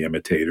many, many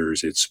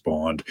imitators. It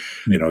spawned,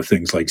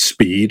 things like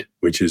Speed,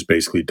 which is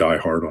basically Die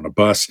Hard on a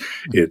bus.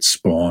 It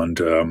spawned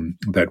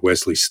that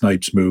Wesley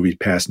Snipes movie,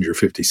 Passenger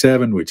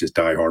 57, which is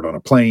Die Hard on a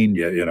plane.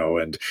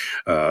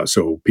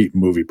 So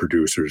movie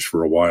producers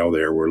for a while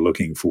there were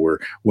looking for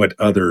what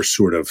other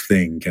sort of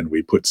thing can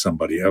we put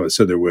somebody else.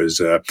 So there was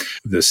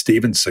the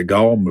Steven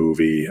Seagal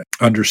movie,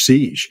 Under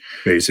Siege,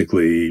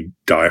 basically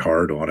Die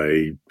Hard on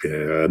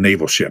a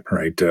naval ship,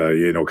 right?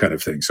 Kind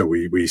of thing. So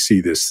we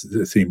see this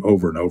theme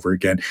over and over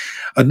again.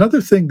 Another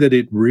thing that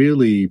it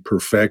really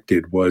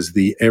perfected was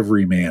the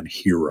everyman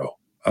hero.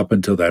 Up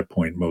until that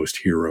point, most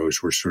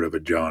heroes were sort of a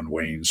John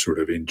Wayne sort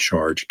of in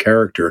charge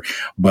character.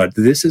 But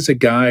this is a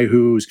guy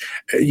who's,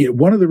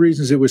 one of the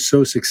reasons it was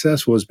so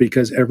successful is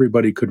because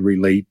everybody could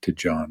relate to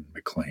John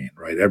McClane,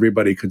 right?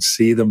 Everybody could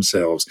see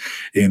themselves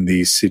in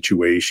these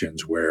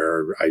situations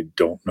where I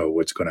don't know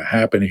what's going to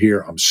happen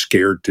here. I'm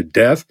scared to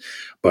death,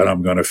 but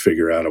I'm going to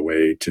figure out a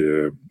way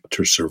to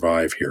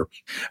survive here.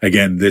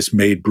 Again, this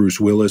made Bruce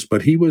Willis,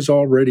 but he was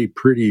already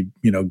pretty,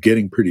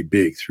 getting pretty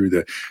big through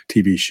the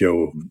TV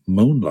show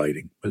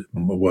Moonlighting.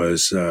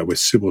 Was with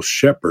Sybil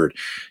Shepherd.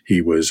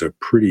 He was a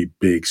pretty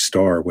big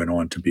star, went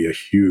on to be a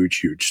huge,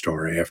 huge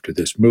star after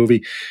this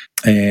movie.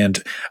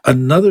 And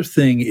another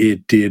thing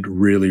it did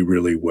really,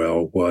 really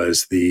well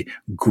was the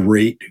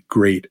great,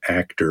 great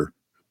actor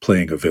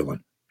playing a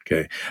villain.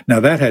 Okay.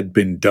 Now, that had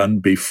been done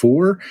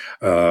before.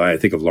 I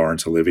think of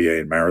Laurence Olivier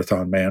in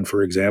Marathon Man,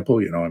 for example.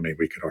 We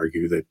could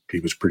argue that he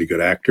was a pretty good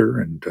actor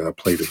and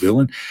played a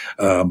villain.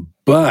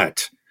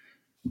 But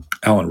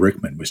Alan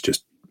Rickman was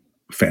just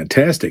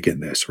fantastic in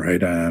this,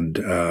 right? And,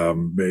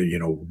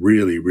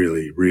 really,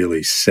 really,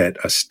 really set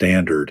a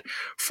standard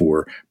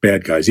for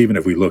bad guys. Even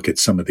if we look at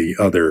some of the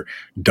other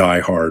Die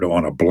Hard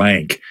on a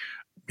blank,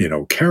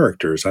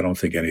 characters, I don't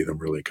think any of them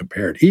really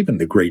compared. Even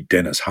the great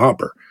Dennis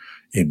Hopper,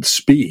 in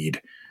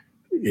Speed.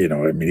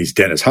 He's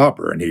Dennis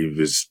Hopper, and he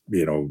was,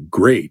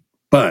 great,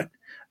 but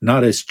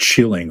not as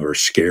chilling or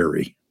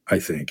scary, I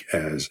think,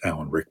 as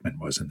Alan Rickman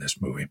was in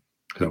this movie.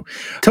 So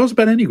tell us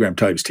about Enneagram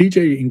types.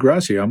 TJ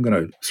Ingrassia, I'm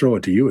going to throw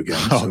it to you again.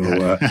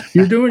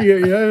 You're doing,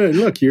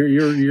 look,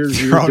 you're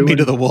throwing doing, me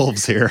to the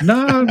wolves here.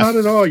 No, not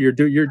at all. You're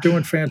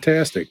doing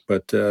fantastic.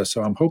 But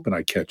so I'm hoping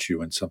I catch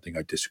you in something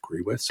I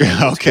disagree with. So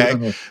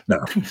okay. No,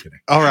 I'm kidding.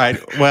 All right.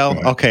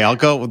 Well, okay. I'll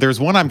go. There's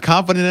one I'm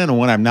confident in and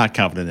one I'm not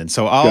confident in.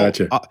 So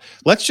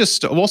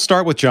we'll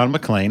start with John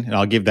McClane,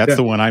 and that's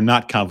the one I'm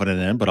not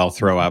confident in, but I'll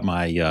throw out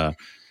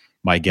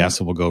my guess,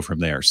 and we'll go from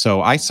there.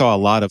 So I saw a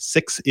lot of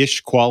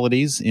 6-ish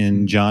qualities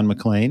in John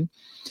McClane,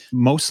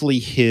 mostly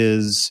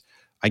his,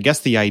 I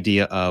guess the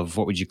idea of,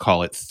 what would you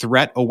call it,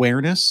 threat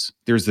awareness.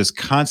 There's this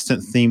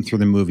constant theme through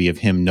the movie of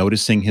him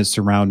noticing his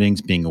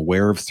surroundings, being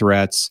aware of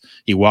threats.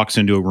 He walks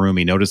into a room,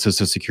 he notices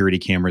the security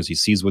cameras, he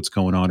sees what's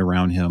going on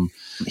around him.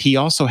 He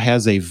also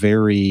has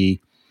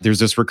there's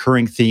this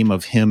recurring theme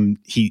of him,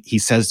 he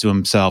says to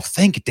himself,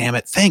 think, damn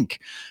it, think.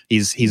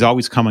 He's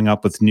always coming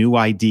up with new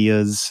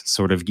ideas,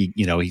 sort of,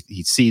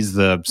 he sees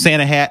the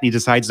Santa hat and he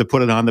decides to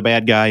put it on the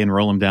bad guy and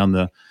roll him down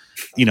the,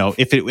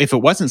 if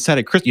it wasn't set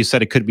at Christmas, you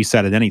said it could be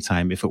set at any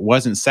time. If it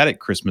wasn't set at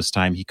Christmas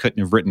time, he couldn't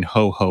have written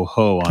ho, ho,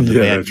 ho on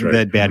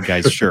the bad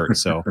guy's shirt.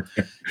 So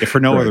if for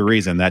no other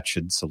reason, that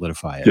should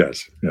solidify it.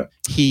 Yes.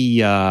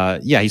 Yeah.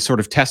 He's sort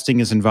of testing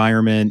his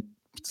environment,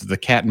 the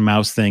cat and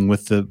mouse thing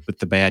with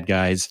the bad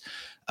guys.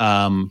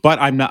 But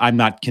I'm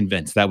not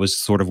convinced. That was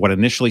sort of what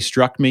initially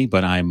struck me,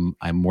 but I'm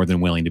more than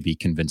willing to be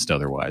convinced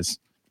otherwise.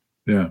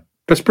 Yeah,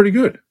 that's pretty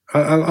good.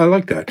 I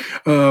like that.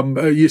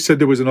 You said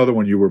there was another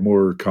one you were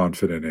more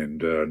confident in,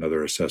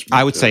 another assessment.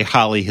 I would say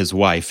Holly, his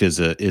wife,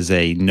 is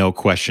a no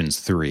questions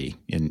 3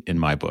 in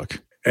my book.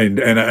 And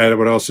I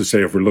would also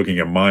say, if we're looking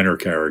at minor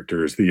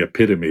characters, the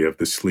epitome of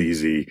the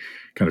sleazy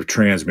kind of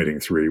transmitting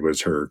 3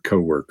 was her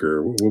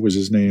coworker. What was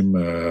his name?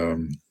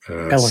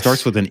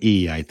 Starts with an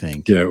E, I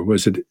think. Yeah,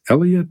 was it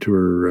Elliot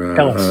or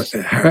Ellis?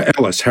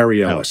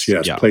 Harry Ellis,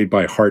 yes, yeah. Played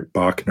by Hart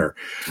Bachner.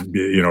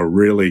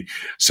 Really.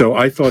 So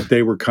I thought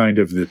they were kind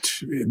of I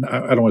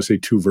don't want to say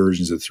 2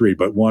 versions of 3,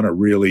 but one a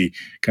really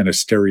kind of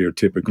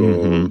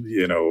stereotypical,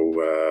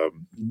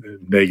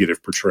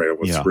 negative portrayal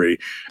with 3,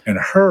 and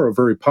her a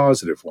very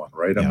positive one,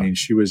 right? I mean,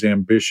 she was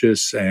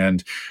ambitious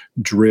and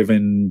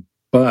driven,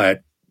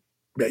 but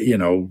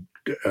in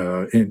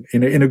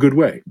a good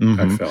way,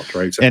 I felt,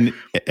 right? So, and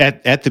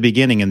at the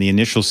beginning, in the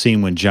initial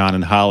scene when John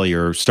and Holly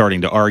are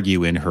starting to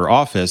argue in her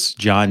office,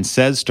 John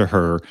says to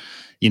her,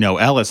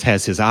 Ellis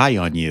has his eye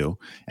on you.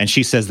 And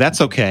she says,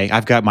 that's okay.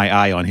 I've got my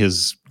eye on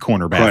his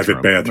corner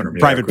bathroom.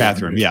 Private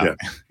bathroom, yeah.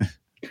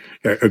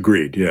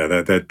 Agreed. Yeah,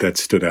 that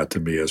stood out to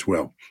me as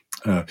well.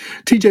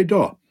 TJ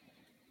Daw.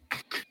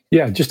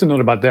 Yeah, just a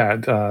note about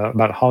that,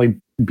 about Holly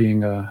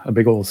being a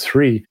big old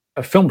 3.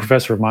 A film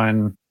professor of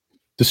mine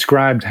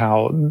described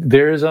how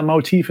there's a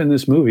motif in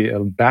this movie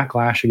of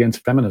backlash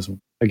against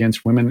feminism,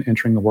 against women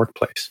entering the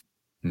workplace.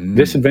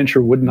 This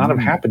adventure would not have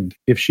happened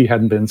if she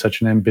hadn't been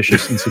such an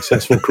ambitious and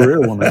successful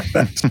career woman.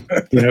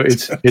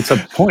 It's a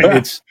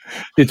point.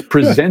 It's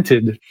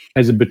presented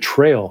as a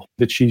betrayal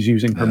that she's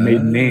using her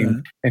maiden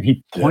name, and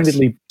he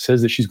pointedly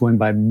says that she's going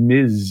by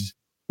Ms.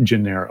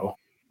 Gennaro,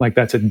 like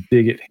that's a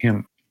dig at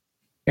him.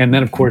 And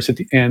then, of course, at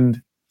the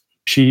end,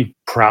 she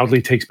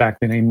proudly takes back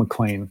the name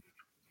McClane,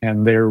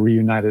 and they're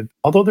reunited.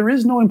 Although there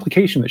is no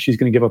implication that she's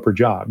going to give up her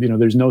job.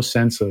 There's no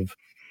sense of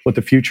what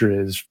the future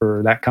is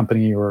for that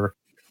company,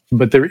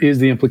 but there is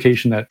the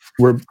implication that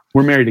we're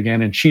married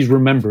again, and she's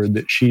remembered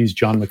that she's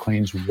John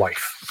McClane's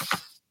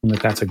wife, and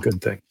that's a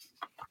good thing.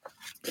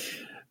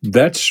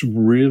 That's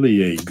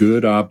really a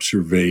good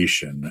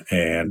observation.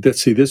 And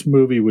let's see, this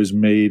movie was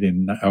made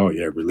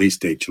release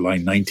date July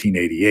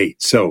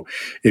 1988. So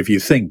if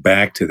you think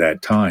back to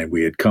that time,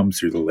 we had come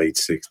through the late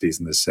 60s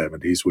and the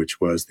 70s,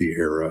 which was the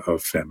era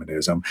of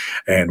feminism.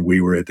 And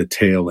we were at the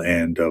tail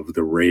end of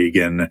the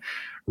Reagan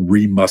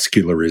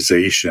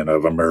remuscularization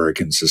of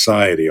American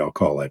society, I'll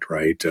call it,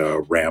 right?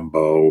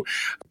 Rambo,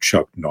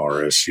 Chuck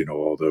Norris,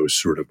 all those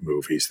sort of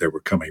movies that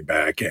were coming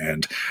back.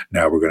 And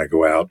now we're going to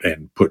go out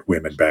and put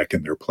women back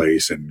in their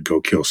place and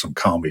go kill some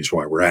commies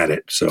while we're at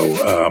it.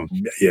 So,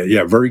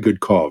 very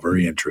good call.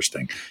 Very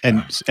interesting.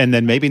 And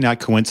then maybe not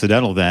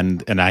coincidental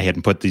then, and I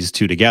hadn't put these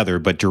two together,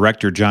 but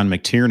director John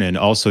McTiernan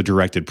also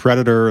directed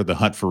Predator, The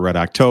Hunt for Red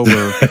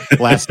October,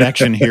 Last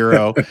Action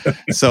Hero.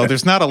 So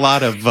there's not a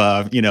lot of,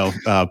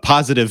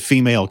 positive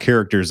female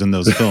characters in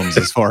those films,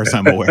 as far as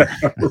I'm aware.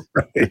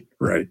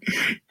 Right.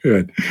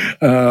 Good.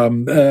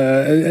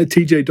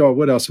 TJ Daw,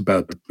 what else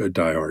about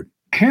Die Hard?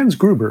 Hans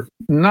Gruber,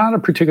 not a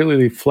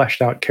particularly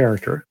fleshed out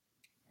character,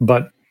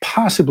 but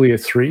possibly a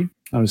 3,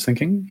 I was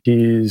thinking.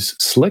 He's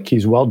slick,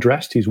 he's well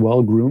dressed, he's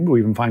well groomed. We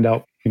even find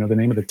out, the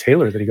name of the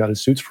tailor that he got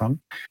his suits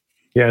from.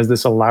 He has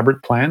this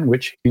elaborate plan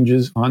which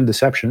hinges on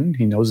deception.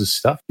 He knows his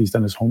stuff, he's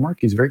done his homework,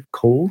 he's very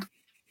cold.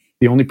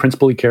 The only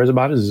principle he cares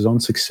about is his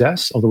own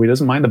success, although he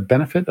doesn't mind the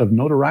benefit of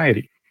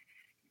notoriety.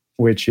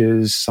 which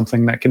is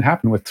something that can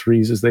happen with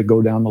threes as they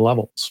go down the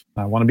levels.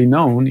 I want to be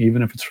known,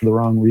 even if it's for the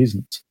wrong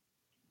reasons.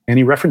 And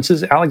he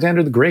references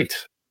Alexander the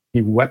Great.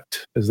 He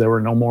wept as there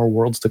were no more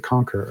worlds to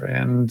conquer.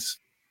 And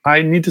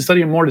I need to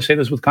study him more to say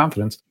this with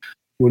confidence.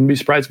 Wouldn't be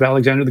surprised if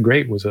Alexander the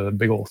Great was a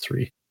big old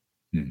three.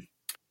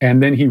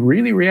 And then he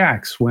really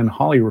reacts when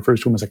Holly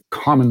refers to him as a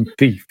common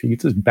thief. He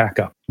gets his back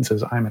up and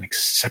says, I'm an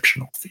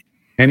exceptional thief.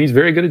 And he's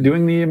very good at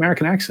doing the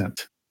American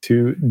accent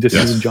to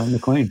dismiss John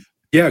McClane.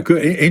 Yeah,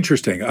 good.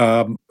 Interesting.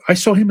 I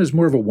saw him as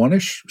more of a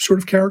one-ish sort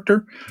of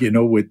character,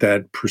 with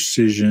that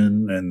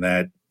precision and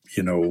that,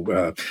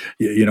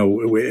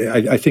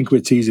 I think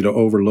it's easy to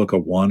overlook a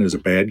one as a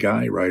bad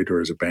guy, right?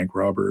 Or as a bank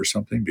robber or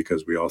something,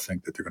 because we all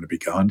think that they're going to be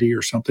Gandhi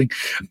or something.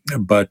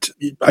 But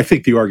I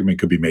think the argument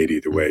could be made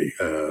either way,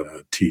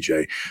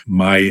 TJ.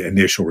 My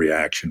initial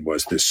reaction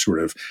was this sort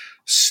of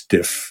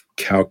stiff,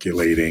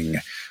 calculating,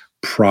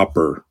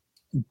 proper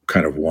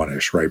kind of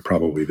one-ish, right?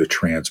 Probably the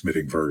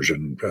transmitting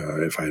version,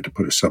 if I had to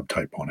put a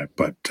subtype on it.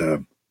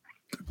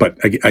 But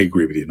I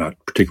agree with you, not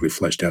particularly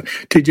fleshed out.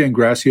 TJ and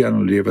Gracia, I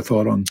don't know, do you have a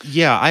thought on?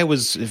 Yeah, I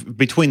was,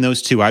 between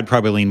those two, I'd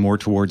probably lean more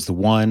towards the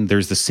one.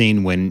 There's the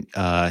scene when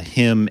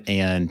him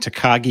and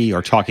Takagi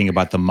are talking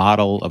about the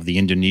model of the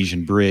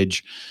Indonesian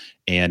bridge,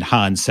 and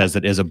Han says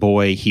that as a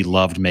boy, he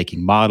loved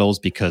making models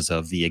because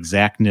of the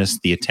exactness,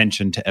 the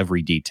attention to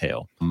every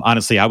detail.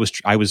 Honestly, I was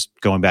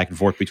going back and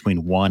forth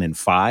between 1 and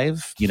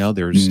 5.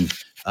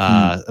 There's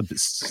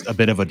a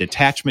bit of a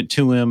detachment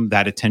to him,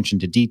 that attention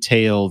to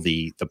detail,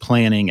 the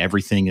planning,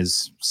 everything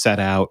is set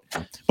out.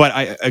 But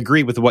I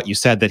agree with what you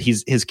said, that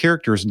his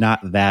character is not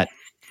that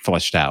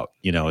fleshed out.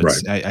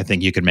 It's, right. I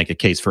think you could make a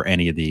case for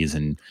any of these.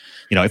 And,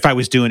 if I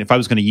was going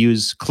to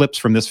use clips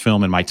from this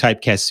film in my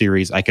Typecast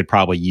series, I could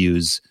probably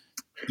use,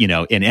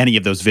 in any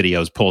of those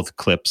videos, pull the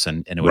clips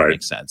and it would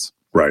make sense.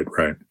 Right.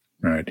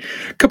 A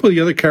couple of the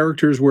other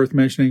characters worth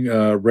mentioning,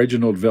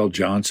 Reginald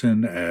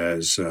VelJohnson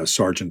as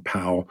Sergeant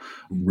Powell,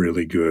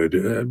 really good.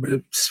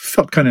 It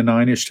felt kind of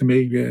nine-ish to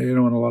me, in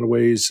a lot of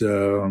ways.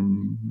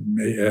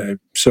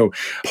 So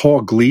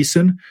Paul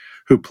Gleason,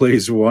 who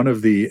plays one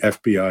of the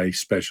FBI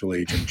Special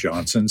Agent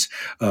Johnsons,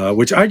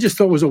 which I just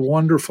thought was a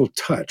wonderful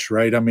touch,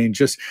 right? I mean,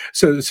 just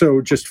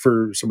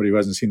for somebody who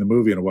hasn't seen the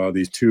movie in a while,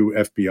 these two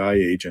FBI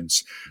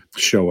agents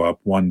show up,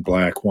 one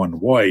black, one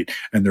white,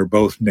 and they're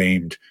both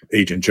named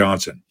Agent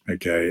Johnson.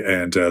 Okay.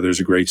 And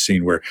there's a great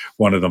scene where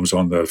one of them's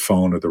on the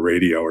phone or the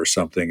radio or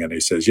something, and he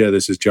says, yeah,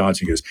 this is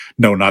Johnson. He goes,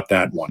 no, not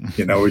that one.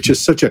 It's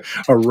just such a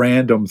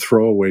random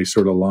throwaway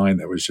sort of line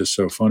that was just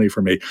so funny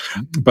for me.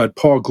 But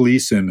Paul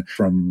Gleason,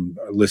 from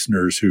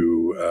listeners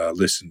who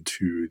listened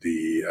to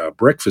the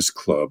Breakfast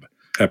Club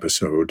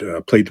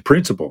episode, played the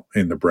principal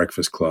in The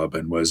Breakfast Club,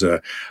 and was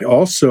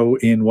also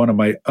in one of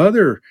my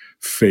other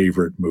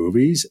favorite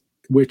movies,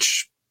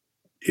 which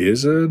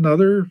is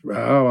another,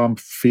 I'm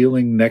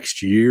feeling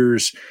next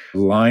year's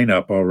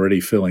lineup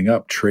already filling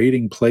up,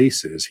 Trading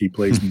Places. He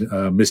plays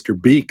Mr.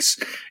 Beeks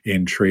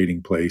in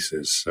Trading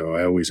Places. So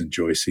I always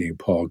enjoy seeing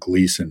Paul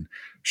Gleason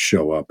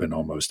show up in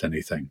almost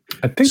anything.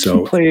 I think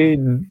he played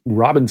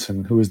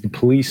Robinson, who is the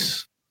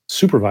police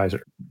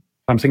supervisor.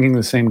 I'm thinking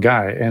the same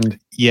guy. And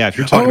yeah, if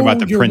you're talking about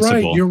the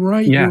principal. You're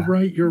right.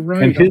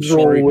 And his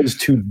role was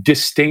to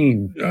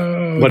disdain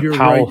what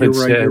Powell had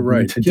said.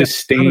 Right. To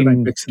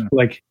disdain,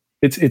 like,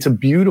 it's a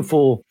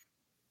beautiful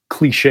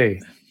cliche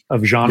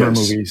of genre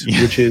movies,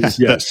 which is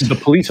the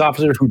police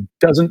officer who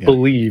doesn't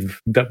believe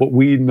that what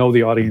we know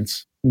the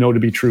audience know to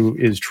be true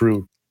is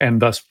true,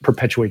 and thus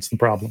perpetuates the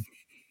problem.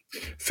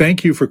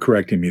 Thank you for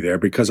correcting me there,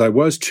 because I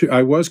was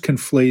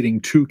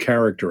conflating two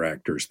character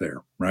actors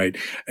there, right?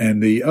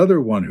 And the other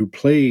one who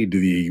played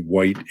the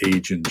white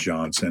Agent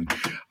Johnson,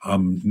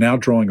 I'm now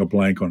drawing a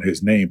blank on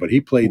his name, but he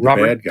played the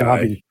bad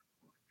guy.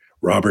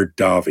 Robert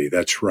Davi,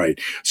 that's right.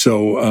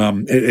 So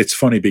it's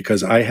funny,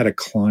 because I had a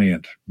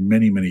client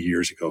many, many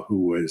years ago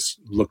who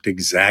looked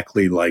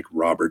exactly like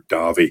Robert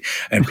Davi,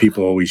 and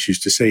people always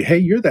used to say, hey,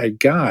 you're that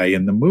guy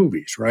in the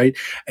movies, right?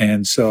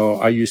 And so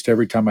I used to,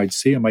 every time I'd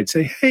see him, I'd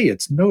say, hey,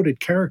 it's noted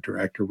character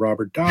actor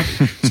Robert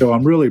Davi. So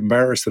I'm really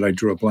embarrassed that I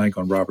drew a blank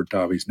on Robert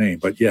Davi's name.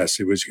 But yes,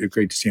 it was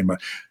great to see him.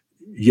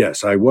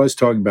 Yes, I was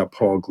talking about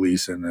Paul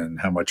Gleason and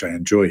how much I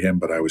enjoy him,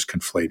 but I was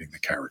conflating the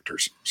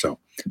characters. So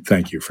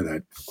thank you for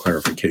that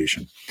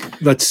clarification.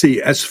 Let's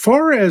see. As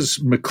far as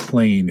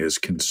McClane is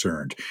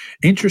concerned,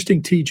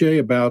 interesting, TJ,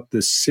 about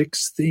the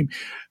sixth theme.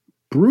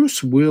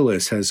 Bruce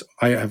Willis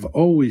I have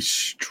always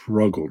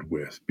struggled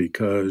with,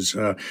 because,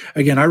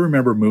 again, I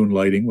remember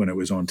Moonlighting when it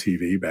was on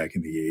TV back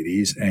in the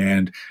 80s,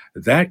 and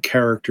that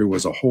character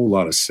was a whole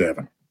lot of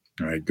Seven.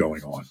 Right,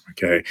 going on,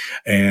 okay?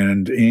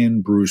 And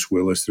in Bruce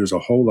Willis, there's a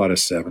whole lot of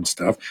Seven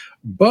stuff,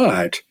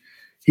 but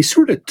he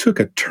sort of took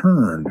a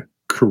turn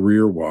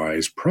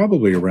career-wise,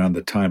 probably around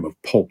the time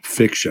of Pulp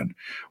Fiction,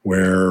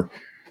 where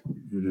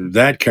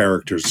that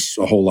character's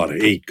a whole lot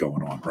of 8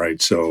 going on,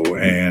 right? So,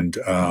 and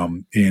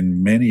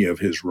in many of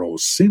his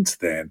roles since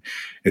then,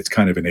 it's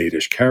kind of an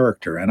 8-ish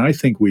character. And I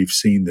think we've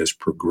seen this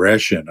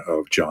progression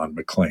of John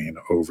McClane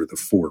over the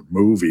 4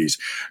 movies,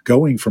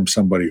 going from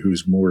somebody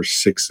who's more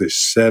 6-ish,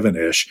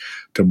 7-ish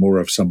to more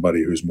of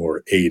somebody who's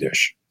more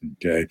 8-ish.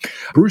 Okay.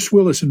 Bruce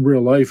Willis in real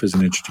life is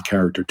an interesting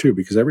character too,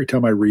 because every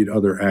time I read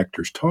other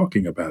actors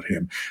talking about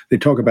him, they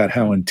talk about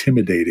how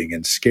intimidating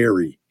and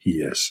scary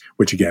he is,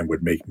 which again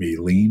would make me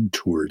lean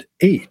toward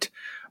 8.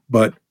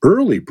 But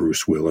early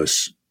Bruce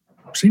Willis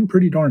seemed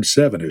pretty darn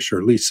 7-ish, or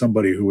at least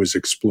somebody who was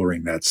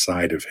exploring that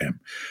side of him.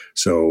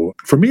 So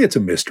for me, it's a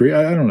mystery.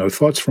 I don't know.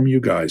 Thoughts from you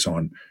guys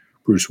on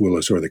Bruce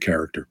Willis or the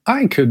character?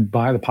 I could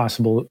buy the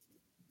possible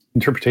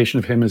interpretation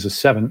of him as a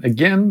 7.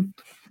 Again,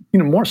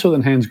 more so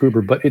than Hans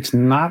Gruber, but it's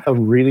not a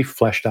really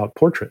fleshed out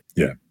portrait.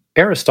 Yeah.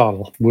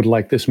 Aristotle would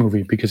like this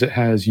movie because it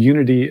has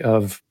unity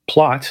of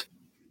plot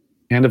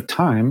and of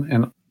time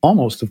and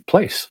almost of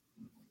place.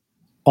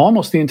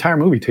 Almost the entire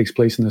movie takes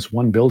place in this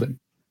one building.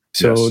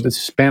 So Yes. the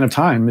span of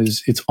time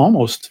it's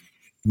almost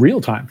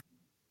real time.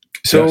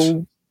 So Yes.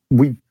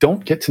 we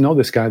don't get to know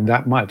this guy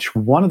that much.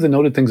 One of the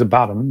noted things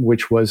about him,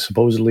 which was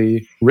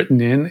supposedly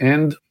written in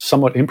and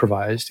somewhat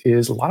improvised,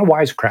 is a lot of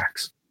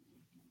wisecracks.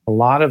 A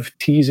lot of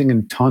teasing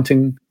and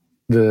taunting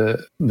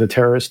the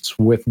terrorists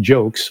with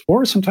jokes,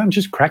 or sometimes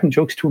just cracking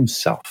jokes to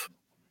himself,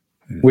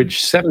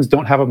 which 7s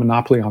don't have a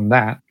monopoly on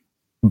that.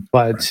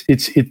 But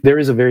there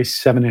is a very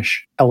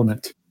 7-ish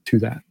element to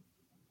that.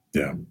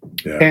 Yeah.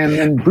 Yeah.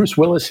 And Bruce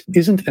Willis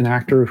isn't an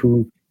actor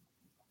who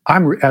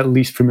I'm at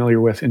least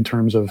familiar with in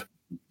terms of,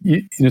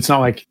 it's not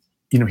like,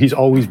 he's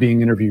always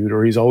being interviewed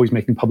or he's always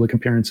making public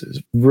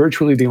appearances.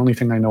 Virtually the only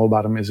thing I know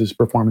about him is his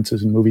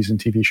performances in movies and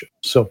TV shows.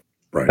 So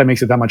that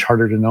makes it that much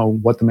harder to know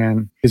what the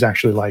man is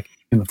actually like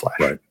in the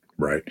flesh.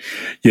 Right.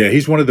 Yeah,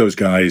 he's one of those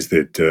guys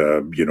that,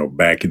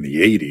 back in the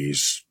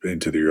 80s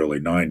into the early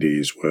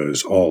 90s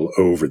was all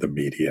over the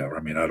media. I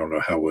mean, I don't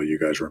know how well you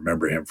guys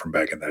remember him from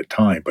back in that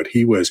time, but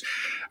he was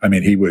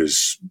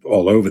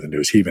all over the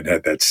news. He even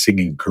had that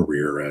singing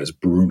career as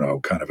Bruno,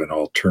 kind of an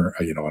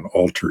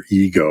alter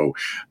ego,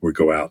 would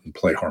go out and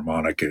play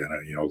harmonica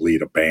and,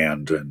 lead a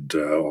band and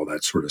all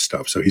that sort of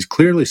stuff. So he's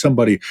clearly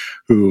somebody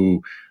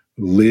who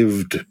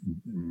lived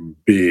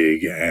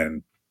big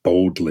and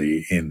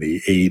boldly in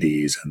the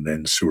 80s, and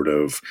then sort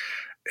of,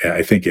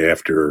 I think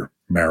after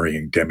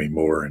marrying Demi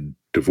Moore and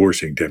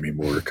divorcing Demi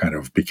Moore, kind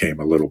of became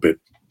a little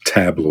bit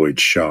tabloid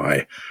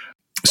shy.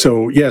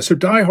 So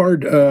Die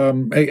Hard,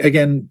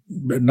 again,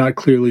 not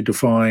clearly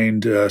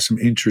defined, some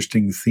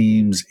interesting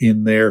themes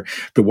in there.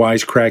 The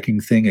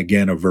wisecracking thing,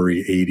 again, a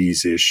very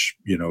 80s-ish,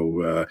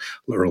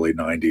 early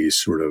 90s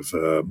sort of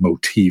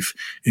motif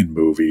in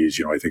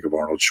movies. I think of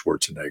Arnold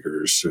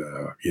Schwarzenegger's,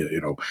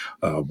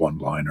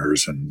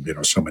 one-liners and,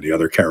 so many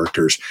other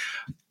characters.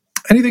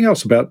 Anything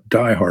else about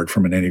Die Hard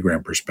from an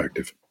Enneagram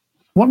perspective?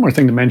 One more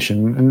thing to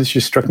mention, and this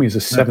just struck me as a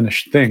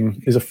 7-ish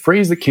thing, is a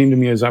phrase that came to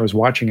me as I was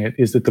watching it,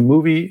 is that the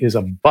movie is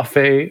a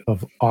buffet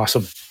of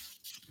awesome.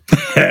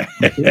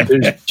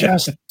 There's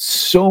just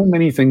so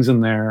many things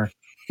in there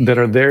that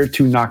are there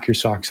to knock your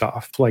socks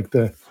off.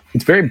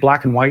 It's very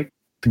black and white.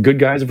 The good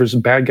guys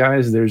versus bad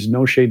guys, there's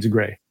no shades of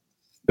gray.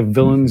 The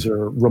villains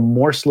are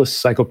remorseless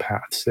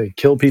psychopaths. They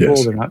kill people.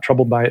 Yes. They're not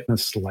troubled by it in the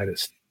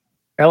slightest.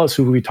 Ellis,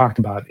 who we talked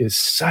about, is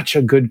such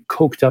a good,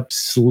 coked up,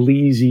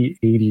 sleazy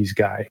 80s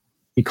guy.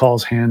 He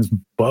calls Hans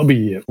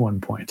Bubby at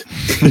one point.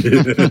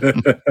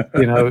 The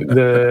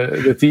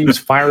thieves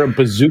fire a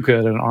bazooka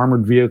at an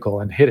armored vehicle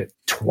and hit it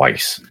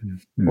twice.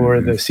 Mm-hmm. Or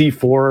the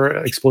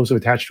C4 explosive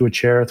attached to a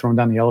chair thrown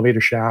down the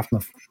elevator shaft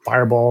and the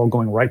fireball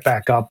going right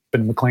back up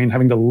and McClane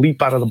having to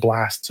leap out of the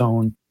blast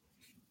zone.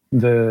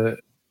 The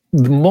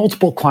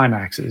multiple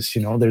climaxes,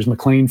 there's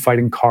McClane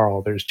fighting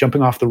Carl. There's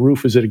jumping off the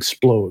roof as it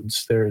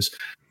explodes. There's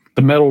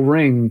the metal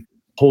ring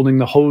holding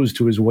the hose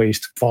to his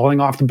waist, falling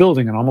off the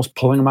building and almost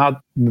pulling him out in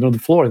the middle of the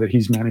floor that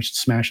he's managed to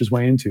smash his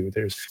way into.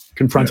 There's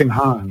confronting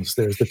Hans.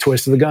 There's the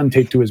twist of the gun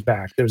taped to his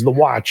back. There's the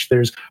watch.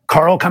 There's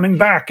Carl coming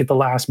back at the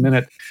last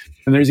minute.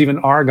 And there's even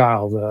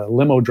Argyle, the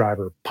limo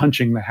driver,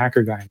 punching the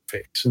hacker guy in the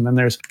face. And then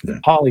there's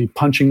Holly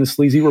punching the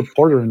sleazy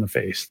reporter in the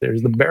face.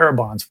 There's the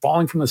Barabons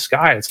falling from the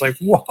sky. It's like,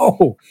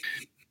 whoa.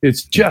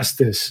 It's just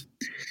this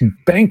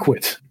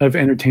banquet of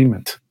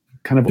entertainment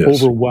kind of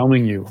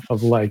overwhelming you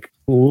of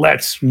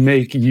let's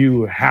make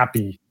you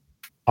happy,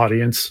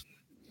 audience.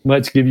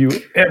 Let's give you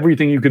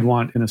everything you could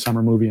want in a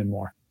summer movie and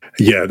more.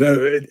 Yeah,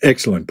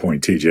 excellent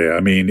point, TJ.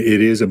 I mean,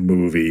 it is a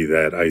movie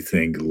that I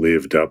think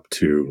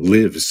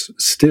lives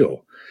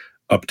still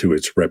up to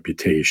its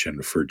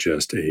reputation for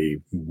just a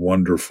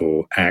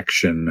wonderful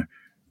action,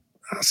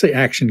 I'll say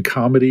action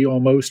comedy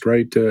almost,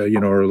 right?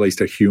 Or at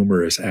least a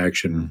humorous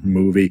action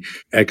movie.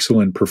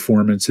 Excellent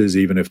performances,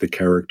 even if the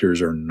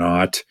characters are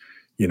not,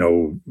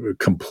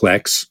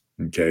 complex.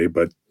 Okay,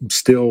 but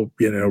still,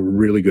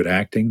 really good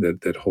acting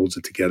that holds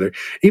it together.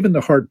 Even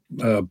the Hart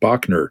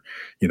Bochner,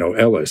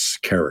 Ellis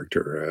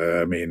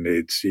character. I mean,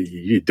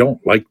 you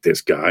don't like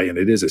this guy, and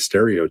it is a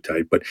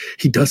stereotype, but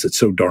he does it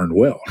so darn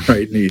well,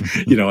 right? And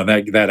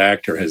and that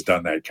actor has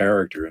done that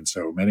character in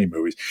so many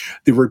movies.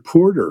 The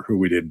reporter, who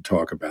we didn't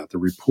talk about, the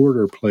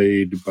reporter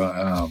played by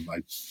I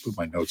put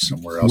my notes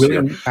somewhere else.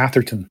 William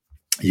Atherton.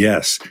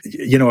 Yes.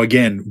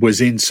 Again, was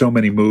in so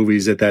many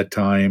movies at that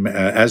time,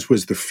 as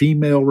was the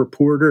female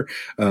reporter,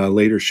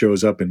 later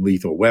shows up in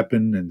Lethal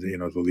Weapon and,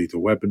 the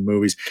Lethal Weapon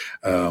movies.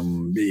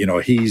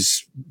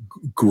 He's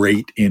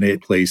great in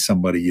it, plays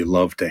somebody you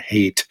love to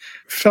hate.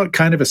 Felt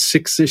kind of a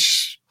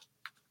 6-ish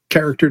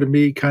character to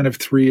me, kind of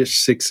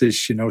 3-ish,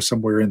 6-ish,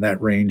 somewhere in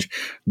that range,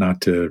 not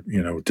to,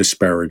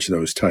 disparage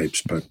those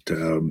types, but,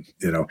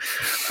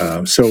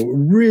 so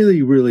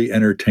really, really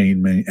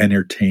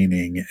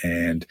entertaining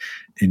and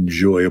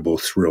enjoyable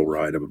thrill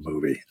ride of a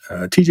movie.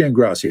 TJ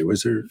Ingrassia,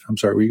 I'm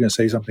sorry, were you going to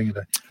say something?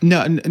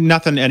 No,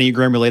 nothing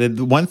Enneagram related.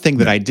 The one thing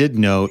that I did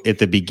note at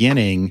the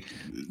beginning,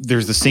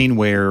 there's the scene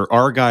where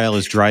Argyle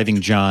is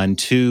driving John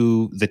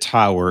to the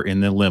tower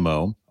in the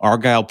limo.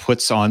 Argyle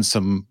puts on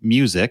some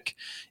music,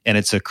 and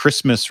it's a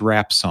Christmas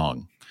rap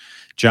song.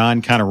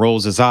 John kind of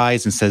rolls his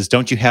eyes and says,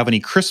 "Don't you have any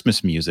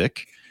Christmas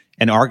music?"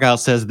 And Argyle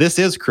says, "This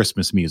is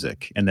Christmas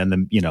music." And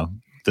then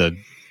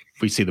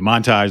we see the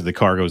montage, the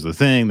car goes the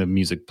thing, the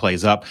music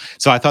plays up.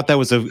 So I thought that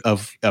was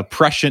a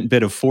prescient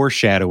bit of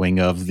foreshadowing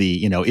of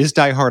the, is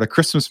Die Hard a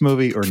Christmas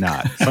movie or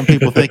not? Some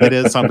people think it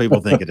is, some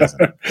people think it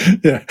isn't.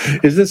 Yeah.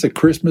 Is this a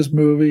Christmas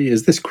movie?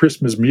 Is this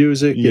Christmas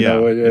music?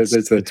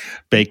 It's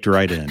baked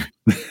right in.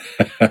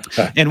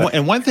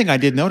 And one thing I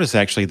did notice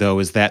actually, though,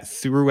 is that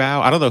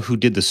throughout, I don't know who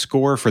did the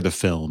score for the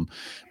film,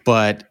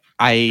 but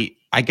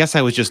I guess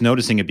I was just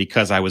noticing it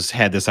because I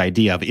had this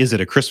idea of, is it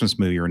a Christmas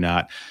movie or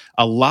not?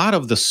 A lot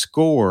of the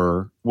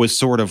score was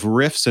sort of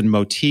riffs and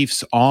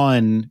motifs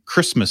on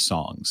Christmas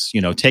songs,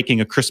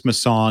 taking a Christmas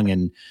song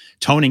and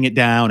toning it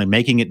down and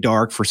making it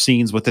dark for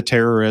scenes with the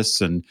terrorists.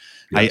 And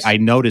yes. I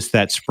noticed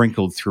that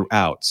sprinkled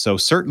throughout. So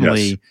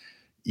certainly,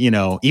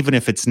 yes. Even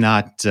if it's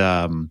not,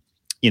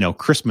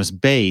 Christmas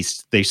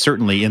based, they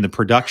certainly in the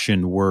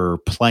production were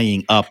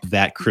playing up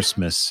that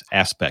Christmas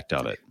aspect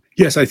of it.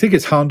 Yes, I think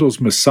it's Handel's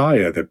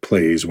Messiah that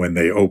plays when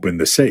they open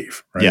the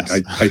safe, right? Yes.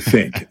 I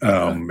think.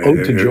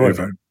 Ode to Joy.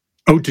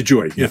 Ode to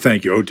Joy. Yeah,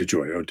 thank you. Ode to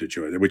Joy,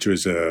 which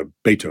was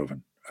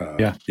Beethoven.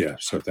 Yeah,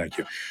 so thank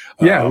you.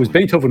 Yeah, it was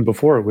Beethoven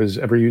before it was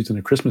ever used in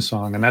a Christmas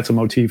song, and that's a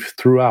motif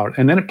throughout.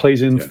 And then it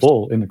plays in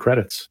full in the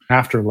credits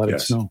after Let It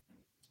Snow.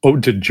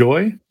 Ode to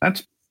Joy,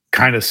 that's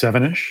kind of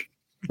 7-ish.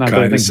 Not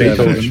that I think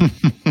Beethoven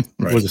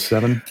was a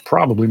 7,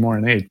 probably more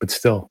an 8, but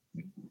still.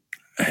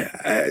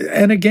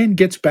 And again,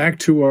 gets back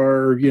to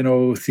our,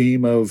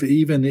 theme of,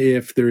 even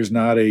if there's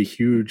not a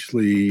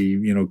hugely,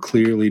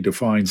 clearly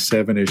defined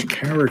 7-ish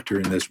character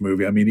in this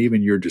movie. I mean,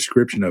 even your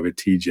description of it,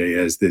 TJ,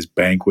 as this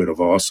banquet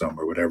of awesome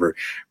or whatever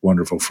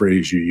wonderful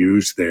phrase you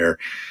used there,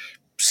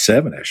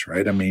 7-ish,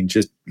 right? I mean,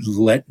 just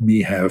let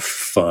me have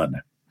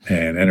fun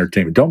and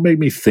entertainment. Don't make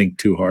me think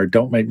too hard.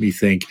 Don't make me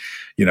think,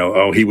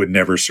 he would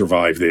never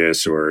survive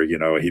this, or,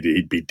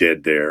 he'd be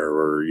dead there,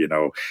 or,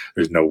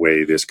 there's no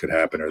way this could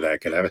happen or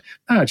that could happen.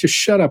 Just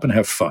shut up and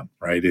have fun,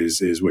 right?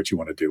 Is what you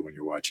want to do when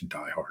you're watching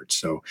Die Hard.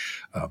 So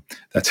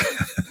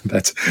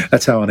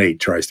that's how an 8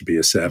 tries to be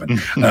a 7.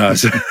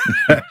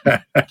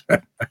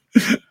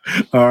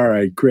 All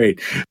right,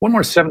 great. One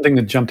more 7 thing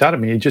that jumped out at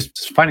me,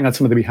 just finding out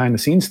some of the behind the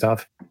scenes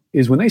stuff,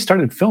 is when they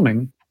started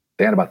filming,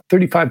 they had about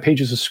 35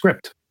 pages of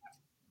script.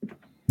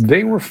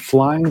 They were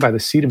flying by the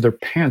seat of their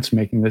pants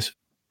making this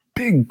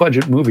big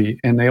budget movie,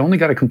 and they only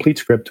got a complete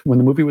script when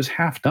the movie was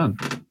half done.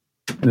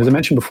 And as I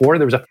mentioned before,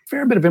 there was a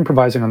fair bit of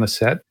improvising on the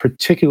set,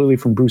 particularly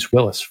from Bruce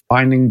Willis,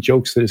 finding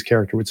jokes that his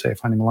character would say,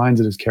 finding lines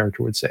that his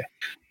character would say.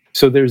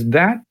 So there's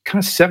that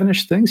kind of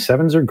 7-ish thing.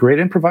 7s are great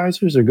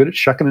improvisers. They're good at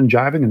shucking and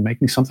jiving and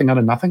making something out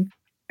of nothing.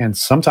 And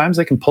sometimes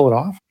they can pull it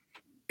off.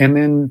 And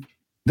then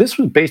this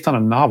was based on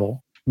a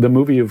novel. The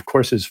movie, of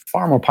course, is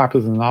far more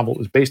popular than the novel. It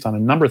was based on a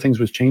number of things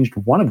was changed,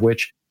 one of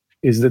which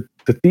is that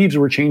the thieves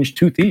were changed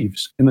to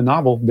thieves. In the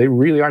novel, they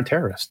really are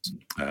terrorists.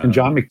 And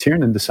John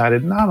McTiernan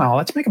decided, no,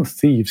 let's make them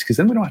thieves, because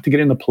then we don't have to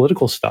get into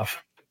political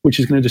stuff, which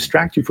is going to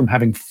distract you from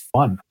having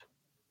fun.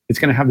 It's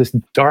going to have this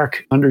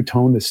dark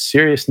undertone, this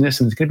seriousness,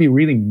 and it's going to be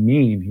really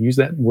mean. He used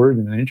that word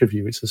in an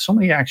interview. He says so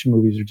many action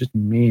movies are just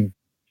mean,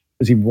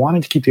 because he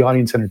wanted to keep the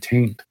audience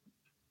entertained.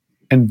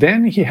 And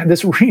then he had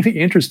this really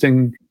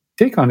interesting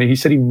take on it. He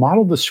said he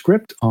modeled the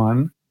script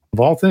on, of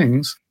all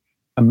things,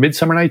 A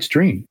Midsummer Night's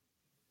Dream.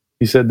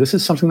 He said, this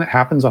is something that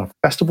happens on a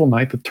festival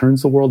night that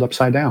turns the world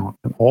upside down.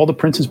 And all the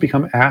princes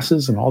become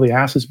asses, and all the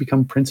asses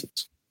become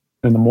princes.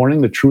 And in the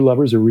morning, the true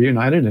lovers are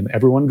reunited, and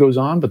everyone goes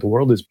on, but the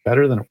world is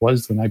better than it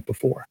was the night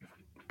before.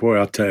 Boy,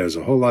 I'll tell you, there's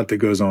a whole lot that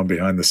goes on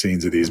behind the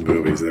scenes of these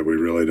movies that we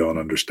really don't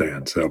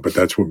understand. So, but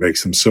that's what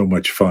makes them so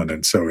much fun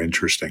and so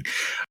interesting.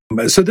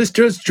 So this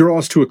just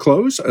draws to a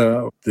close.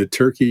 The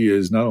turkey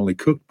is not only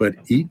cooked, but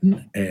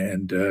eaten.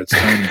 And it's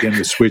time again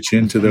to switch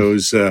into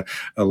those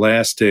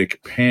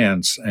elastic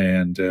pants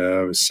and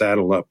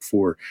saddle up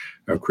for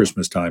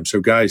Christmas time. So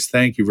guys,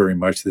 thank you very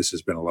much. This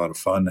has been a lot of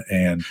fun,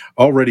 and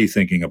already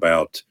thinking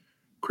about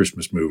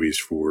Christmas movies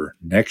for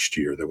next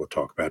year that we'll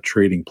talk about.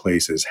 Trading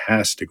Places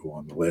has to go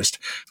on the list.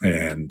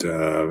 And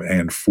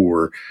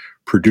for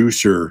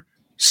producer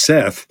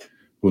Seth,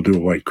 we'll do a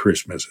White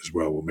Christmas as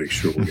well. We'll make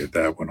sure we'll get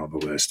that one on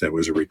the list. That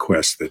was a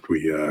request that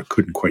we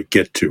couldn't quite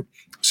get to.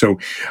 So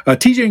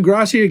TJ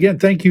Ingrassia, again,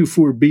 thank you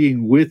for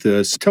being with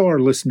us. Tell our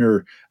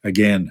listener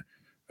again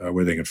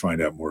where they can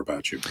find out more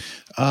about you.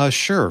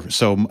 Sure.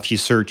 So if you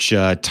search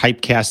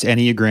Typecast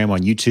Enneagram on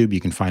YouTube, you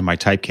can find my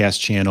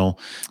Typecast channel.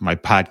 My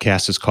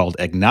podcast is called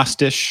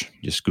Agnostish.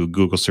 Just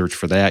Google search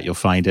for that. You'll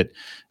find it.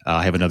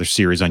 I have another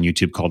series on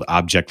YouTube called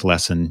Object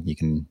Lesson. You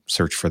can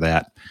search for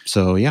that.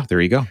 So yeah,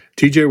 there you go.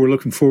 TJ, we're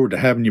looking forward to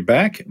having you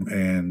back.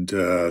 And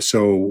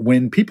so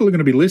when people are going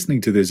to be listening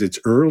to this, it's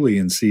early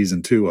in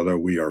season 2, although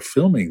we are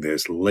filming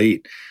this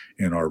late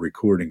in our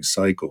recording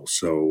cycle.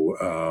 So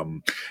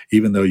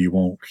even though you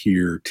won't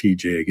hear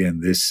TJ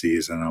again this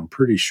season, I'm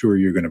pretty sure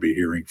you're going to be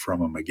hearing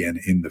from him again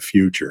in the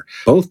future.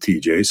 Both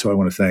TJ. So I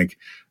want to thank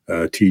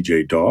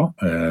TJ Daw,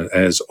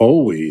 as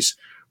always,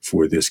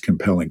 for this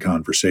compelling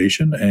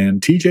conversation.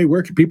 And TJ,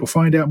 where can people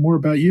find out more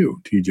about you,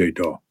 TJ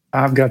Daw?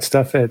 I've got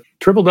stuff at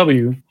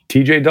www.tjdaw.ca.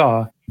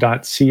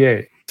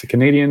 It's a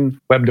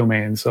Canadian web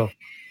domain. So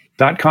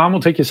 .com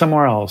will take you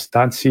somewhere else.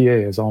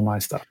 .ca is all my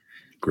stuff.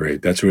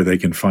 Great. That's where they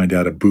can find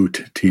out about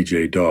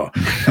TJ Daw.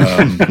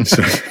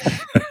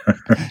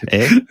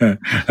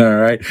 All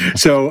right.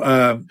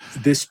 So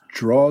this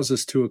draws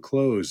us to a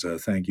close.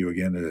 Thank you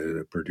again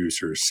to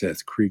producer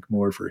Seth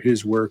Creekmore for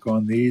his work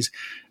on these,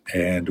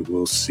 and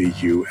we'll see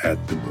you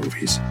at the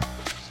movies.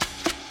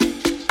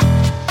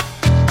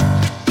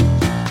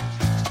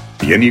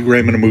 The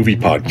Enneagram in a Movie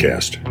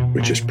podcast,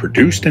 which is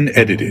produced and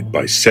edited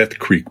by Seth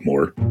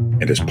Creekmore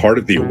and is part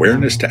of the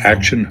Awareness to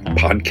Action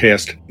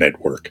podcast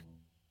network.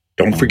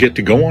 Don't forget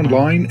to go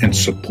online and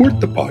support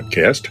the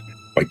podcast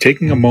by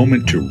taking a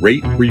moment to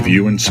rate,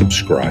 review, and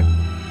subscribe.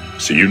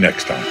 See you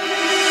next time.